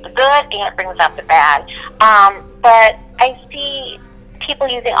out the good and it brings out the bad. But I see people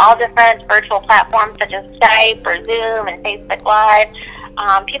using all different virtual platforms such as Skype or Zoom and Facebook Live.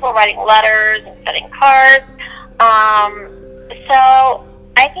 People writing letters and sending cards. So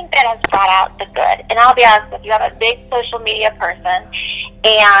I think that has brought out the good. And I'll be honest with you, I'm a big social media person,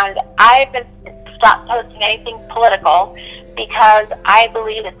 and I've been stopped posting anything political because I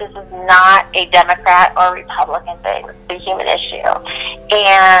believe that this is not a Democrat or Republican thing. It's a human issue.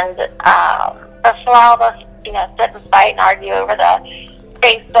 And for all of us, sit and fight and argue over the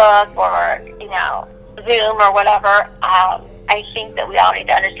Facebook or, Zoom or whatever, I think that we all need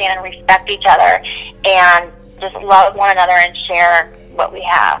to understand and respect each other and just love one another and share what we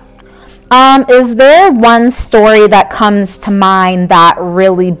have. Is there one story that comes to mind that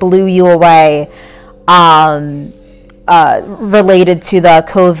really blew you away, related to the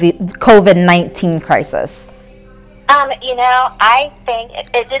COVID-19 crisis? I think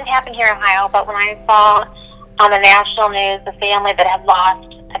it didn't happen here in Ohio, but when I saw on the national news the family that had lost,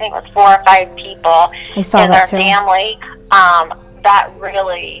 I think it was 4 or 5 people in their family, that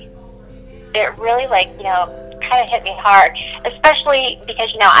really, kind of hit me hard, especially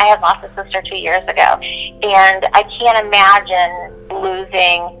because, I had lost a sister 2 years ago, and I can't imagine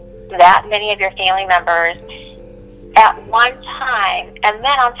losing that many of your family members at one time, and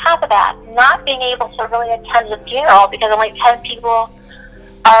then on top of that, not being able to really attend the funeral because only 10 people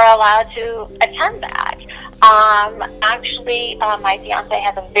are allowed to attend that. Actually, my fiance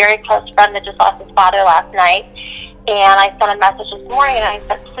has a very close friend that just lost his father last night, and I sent a message this morning, and I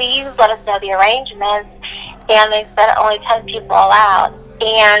said, please let us know the arrangements, and they said only 10 people allowed.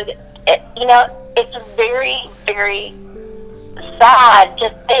 And it's very, very sad to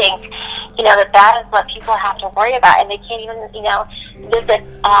think, that is what people have to worry about, and they can't even, visit,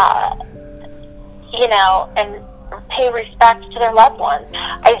 and pay respect to their loved ones.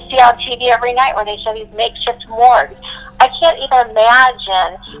 I see on TV every night where they show these makeshift morgues. I can't even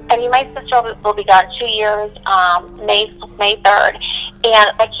imagine. I mean, my sister will be gone 2 years, May 3rd,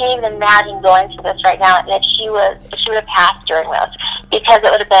 and I can't even imagine going through this right now. And if she would have passed during this, because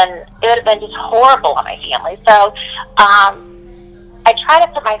it would have been just horrible on my family. So, I try to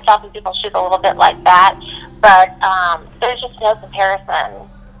put myself in people's shoes a little bit like that, but there's just no comparison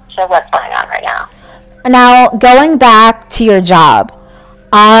to what's going on right now. Now, going back to your job,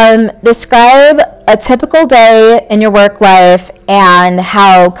 describe a typical day in your work life and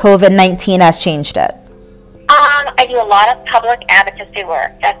how COVID-19 has changed it. I do a lot of public advocacy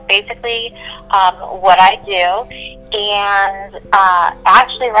work. That's basically what I do. And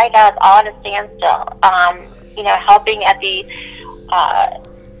actually right now it's all at a standstill. Helping at the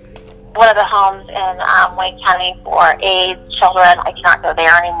one of the homes in Wayne County for AIDS children. I cannot go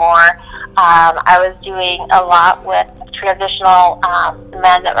there anymore. I was doing a lot with transitional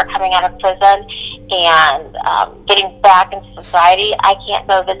men that were coming out of prison and getting back into society. I can't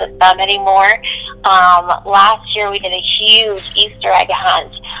go visit them anymore. Last year we did a huge Easter egg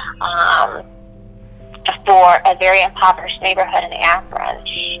hunt for a very impoverished neighborhood in Akron,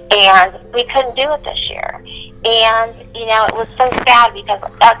 and we couldn't do it this year. And it was so sad because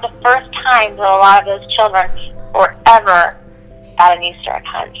that's the first time that a lot of those children were ever at an Easter egg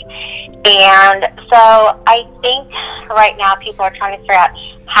hunt. And so I think right now people are trying to figure out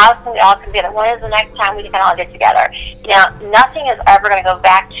how can we all come together. When is the next time we can all get together? Nothing is ever going to go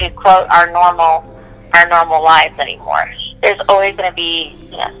back to, quote, our normal lives anymore. There's always going to be,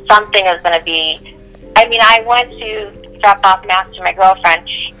 something is going to be. I mean, I went to drop off masks to my girlfriend,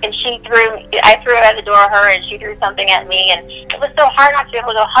 and I threw it at the door of her, and she threw something at me, and it was so hard not to be able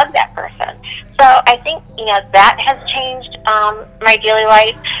to go hug that person. So I think, that has changed my daily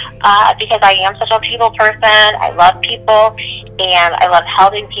life because I am such a people person. I love people, and I love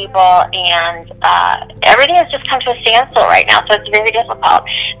helping people, and everything has just come to a standstill right now, so it's very difficult.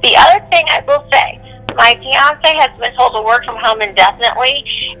 The other thing I will say, my fiance has been told to work from home indefinitely,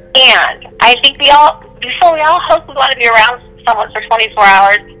 and I think before we all hope we want to be around someone for 24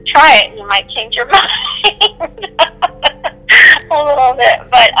 hours, try it and you might change your mind a little bit.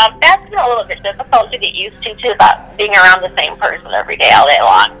 But that's been a little bit difficult to get used to about being around the same person every day, all day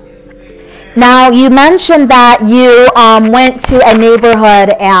long. Now, you mentioned that you went to a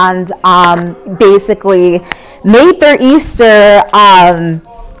neighborhood and basically made their Easter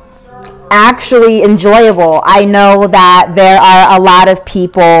actually enjoyable. I know that there are a lot of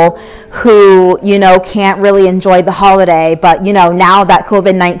people who, can't really enjoy the holiday, but, now that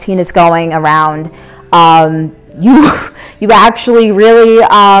COVID-19 is going around, you actually really,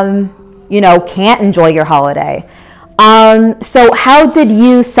 can't enjoy your holiday. So how did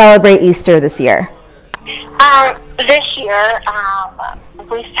you celebrate Easter this year? This year,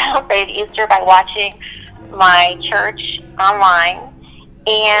 we celebrated Easter by watching my church online.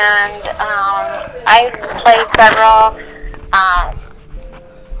 And I played several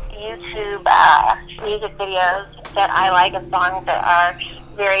YouTube music videos that I like, of songs that are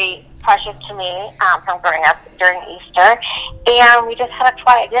very precious to me from growing up during Easter. And we just had a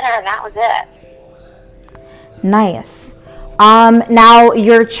quiet dinner, and that was it. Nice. Now,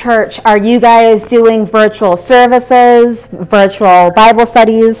 your church, are you guys doing virtual services, virtual Bible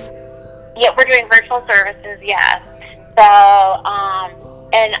studies? Yeah, we're doing virtual services, yes. So,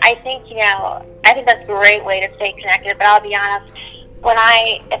 and I think, I think that's a great way to stay connected. But I'll be honest,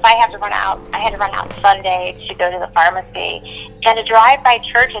 if I have to run out, I had to run out Sunday to go to the pharmacy. And to drive by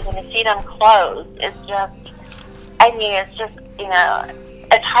churches and to see them closed is just,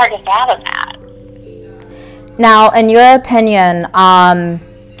 it's hard to fathom that. Now, in your opinion,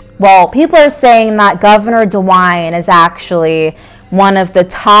 people are saying that Governor DeWine is actually one of the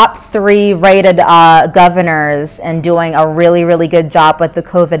top 3 rated governors and doing a really, really good job with the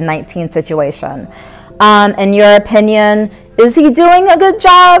COVID-19 situation. In your opinion, is he doing a good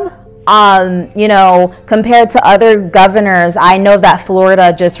job? Compared to other governors, I know that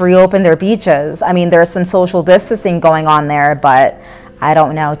Florida just reopened their beaches. I mean, there's some social distancing going on there, but I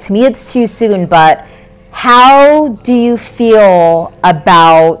don't know. To me, it's too soon, but how do you feel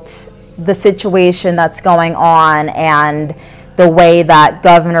about the situation that's going on and the way that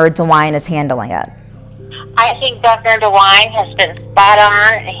Governor DeWine is handling it? I think Governor DeWine has been spot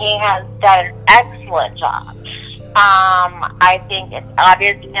on, and he has done an excellent job. I think it's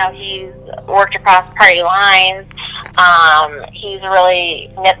obvious, he's worked across party lines. He's really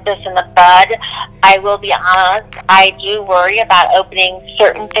nipped this in the bud. I will be honest, I do worry about opening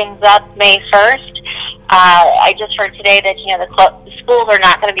certain things up May 1st. I just heard today that, the schools are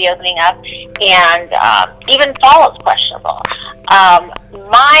not going to be opening up, and even fall is questionable.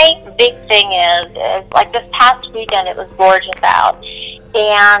 My big thing is like this past weekend, it was gorgeous out.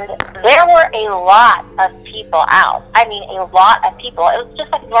 And there were a lot of people out. I mean, a lot of people. It was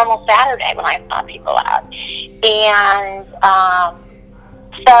just like a normal Saturday when I saw people out. And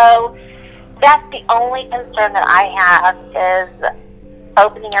so that's the only concern that I have is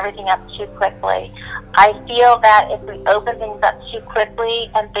opening everything up too quickly. I feel that if we open things up too quickly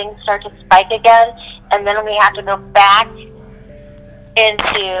and things start to spike again, and then we have to go back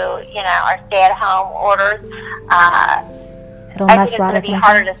into, our stay-at-home orders, I think it's going to be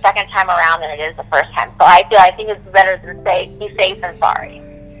harder the second time around than it is the first time. So I think it's better to be safe than sorry.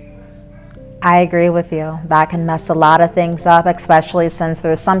 I agree with you. That can mess a lot of things up, especially since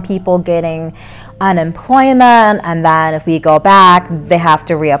there's some people getting unemployment, and then if we go back, they have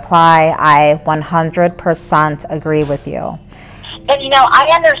to reapply. I 100% agree with you. And, I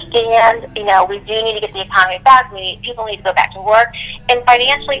understand, we do need to get the economy back. People need to go back to work. And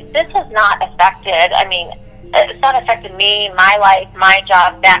financially, this has not affected, it's not affected me, my life, my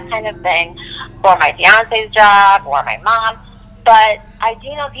job, that kind of thing, or my fiance's job, or my mom. But I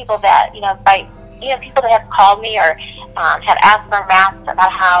do know people that, people that have called me or have asked for masks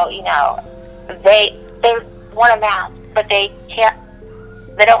about how, they want a mask, but they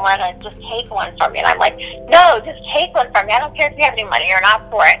don't want to just take one from me. And I'm like, no, just take one from me. I don't care if you have any money or not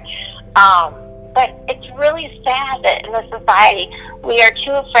for it. But it's really sad that in this society, we are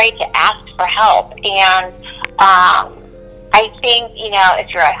too afraid to ask for help. And I think,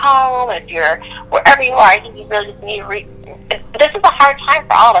 if you're at home, if you're wherever you are, I think you really just need to this is a hard time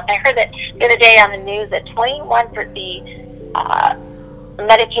for all of us. I heard that the other day on the news that 21%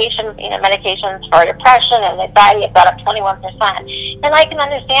 medications for depression and anxiety have gone up 21%. And I can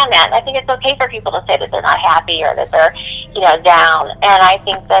understand that. And I think it's okay for people to say that they're not happy or that they're, down. And I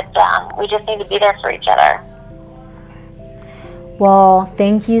think that we just need to be there for each other. Well,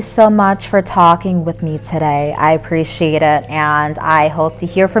 thank you so much for talking with me today. I appreciate it, and I hope to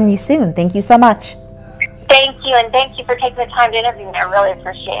hear from you soon. Thank you so much. Thank you, and thank you for taking the time to interview me. I really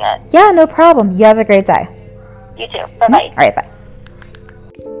appreciate it. Yeah, no problem. You have a great day. You too. Bye-bye. All right, bye.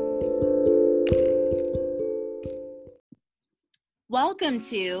 Welcome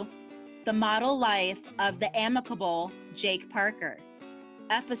to The Model Life of the Amicable Jake Parker.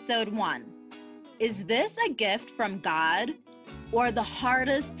 Episode 1. Is this a gift from God or the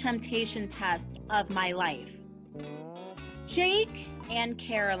hardest temptation test of my life? Jake and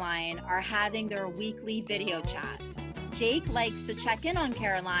Caroline are having their weekly video chat. Jake likes to check in on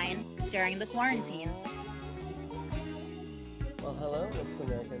Caroline during the quarantine. Well, hello, Miss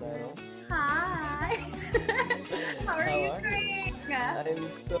American Idol. Hi. How are you doing? I'm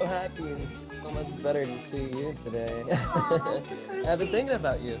so happy and so much better to see you today. Aww, so I've been thinking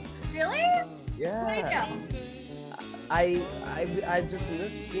about you. Really? Yeah. I just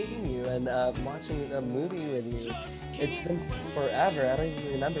miss seeing you and watching a movie with you. It's been forever. I don't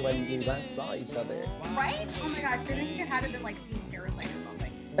even remember when we last saw each other. Right? Oh my gosh, I think it had to been like seeing Parasite or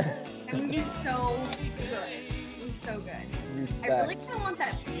something. That movie was so good. It was so good. Respect. I really kind of want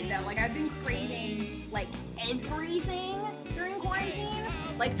that food though. Like I've been craving like everything during quarantine.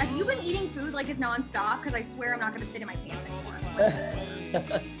 Like, have you been eating food like it's nonstop? Because I swear I'm not going to fit in my pants anymore.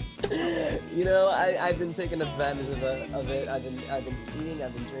 I've been taking advantage of it. I've been eating,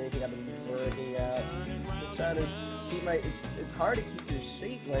 I've been drinking, I've been working out. Just trying to keep it's hard to keep your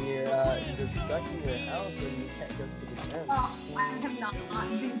shape when you're just stuck in your house and you can't go to the gym. Oh, I have not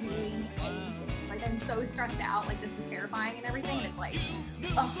been doing anything. Like, I'm so stressed out. Like, this is terrifying and everything. And it's like,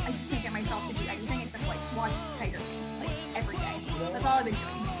 oh, I just can't get myself to do anything except like watch Tiger King like every day. That's all I've been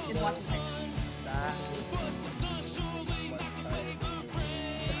doing is watching Tiger King.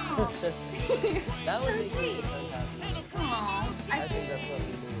 That would make me fantastic. Aww. I think that's what we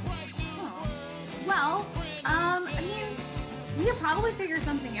need. Well, we could probably figure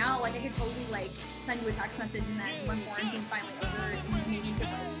something out. Like, I could totally, like, send you a text message and then when quarantine's finally over, maybe you could,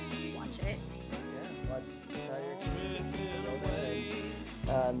 like, watch it. Yeah, watch Tiger King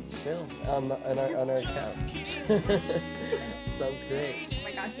and chill on our couch. Sounds great. Oh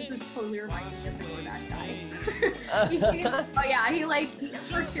my gosh, this is totally reminding me of the DoorDash guy.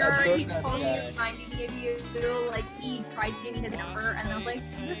 For sure, he totally reminded me of you. Like, he tried to give me his number, and I was like,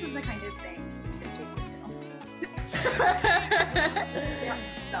 this is the kind of thing that Jake would do. Yeah.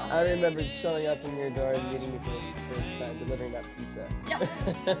 So. I remember showing up in your door and meeting you for the first time, delivering that pizza. Yep.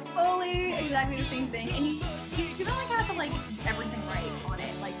 Totally, exactly the same thing. And you don't like have to like everything right on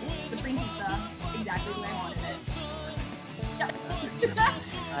it. Like supreme pizza, exactly the way I wanted it. Yep.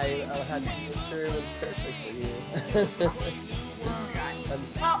 I had to make sure it was perfect for you. Oh my god.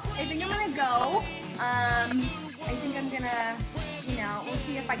 Well, I think I'm gonna go. I think I'm gonna, we'll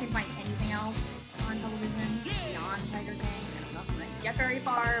see if I can find anything else on television beyond Tiger King. I don't know if I'm gonna get very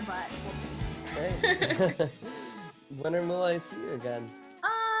far, but we'll see. When will I see you again?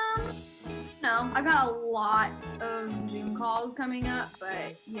 No, I've got a lot of Zoom calls coming up,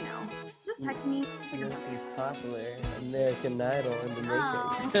 but just text me. This is popular. American Idol in the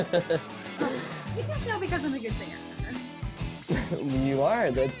making. You just know because I'm a good singer. You are,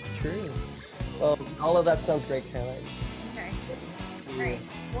 that's true. Well, all of that sounds great, Caroline. Okay. Great.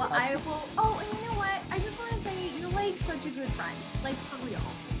 Well, I will. Oh, and you know what? I just want to say you're like such a good friend. Like, for real.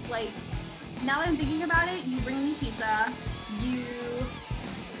 Like, now that I'm thinking about it, you bring me pizza. You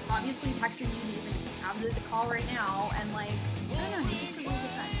obviously texted me to even have this call right now. And, like, I don't know, you're just a really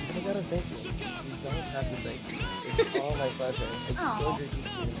good friend. I gotta thank you. You don't have to thank me. It's all my pleasure. It's so good to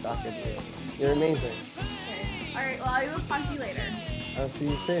be talking to you. You're amazing. Okay. All right. Well, I will talk to you later. I'll see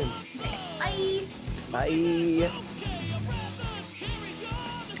you soon. Okay. Bye. Bye.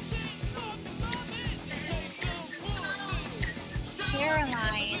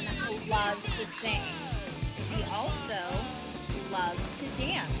 Caroline loves to sing. She also loves to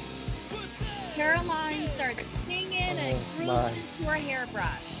dance. Caroline starts singing and grooves into her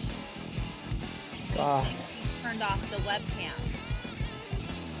hairbrush. God. She turned off the webcam.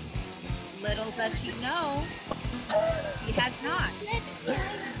 Little does she know, he has not.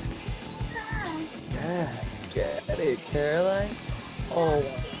 Yeah, get it, Caroline? Oh,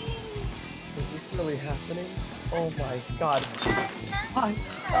 is this really happening? Oh my God.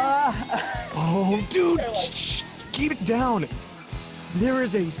 Oh, dude, shh, keep it down. There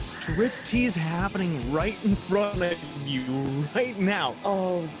is a striptease happening right in front of you right now.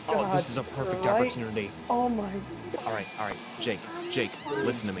 Oh, God. Oh, this is a perfect opportunity. Oh my God. All right, Jake,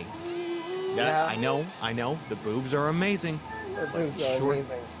 listen to me. Yeah. I know, the boobs are amazing. The boobs But are short,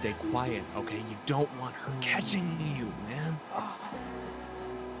 amazing. stay quiet, okay? You don't want her catching you, man.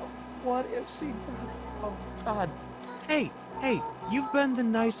 What if she does? Oh God. Hey, you've been the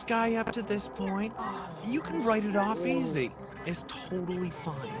nice guy up to this point. You can write it off easy. It's totally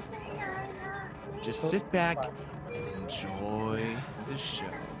fine. Just sit back and enjoy the show.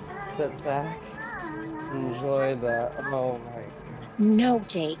 Sit back, enjoy the. Oh my God. No,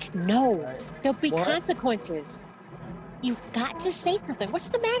 Jake, no. There'll be What? consequences. You've got to say something. What's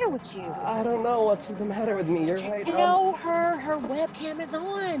the matter with you? I don't know what's the matter with me. You're right. Tell her her webcam is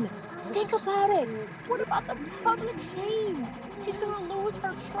on. Think about it. What about the public shame? She's gonna lose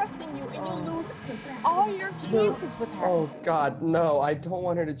her trust in you, and you'll lose all your chances with her. Oh God, no! I don't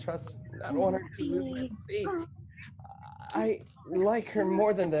want her to trust. I don't want her to lose my faith. I like her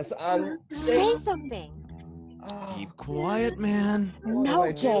more than this. Say something. Keep quiet, man.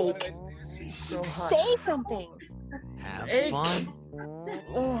 No, Jake. So hot. Say something. Have Hey, fun.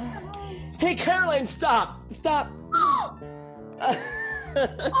 Hey, Caroline, stop! Stop! Oh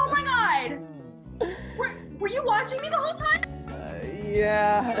my God! Were you watching me the whole time?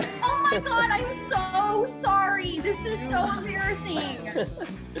 Yeah. Oh my God, I'm so sorry. This is so embarrassing.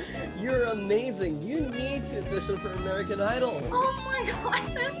 You're amazing. You need to audition for American Idol. Oh my God,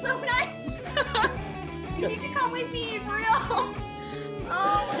 that's so nice. You need to come with me, for real. Oh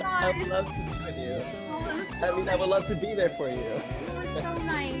my God. I would love to be with you. Oh, that was so I would love to be there for you. You're so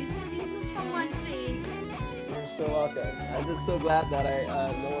nice. Thank you so much, Jake. You're so welcome. I'm just so glad that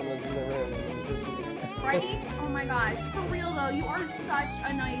no one was in the room. And just Right? Oh my gosh. For real though, you are such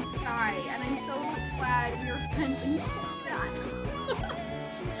a nice guy, and I'm so glad we are friends and you know that.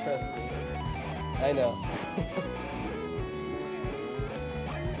 Trust me. I know.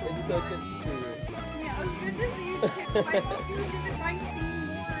 It's so good to see you. Yeah, it was good to see you too. I hope you even trying to see me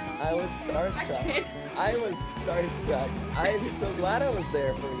more. I was starstruck. I was starstruck. I'm so glad I was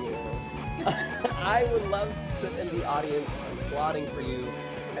there for you. I would love to sit in the audience applauding for you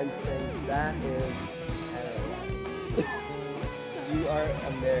and sing, that is Caroline. You are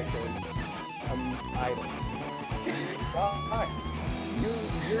America's idol. God,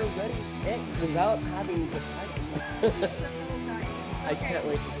 you're already it without having the title. I can't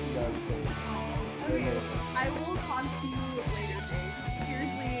wait to see you on stage. You're Okay, amazing. I will talk to you later, Jake.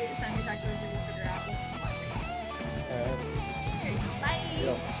 Seriously, send me text messages and figure out what's Alright. Okay, bye.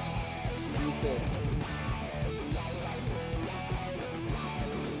 Yo. See you soon.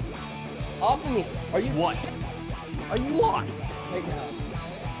 Off of me! Are you what? Are you what? Right now.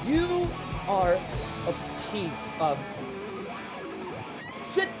 You are a piece of...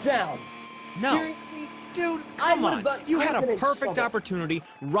 Sit down! No. Seriously? Dude, I come on. would've- You I had would've a been in perfect trouble. opportunity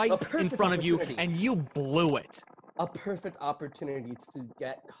right A in perfect front of you, opportunity. and you blew it. A perfect opportunity to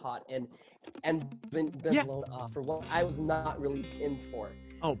get caught and been Yeah. blown off for what I was not really in for.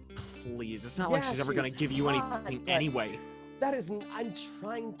 Oh, please. It's not like Yeah, she's ever she going to was give you hot, anything but anyway. That isn't. I'm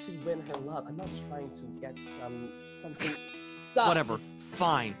trying to win her love. I'm not trying to get something. Stop. Whatever.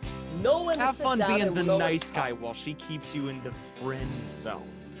 Fine. No one. Have sit fun down being and the no one nice talk. guy while she keeps you in the friend zone.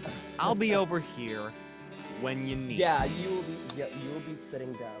 I'll be over here when you need. Yeah, you'll be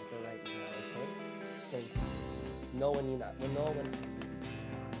sitting down for right now. Okay. Thank you. No one you not. No one.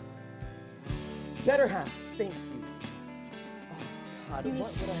 Better half. Thank you. Oh God. You're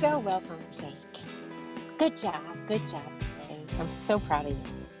What would I so do? welcome, Jake. Good job. Good job. Jake. I'm so proud of you.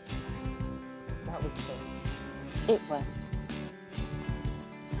 That was close. It was.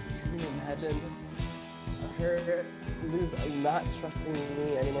 Can you imagine her not trusting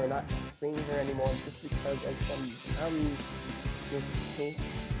me anymore, not seeing her anymore just because of some mistake?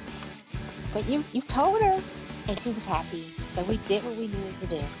 But you told her, and she was happy. So we did what we needed to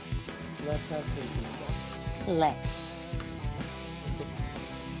do. Let's have some pizza. Let's.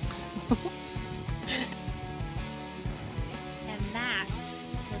 And that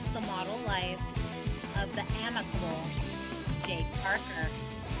was the model life of the amicable Jake Parker.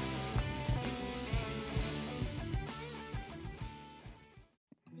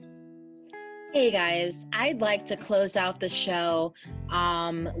 Hey guys, I'd like to close out the show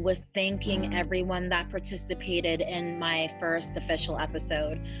with thanking everyone that participated in my first official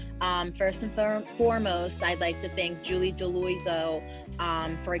episode. First and foremost, I'd like to thank Julie DeLuiso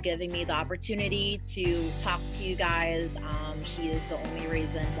for giving me the opportunity to talk to you guys. She is the only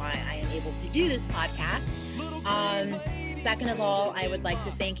reason why I am able to do this podcast. Second of all, I would like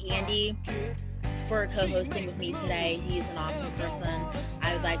to thank Andy for co-hosting with me today. He's an awesome person.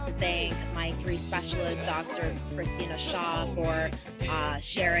 I would like to thank my 3 specialists, Dr. Christina Shaw, for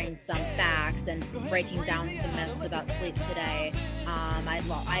sharing some facts and breaking down some myths about sleep today.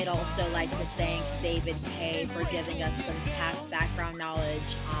 I'd also like to thank David Kay for giving us some tech background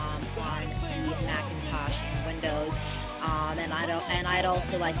knowledge on the Macintosh and Windows. And I'd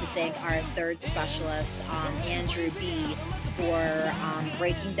also like to thank our 3rd specialist, Andrew B, for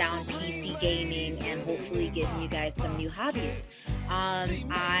breaking down PC gaming and hopefully giving you guys some new hobbies.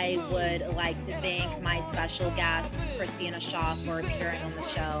 I would like to thank my special guest, Christina Shaw, for appearing on the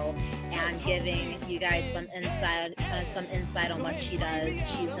show and giving you guys some insight on what she does.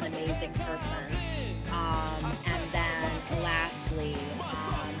 She's an amazing person. And then lastly,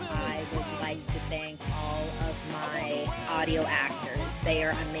 I would like to thank all of my audio actors. They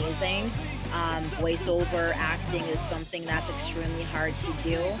are amazing. Voiceover acting is something that's extremely hard to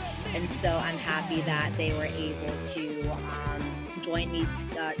do, and so I'm happy that they were able to join me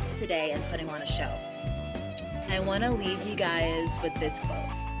today in putting on a show. I want to leave you guys with this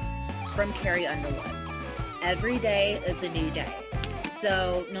quote from Carrie Underwood. Every day is a new day.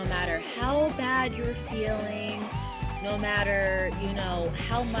 So no matter how bad you're feeling, no matter,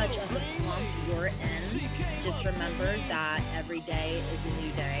 how much of a slump you're in, just remember that every day is a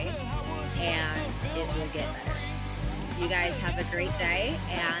new day and it will get better. You guys have a great day,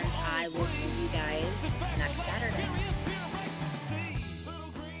 and I will see